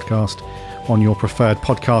this podcast on your preferred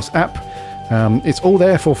podcast app. It's all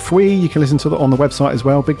there for free. You can listen to it on the website as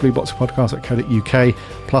well, bigblueboxpodcast.co.uk.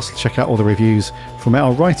 Plus, check out all the reviews from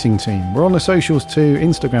our writing team. We're on the socials too,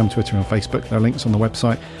 Instagram, Twitter and Facebook. There are links on the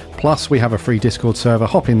website. Plus, we have a free Discord server.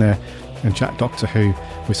 Hop in there and chat Doctor Who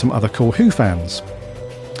with some other cool Who fans.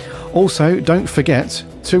 Also, don't forget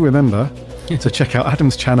to remember to check out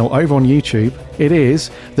Adam's channel over on YouTube. It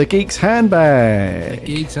is The Geek's Handbag.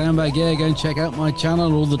 The Geek's Handbag, yeah. Go and check out my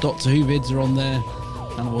channel. All the Doctor Who vids are on there.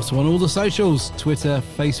 And also on all the socials, Twitter,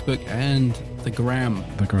 Facebook, and the Gram.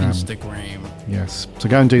 Instagram. Yes. So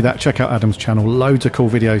go and do that. Check out Adam's channel. Loads of cool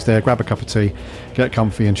videos there. Grab a cup of tea, get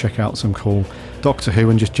comfy, and check out some cool Doctor Who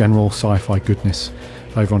and just general sci-fi goodness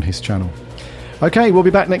over on his channel. Okay, we'll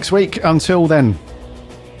be back next week. Until then,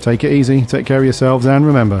 take it easy, take care of yourselves, and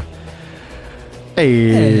remember...